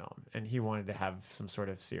funnier film and he wanted to have some sort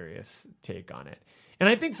of serious take on it. And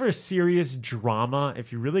I think for a serious drama,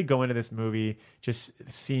 if you really go into this movie just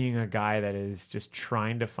seeing a guy that is just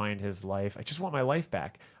trying to find his life, I just want my life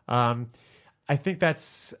back. I think that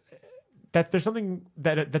there's something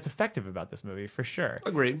that's effective about this movie for sure.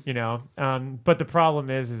 Agreed. But the problem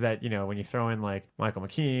is that when you throw in like Michael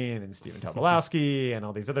McKean and Stephen Tobolowsky and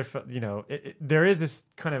all these other, there is this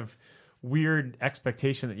kind of weird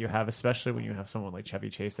expectation that you have, especially when you have someone like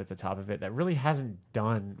Chevy Chase that's atop of it that really hasn't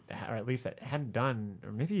done, or at least that hadn't done,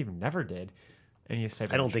 or maybe even never did. And you say,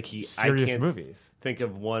 I don't think serious movies. Think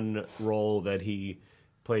of one role that he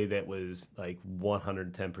played that was like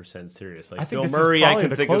 110% serious. Like Bill Murray, I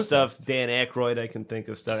can think of stuff. Dan Aykroyd, I can think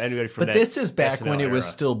of stuff. Anybody from but this is back when it was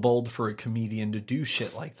still bold for a comedian to do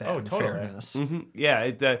shit like that. In fairness,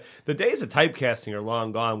 yeah, the days of typecasting are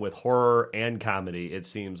long gone with horror and comedy. It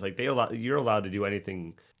seems like you're allowed to do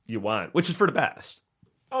anything you want, which is for the best.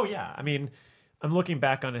 Oh yeah, I mean, I'm looking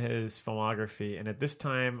back on his filmography, and at this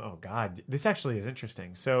time, oh god, this actually is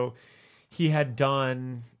interesting. So he had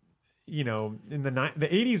done. In the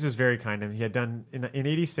 80s was very kind of. He had done in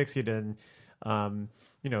 86. He had done,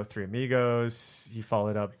 Three Amigos. He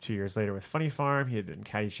followed up 2 years later with Funny Farm. He had done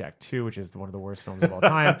Caddyshack 2, which is one of the worst films of all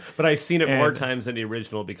time. But I've seen it more times than the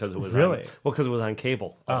original because it was because it was on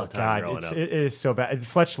cable. All the time growing up. It is so bad.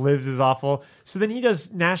 Fletch Lives is awful. So then he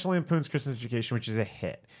does National Lampoon's Christmas Vacation, which is a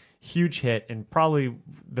hit. Huge hit, and probably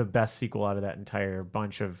the best sequel out of that entire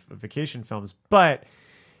bunch of vacation films. But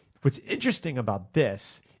what's interesting about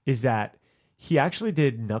this is that he actually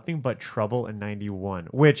did Nothing But Trouble in 91,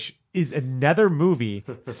 which is another movie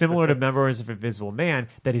similar to Memoirs of Invisible Man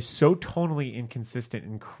that is so tonally inconsistent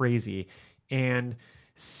and crazy and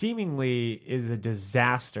seemingly is a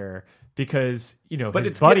disaster because, but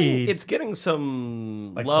his buddy... it's getting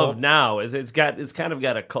some love now. It's kind of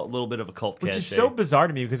got a little bit of a cult which cachet. is so bizarre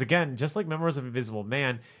to me because, again, just like Memoirs of Invisible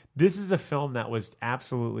Man, this is a film that was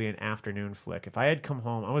absolutely an afternoon flick. If I had come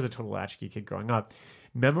home, I was a total latchkey kid growing up.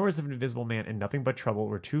 Memoirs of an Invisible Man and Nothing But Trouble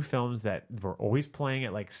were two films that were always playing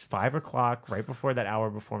at like 5 o'clock, right before that hour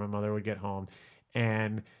before my mother would get home.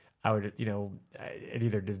 And I would, I'd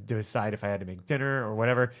either decide if I had to make dinner or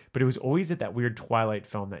whatever. But it was always at that weird Twilight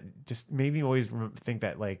film that just made me always think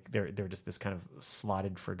that like they're just this kind of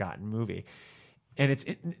slotted, forgotten movie. And it's,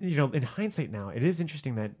 in hindsight now, it is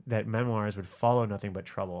interesting that Memoirs would follow Nothing But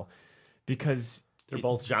Trouble, because they're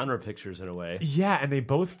both genre pictures in a way. Yeah, and they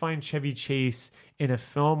both find Chevy Chase in a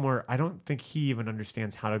film where I don't think he even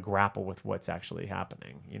understands how to grapple with what's actually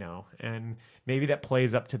happening, And maybe that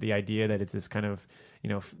plays up to the idea that it's this kind of,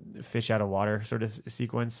 fish out of water sort of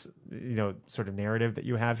sequence, sort of narrative that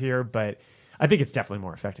you have here. But I think it's definitely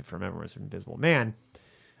more effective for Memoirs of Invisible Man.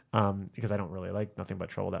 Because I don't really like Nothing But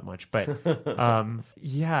Trouble that much, but I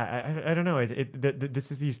don't know.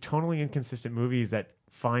 This is these tonally inconsistent movies that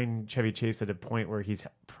find Chevy Chase at a point where he's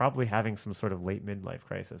probably having some sort of late midlife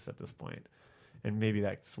crisis at this point, and maybe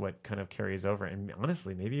that's what kind of carries over. And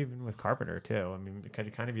honestly, maybe even with Carpenter too. I mean, it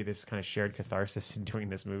could kind of be this kind of shared catharsis in doing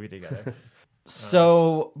this movie together.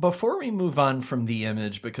 So before we move on from The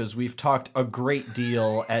Image, because we've talked a great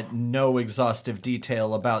deal at no exhaustive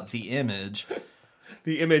detail about The Image.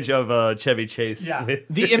 The image of Chevy Chase. Yeah.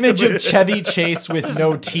 The image of Chevy Chase with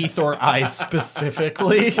no teeth or eyes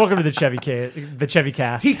specifically. Welcome to the Chevy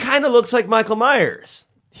cast. He kind of looks like Michael Myers.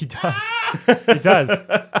 He does. He does.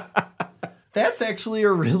 That's actually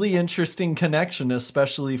a really interesting connection,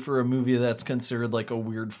 especially for a movie that's considered like a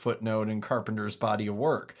weird footnote in Carpenter's body of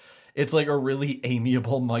work. It's like a really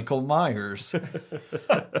amiable Michael Myers.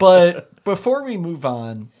 But before we move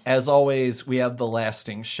on, as always, we have the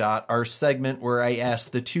lasting shot, our segment where I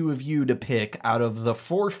ask the two of you to pick out of the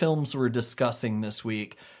 4 films we're discussing this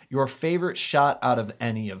week, your favorite shot out of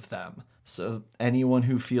any of them. So anyone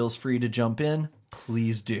who feels free to jump in,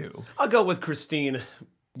 please do. I'll go with Christine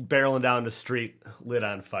barreling down the street, lit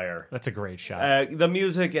on fire. That's a great shot. The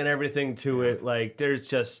music and everything to it, like there's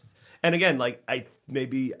just, and again, like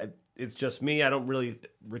it's just me. I don't really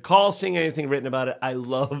recall seeing anything written about it. I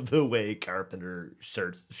love the way Carpenter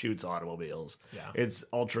shoots automobiles. Yeah. It's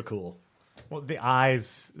ultra cool. Well, the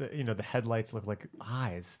eyes, the headlights look like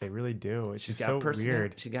eyes. They really do. It's just so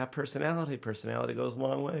weird. She got personality. Personality goes a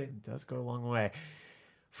long way. It does go a long way.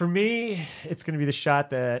 For me, it's going to be the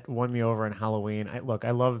shot that won me over on Halloween.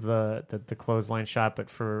 I love the clothesline shot, but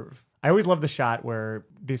I always love the shot where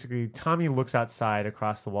basically Tommy looks outside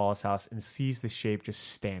across the Wallace house and sees the shape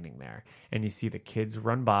just standing there. And you see the kids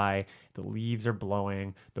run by, the leaves are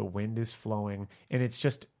blowing, the wind is flowing, and it's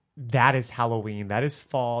just, that is Halloween, that is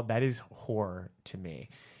fall, that is horror to me.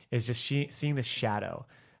 It's just seeing the shadow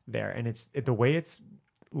there. And it's the way it's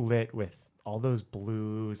lit with all those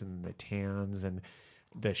blues and the tans and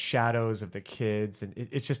the shadows of the kids, and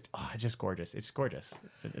it's just gorgeous. It's gorgeous.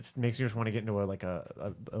 It makes me just want to get into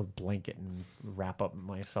a blanket and wrap up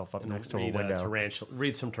myself up next to a window.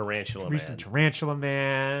 Read some Tarantula Man. Read some Tarantula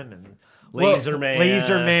Man and Laser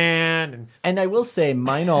Man. And I will say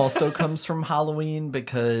mine also comes from Halloween,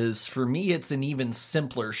 because for me it's an even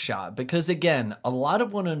simpler shot. Because again, a lot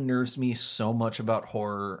of what unnerves me so much about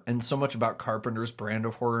horror, and so much about Carpenter's brand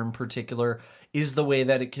of horror in particular, is the way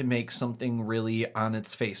that it can make something really on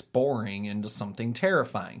its face boring into something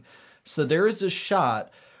terrifying. So there is a shot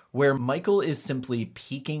where Michael is simply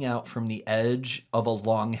peeking out from the edge of a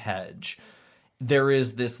long hedge. There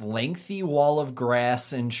is this lengthy wall of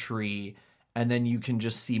grass and tree, and then you can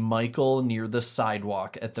just see Michael near the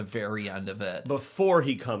sidewalk at the very end of it. Before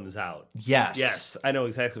he comes out. Yes. Yes, I know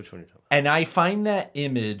exactly which one you're talking about. And I find that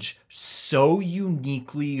image so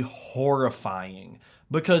uniquely horrifying,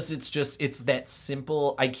 because it's that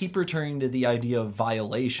simple. I keep returning to the idea of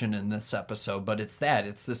violation in this episode, but it's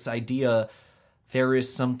this idea there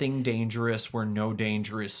is something dangerous where no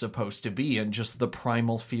danger is supposed to be, and just the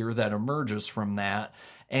primal fear that emerges from that,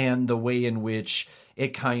 and the way in which it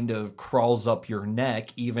kind of crawls up your neck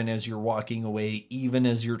even as you're walking away, even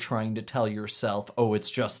as you're trying to tell yourself, oh,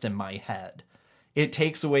 it's just in my head. It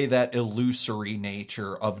takes away that illusory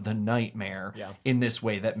nature of the nightmare in this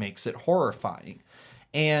way that makes it horrifying.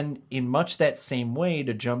 And in much that same way,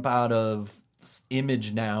 to jump out of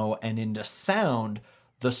image now and into sound,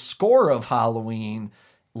 the score of Halloween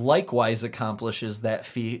likewise accomplishes that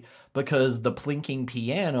feat, because the plinking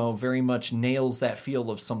piano very much nails that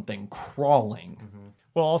feel of something crawling. Mm-hmm.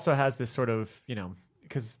 Well, also has this sort of,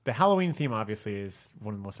 because the Halloween theme obviously is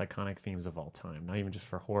one of the most iconic themes of all time, not even just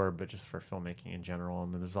for horror, but just for filmmaking in general.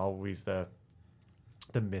 And there's always the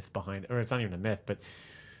myth behind, or it's not even a myth, but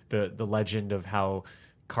the legend of how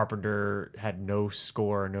Carpenter had no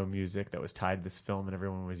score, no music that was tied to this film, and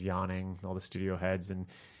everyone was yawning, all the studio heads, and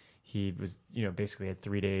he was, basically had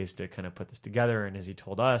 3 days to kind of put this together. And as he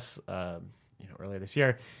told us, earlier this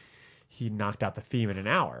year, he knocked out the theme in an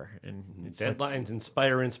hour. And deadlines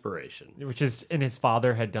inspire inspiration, which is, and his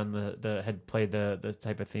father had done had played the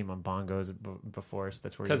type of theme on bongos before, so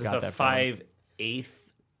that's where he got that from. Because it's a 5/8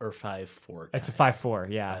 or 5/4. It's a 5/4,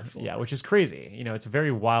 yeah, 5/4. yeah, which is crazy. It's a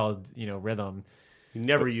very wild, rhythm. You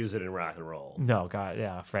never use it in rock and roll. No, God,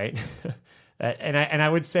 yeah, right. and I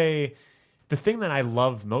would say the thing that I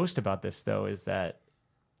love most about this though is that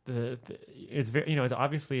it's very it's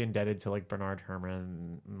obviously indebted to like Bernard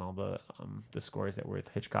Herrmann and all the scores that were with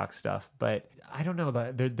Hitchcock stuff, but I don't know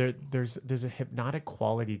that there's a hypnotic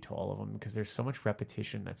quality to all of them because there's so much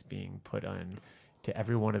repetition that's being put on to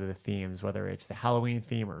every one of the themes, whether it's the Halloween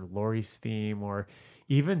theme or Laurie's theme or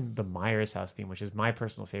even the Myers house theme, which is my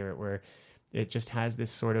personal favorite, where it just has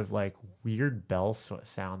this sort of like weird bell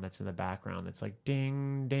sound that's in the background that's like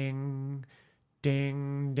ding ding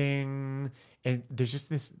ding ding, and there's just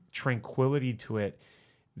this tranquility to it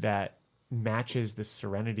that matches the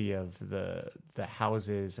serenity of the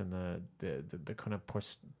houses and the kind of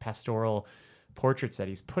pastoral portraits that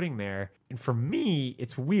he's putting there. And for me,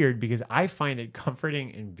 it's weird because I find it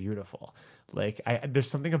comforting and beautiful. Like there's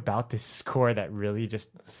something about this score that really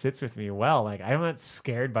just sits with me well. Like I'm not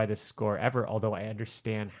scared by this score ever, although I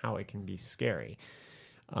understand how it can be scary.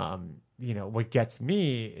 What gets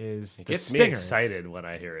me is it the gets stingers. me excited when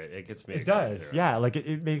I hear it. It gets me. It excited does, yeah. Like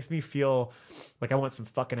it makes me feel like I want some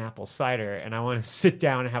fucking apple cider, and I want to sit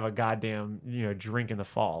down and have a goddamn drink in the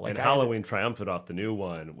fall. Like and Halloween Triumphant off the new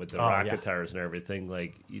one with the rock guitars and everything.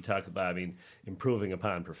 Like you talk about, improving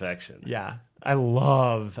upon perfection. Yeah, I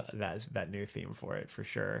love that new theme for it for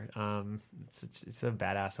sure. It's a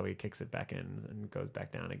badass how he kicks it back in and goes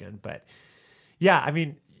back down again. But yeah,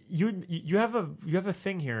 you have a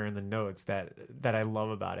thing here in the notes that I love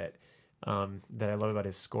about it, that I love about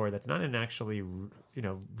his score. That's not in actually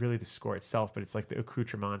really the score itself, but it's like the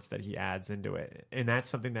accoutrements that he adds into it, and that's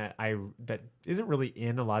something that isn't really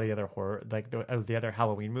in a lot of the other horror, like the other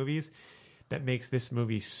Halloween movies, that makes this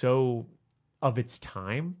movie so of its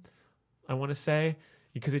time, I want to say.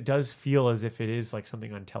 Because it does feel as if it is like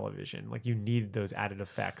something on television. Like you need those added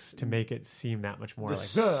effects to make it seem that much more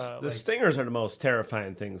the stingers are the most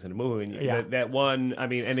terrifying things in a movie. And that one, I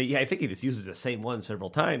think he just uses the same one several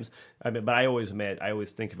times. But I always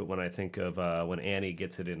think of it when I think of when Annie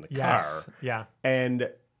gets it in the car. Yeah. And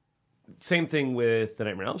same thing with the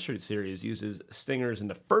Nightmare on Elm Street series, uses stingers in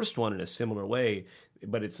the first one in a similar way,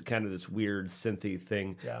 but it's kind of this weird synthy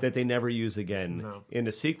thing that they never use again in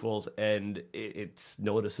the sequels, and it's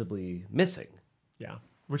noticeably missing. Yeah,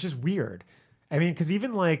 which is weird. Because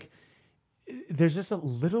even like, there's just a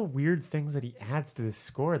little weird things that he adds to this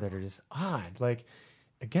score that are just odd. Like,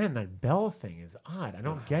 again, that bell thing is odd. I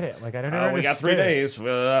don't get it. Like, I don't know. We got 3 days.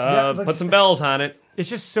 Put some bells on it. It's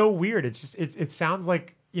just so weird. It's just it sounds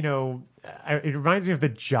like. It reminds me of the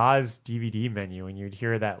Jaws DVD menu when you'd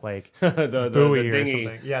hear that like the buoy or dinghy.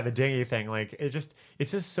 something. Yeah, the dinghy thing. Like it's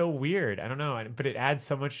just so weird. I don't know, but it adds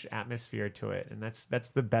so much atmosphere to it, and that's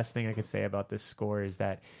the best thing I could say about this score is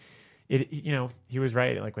that it. He was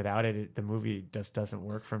right. Like without it, the movie just doesn't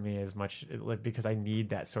work for me as much because I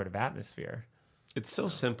need that sort of atmosphere. It's so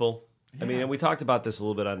simple. Yeah. And we talked about this a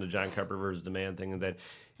little bit on the John Carpenter versus the Man thing, and that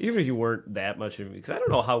even if you weren't that much of because I don't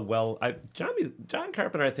know how well John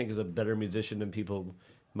Carpenter, I think, is a better musician than people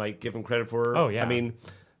might give him credit for. Oh yeah.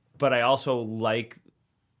 But I also like,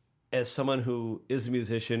 as someone who is a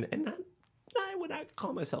musician, and I would not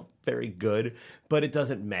call myself very good, but it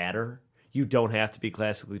doesn't matter. You don't have to be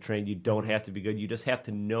classically trained. You don't have to be good. You just have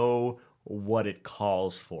to know what it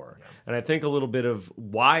calls for. Yeah. And I think a little bit of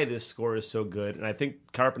why this score is so good, and I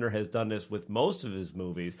think Carpenter has done this with most of his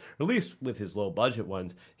movies, or at least with his low-budget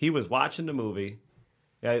ones. He was watching the movie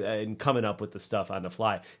and coming up with the stuff on the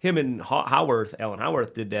fly. Him and Alan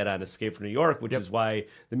Howarth did that on Escape from New York, which is why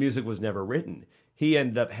the music was never written. He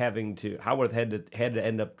ended up Howarth had to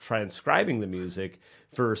end up transcribing the music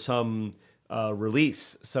for some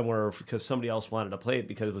release somewhere because somebody else wanted to play it,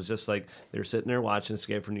 because it was just like they're sitting there watching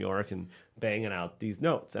Escape from New York and banging out these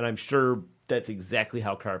notes. And I'm sure that's exactly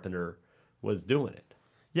how Carpenter was doing it.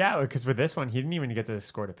 Yeah, because with this one, he didn't even get to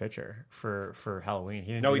score the picture for Halloween.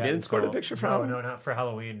 He didn't score the picture for Halloween? No, not for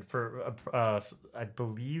Halloween. For I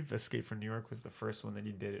believe Escape from New York was the first one that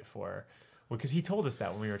he did it for. Because he told us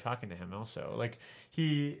that when we were talking to him also. Like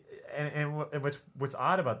what's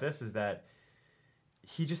odd about this is that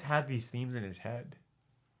he just had these themes in his head,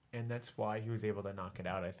 and that's why he was able to knock it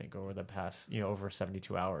out, I think, over the past, over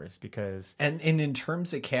 72 hours. Because and in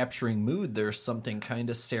terms of capturing mood, there's something kind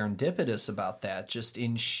of serendipitous about that, just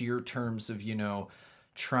in sheer terms of,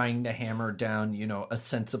 trying to hammer down, a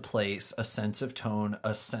sense of place, a sense of tone,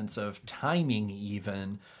 a sense of timing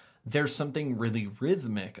even. There's something really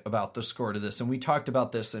rhythmic about the score to this. And we talked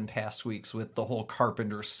about this in past weeks with the whole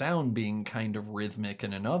Carpenter sound being kind of rhythmic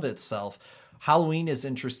in and of itself. Halloween is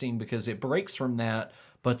interesting because it breaks from that,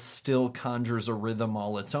 but still conjures a rhythm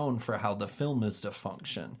all its own for how the film is to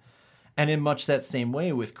function. And in much that same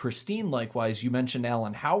way with Christine, likewise, you mentioned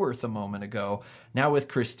Alan Howarth a moment ago. Now with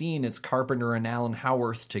Christine, it's Carpenter and Alan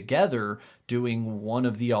Howarth together doing one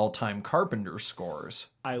of the all-time Carpenter scores.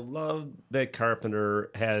 I love that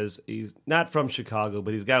Carpenter he's not from Chicago,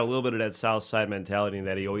 but he's got a little bit of that South Side mentality in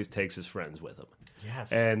that he always takes his friends with him.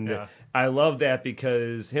 Yes. And I love that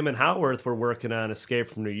because him and Howarth were working on Escape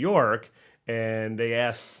from New York, and they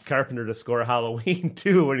asked Carpenter to score Halloween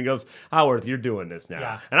 2, and he goes, Howarth, you're doing this now.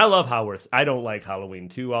 Yeah. And I love Howarth. I don't like Halloween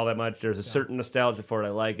 2 all that much. There's a certain nostalgia for it. I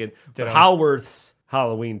like it. But Howarth's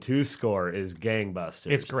Halloween 2 score is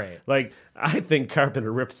gangbusters. It's great. Like, I think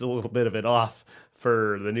Carpenter rips a little bit of it off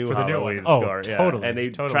for the new Halloween score. Oh, totally. Yeah. And they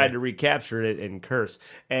tried to recapture it in Curse.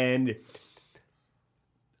 And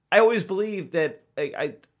I always believe that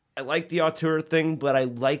I like the auteur thing, but I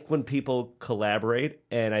like when people collaborate,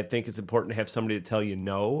 and I think it's important to have somebody to tell you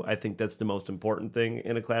no. I think that's the most important thing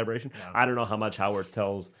in a collaboration. Yeah. I don't know how much Howarth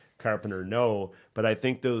tells Carpenter no, but I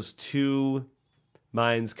think those two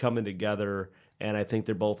minds coming together, and I think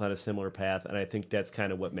they're both on a similar path, and I think that's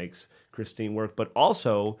kind of what makes Christine work. But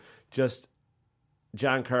also just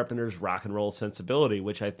John Carpenter's rock and roll sensibility,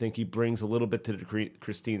 which I think he brings a little bit to the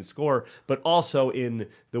Christine score, but also in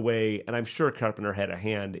the way, and I'm sure Carpenter had a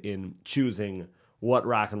hand in choosing what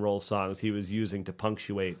rock and roll songs he was using to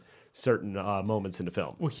punctuate certain moments in the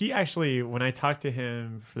film. Well, he actually, when I talked to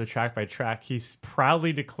him for the track by track, he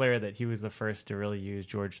proudly declared that he was the first to really use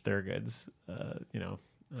George Thorogood's,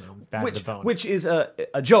 Bad to the Bone. Which is a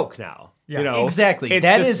joke now. Yeah. You know? Exactly.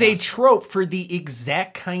 That is a trope for the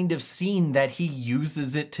exact kind of scene that he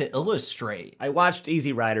uses it to illustrate. I watched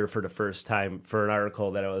Easy Rider for the first time for an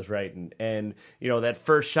article that I was writing. And, that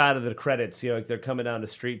first shot of the credits, like they're coming down the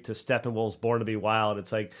street to Steppenwolf's Born to be Wild.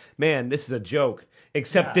 It's like, man, this is a joke.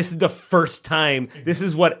 Except this is the first time. This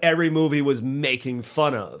is what every movie was making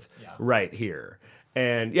fun of right here.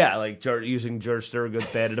 And, using George Thorogood's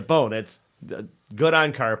Bad to the Bone. It's good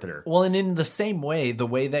on Carpenter. Well, and in the same way, the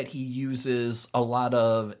way that he uses a lot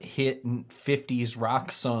of hit 50s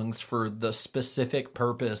rock songs for the specific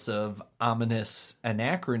purpose of ominous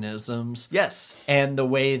anachronisms. Yes. And the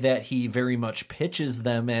way that he very much pitches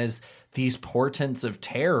them as these portents of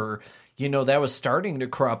terror, that was starting to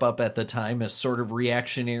crop up at the time as sort of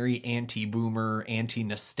reactionary, anti-boomer,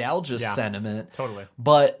 anti-nostalgia sentiment. Totally.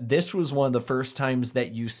 But this was one of the first times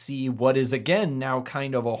that you see what is, again, now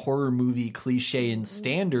kind of a horror movie cliche and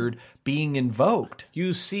standard being invoked.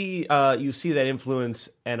 You see that influence,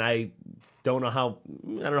 and I don't know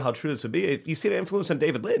how true this would be. You see that influence on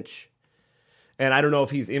David Lynch. And I don't know if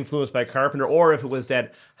he's influenced by Carpenter or if it was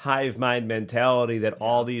that hive mind mentality that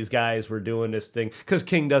all these guys were doing this thing. Because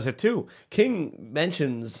King does it too. King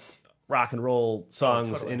mentions rock and roll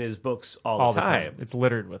songs in his books all the time. It's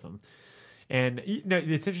littered with them. And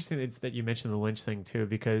it's interesting that you mentioned the Lynch thing too,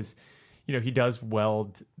 because he does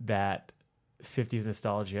weld that 50s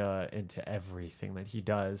nostalgia into everything that he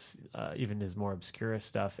does, even his more obscure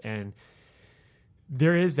stuff. And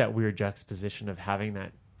there is that weird juxtaposition of having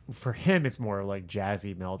that. For him, it's more like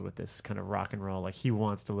jazzy meld with this kind of rock and roll. Like he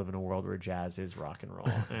wants to live in a world where jazz is rock and roll,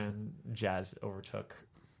 and jazz overtook,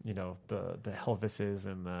 the Elvises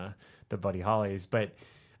and the Buddy Hollys. But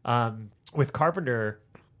with Carpenter,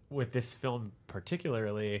 with this film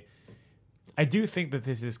particularly, I do think that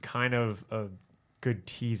this is kind of a good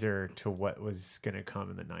teaser to what was going to come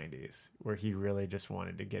in the 90s, where he really just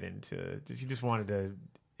wanted to get into. He just wanted to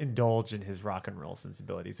indulge in his rock and roll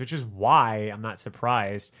sensibilities, which is why I'm not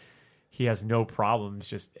surprised he has no problems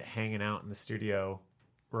just hanging out in the studio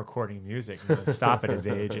recording music. He doesn't stop at his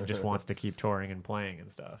age and just wants to keep touring and playing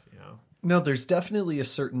and stuff, No, there's definitely a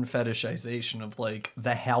certain fetishization of like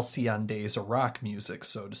the halcyon days of rock music,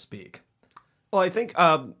 so to speak. Well, I think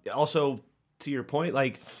also to your point,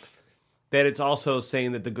 like that it's also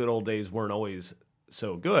saying that the good old days weren't always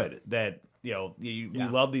so good, that you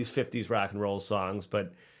love these 50s rock and roll songs,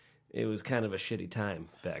 but it was kind of a shitty time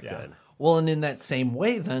back then. Well, and in that same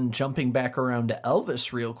way, then, jumping back around to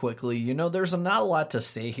Elvis real quickly, there's not a lot to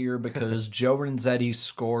say here because Joe Renzetti's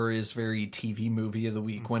score is very TV movie of the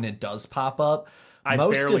week when it does pop up. I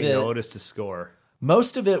barely noticed the score.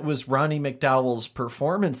 Most of it was Ronnie McDowell's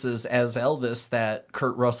performances as Elvis that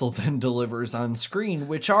Kurt Russell then delivers on screen,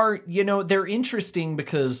 which are, they're interesting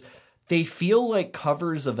because they feel like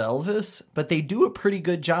covers of Elvis, but they do a pretty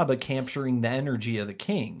good job of capturing the energy of the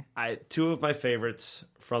King. Two of my favorites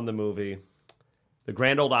from the movie, the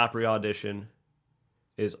Grand Ole Opry audition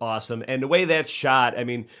is awesome. And the way that's shot, I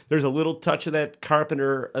mean, there's a little touch of that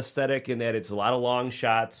Carpenter aesthetic in that it's a lot of long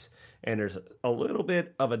shots, and there's a little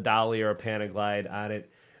bit of a dolly or a Panaglide on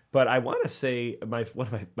it. But I want to say one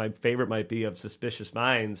of my favorite might be of Suspicious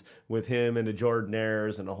Minds with him and the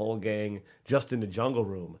Jordanaires and the whole gang just in the jungle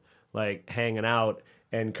room, like hanging out.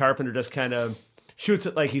 And Carpenter just kind of shoots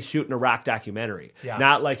it like he's shooting a rock documentary,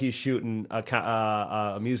 not like he's shooting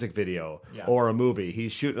a music video or a movie.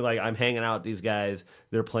 He's shooting like, I'm hanging out with these guys,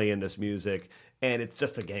 they're playing this music, and it's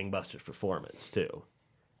just a gangbusters performance too.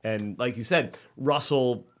 And like you said,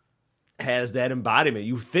 Russell has that embodiment.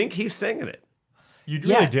 You think he's singing it. You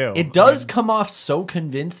really do. It does come off so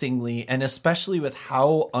convincingly, and especially with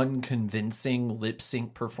how unconvincing lip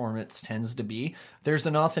sync performance tends to be, there's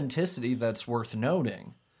an authenticity that's worth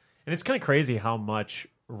noting. And it's kind of crazy how much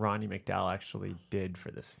Ronnie McDowell actually did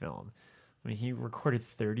for this film. I mean, he recorded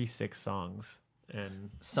 36 songs,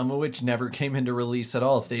 and some of which never came into release at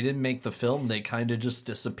all. If they didn't make the film, they kind of just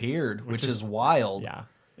disappeared, which is wild.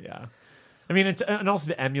 Yeah. I mean, and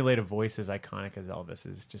also to emulate a voice as iconic as Elvis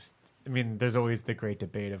is just. I mean, there's always the great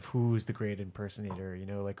debate of who's the great impersonator. You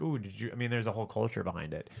know, like, I mean, there's a whole culture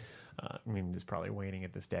behind it. I mean, it's probably waning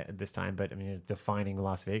at this time, but I mean, it's defining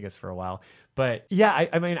Las Vegas for a while. But yeah,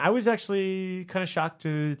 I mean, I was actually kind of shocked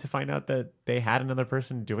to find out that they had another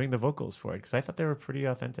person doing the vocals for it, because I thought they were pretty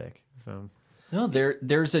authentic. So. No,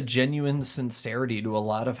 there's a genuine sincerity to a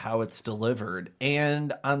lot of how it's delivered.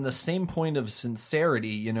 And on the same point of sincerity,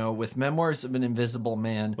 you know, with Memoirs of an Invisible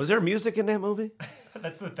Man... Was there music in that movie?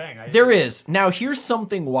 That's the thing. There is. Now, here's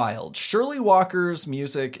something wild. Shirley Walker's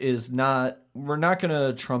music is not... We're not going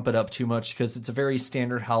to trump it up too much because it's a very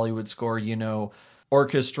standard Hollywood score, you know,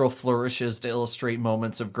 orchestral flourishes to illustrate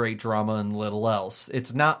moments of great drama and little else.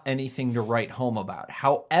 It's not anything to write home about.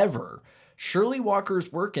 However, Shirley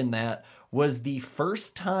Walker's work in that was the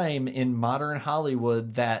first time in modern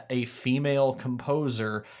Hollywood that a female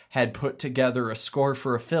composer had put together a score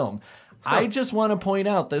for a film. I just want to point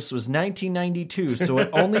out this was 1992, so it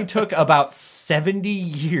only took about 70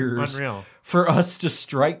 years for us to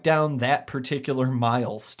strike down that particular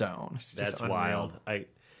milestone. That's wild.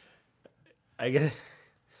 I guess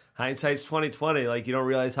hindsight's 20/20. Like, you don't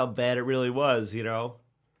realize how bad it really was, you know?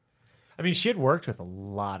 I mean, she had worked with a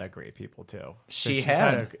lot of great people, too. She's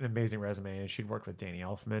had an amazing resume, and she'd worked with Danny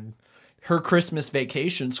Elfman. Her Christmas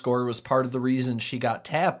Vacation score was part of the reason she got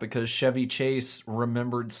tapped, because Chevy Chase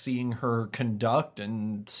remembered seeing her conduct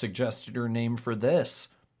and suggested her name for this.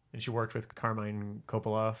 And she worked with Carmine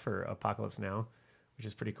Coppola for Apocalypse Now, which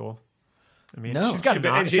is pretty cool. I mean, she's got an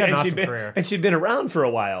awesome career. And she'd been around for a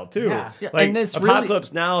while, too. Yeah. Like, and it's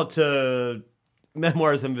Apocalypse Now to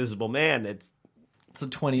Memoirs of an Invisible Man, it's a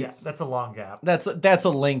 20. Yeah, that's a long gap. That's a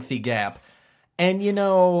lengthy gap. And, you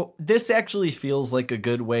know, this actually feels like a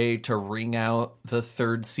good way to ring out the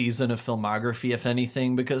third season of filmography, if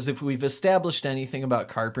anything, because if we've established anything about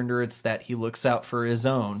Carpenter, it's that he looks out for his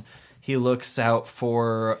own. He looks out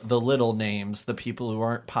for the little names, the people who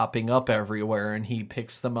aren't popping up everywhere, and he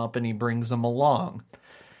picks them up and he brings them along.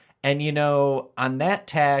 And, you know, on that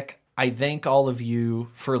tack, I thank all of you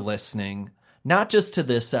for listening, not just to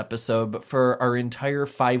this episode, but for our entire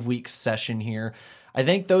 5-week session here. I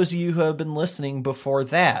thank those of you who have been listening before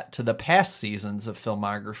that to the past seasons of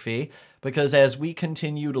filmography, because as we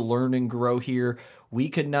continue to learn and grow here, we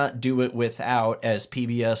could not do it without, as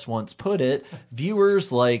PBS once put it, viewers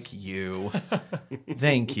like you.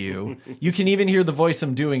 Thank you. You can even hear the voice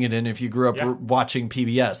I'm doing it in if you grew up watching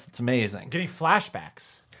PBS. It's amazing. Getting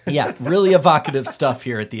flashbacks. Yeah, really evocative stuff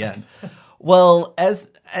here at the end. Well, as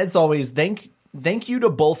always, thank you to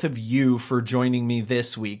both of you for joining me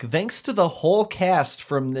this week. Thanks to the whole cast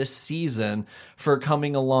from this season for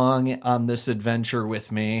coming along on this adventure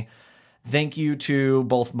with me. Thank you to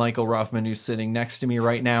both Michael Ruffman, who's sitting next to me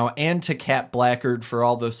right now, and to Kat Blackard for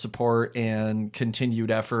all the support and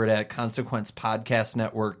continued effort at Consequence Podcast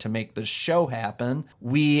Network to make this show happen.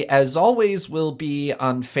 We, as always, will be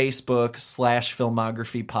on Facebook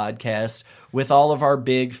 /Filmography Podcast with all of our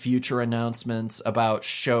big future announcements about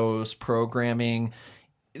shows, programming,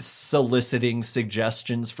 soliciting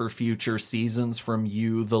suggestions for future seasons from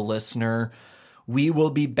you, the listener. We will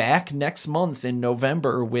be back next month in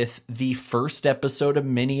November with the first episode of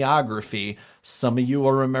Miniography. Some of you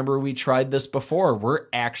will remember we tried this before. We're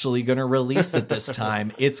actually going to release it this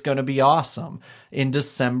time. It's going to be awesome. In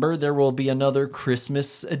December, there will be another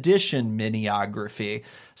Christmas edition Miniography.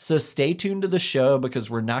 So stay tuned to the show, because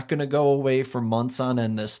we're not going to go away for months on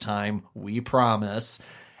end this time. We promise.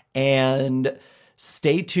 And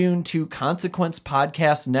stay tuned to Consequence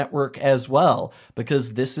Podcast Network as well,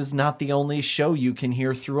 because this is not the only show you can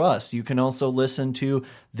hear through us. You can also listen to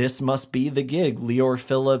This Must Be the Gig, Leor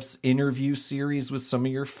Phillips' interview series with some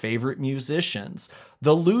of your favorite musicians,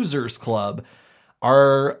 The Losers Club,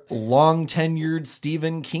 our long-tenured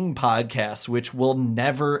Stephen King podcast, which will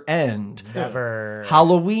never end. Never.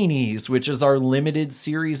 Halloweenies, which is our limited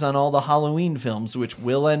series on all the Halloween films, which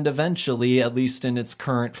will end eventually, at least in its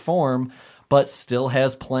current form, but still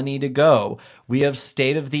has plenty to go. We have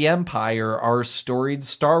State of the Empire, our storied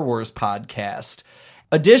Star Wars podcast.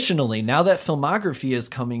 Additionally, now that Filmography is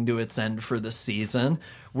coming to its end for the season,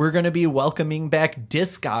 we're going to be welcoming back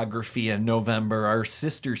Discography in November, our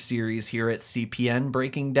sister series here at CPN,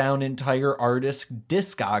 breaking down entire artist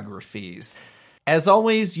discographies. As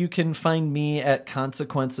always, you can find me at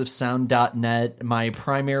consequenceofsound.net. My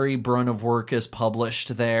primary brunt of work is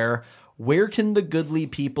published there. Where can the goodly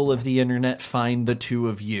people of the internet find the two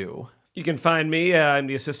of you? You can find me. I'm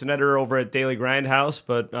the assistant editor over at Daily Grindhouse,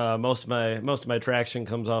 but most of my traction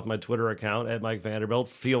comes off my Twitter account at Mike Vanderbilt.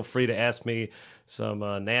 Feel free to ask me some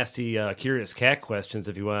nasty, curious cat questions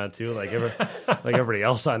if you want to, like everybody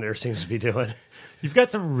else on there seems to be doing. You've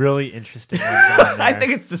got some really interesting ones on there. I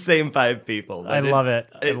think it's the same 5 people. I love it.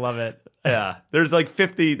 I love it. Yeah, there's like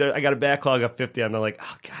 50. I got a backlog of 50. I'm like,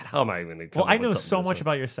 oh God, how am I going to come Well, I up with know something so this much way?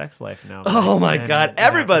 about your sex life now. Oh my God,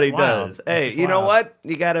 everybody it's wild. does. Hey, you know what?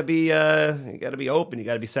 You gotta be open. You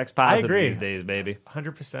gotta be sex positive agree. these days, baby.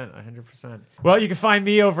 100%. Well, you can find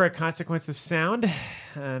me over at Consequence of Sound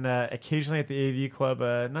and occasionally at the AV Club.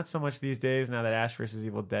 Not so much these days now that Ash vs.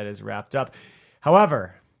 Evil Dead is wrapped up.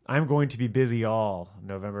 However, I'm going to be busy all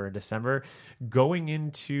November and December going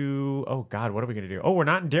into, oh God, what are we going to do? Oh, we're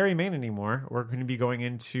not in Derry, Maine anymore. We're going to be going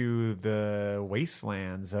into the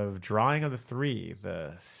wastelands of Drawing of the Three,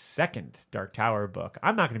 the second Dark Tower book.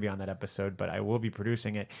 I'm not going to be on that episode, but I will be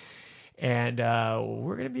producing it. And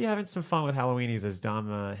we're going to be having some fun with Halloweenies, as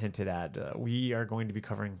Dom hinted at. We are going to be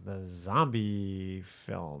covering the zombie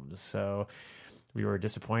films. So we were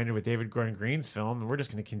disappointed with David Gordon Green's film, and we're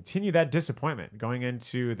just going to continue that disappointment going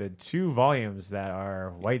into the 2 volumes that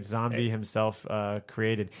our White Zombie himself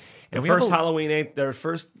created. And Their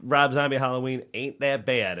first Rob Zombie Halloween ain't that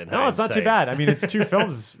bad. No, it's not too bad. I mean, it's 2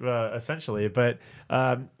 films essentially, but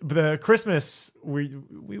the Christmas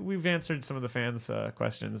we've answered some of the fans'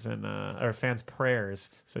 questions and or fans' prayers,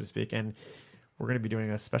 so to speak, and we're going to be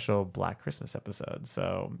doing a special Black Christmas episode.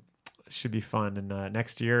 So should be fun. And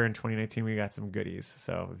next year in 2019, we got some goodies.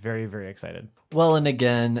 So very, very excited. Well, and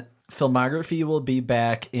again, Filmography will be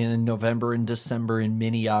back in November and December in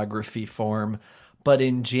miniography form. But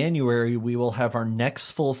in January, we will have our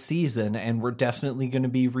next full season, and we're definitely going to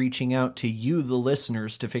be reaching out to you, the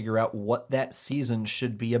listeners, to figure out what that season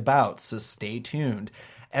should be about. So stay tuned.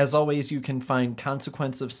 As always, you can find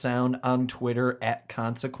Consequence of Sound on Twitter at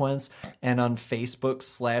Consequence and on Facebook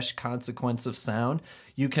 /Consequence of Sound.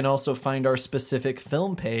 You can also find our specific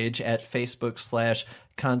film page at Facebook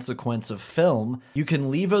 /Consequence of Film. You can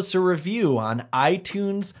leave us a review on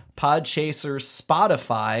iTunes, Podchaser,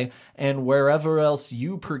 Spotify, and wherever else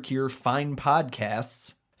you procure fine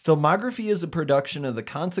podcasts. Filmography is a production of the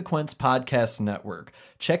Consequence Podcast Network.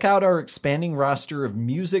 Check out our expanding roster of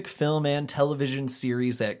music, film, and television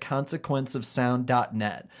series at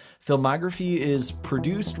consequenceofsound.net. Filmography is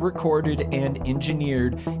produced, recorded, and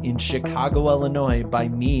engineered in Chicago, Illinois by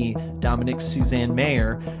me, Dominic Suzanne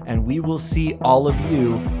Mayer, and we will see all of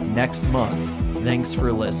you next month. Thanks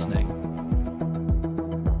for listening.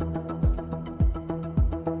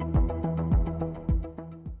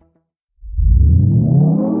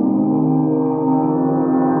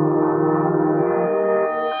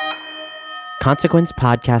 Consequence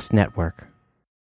Podcast Network.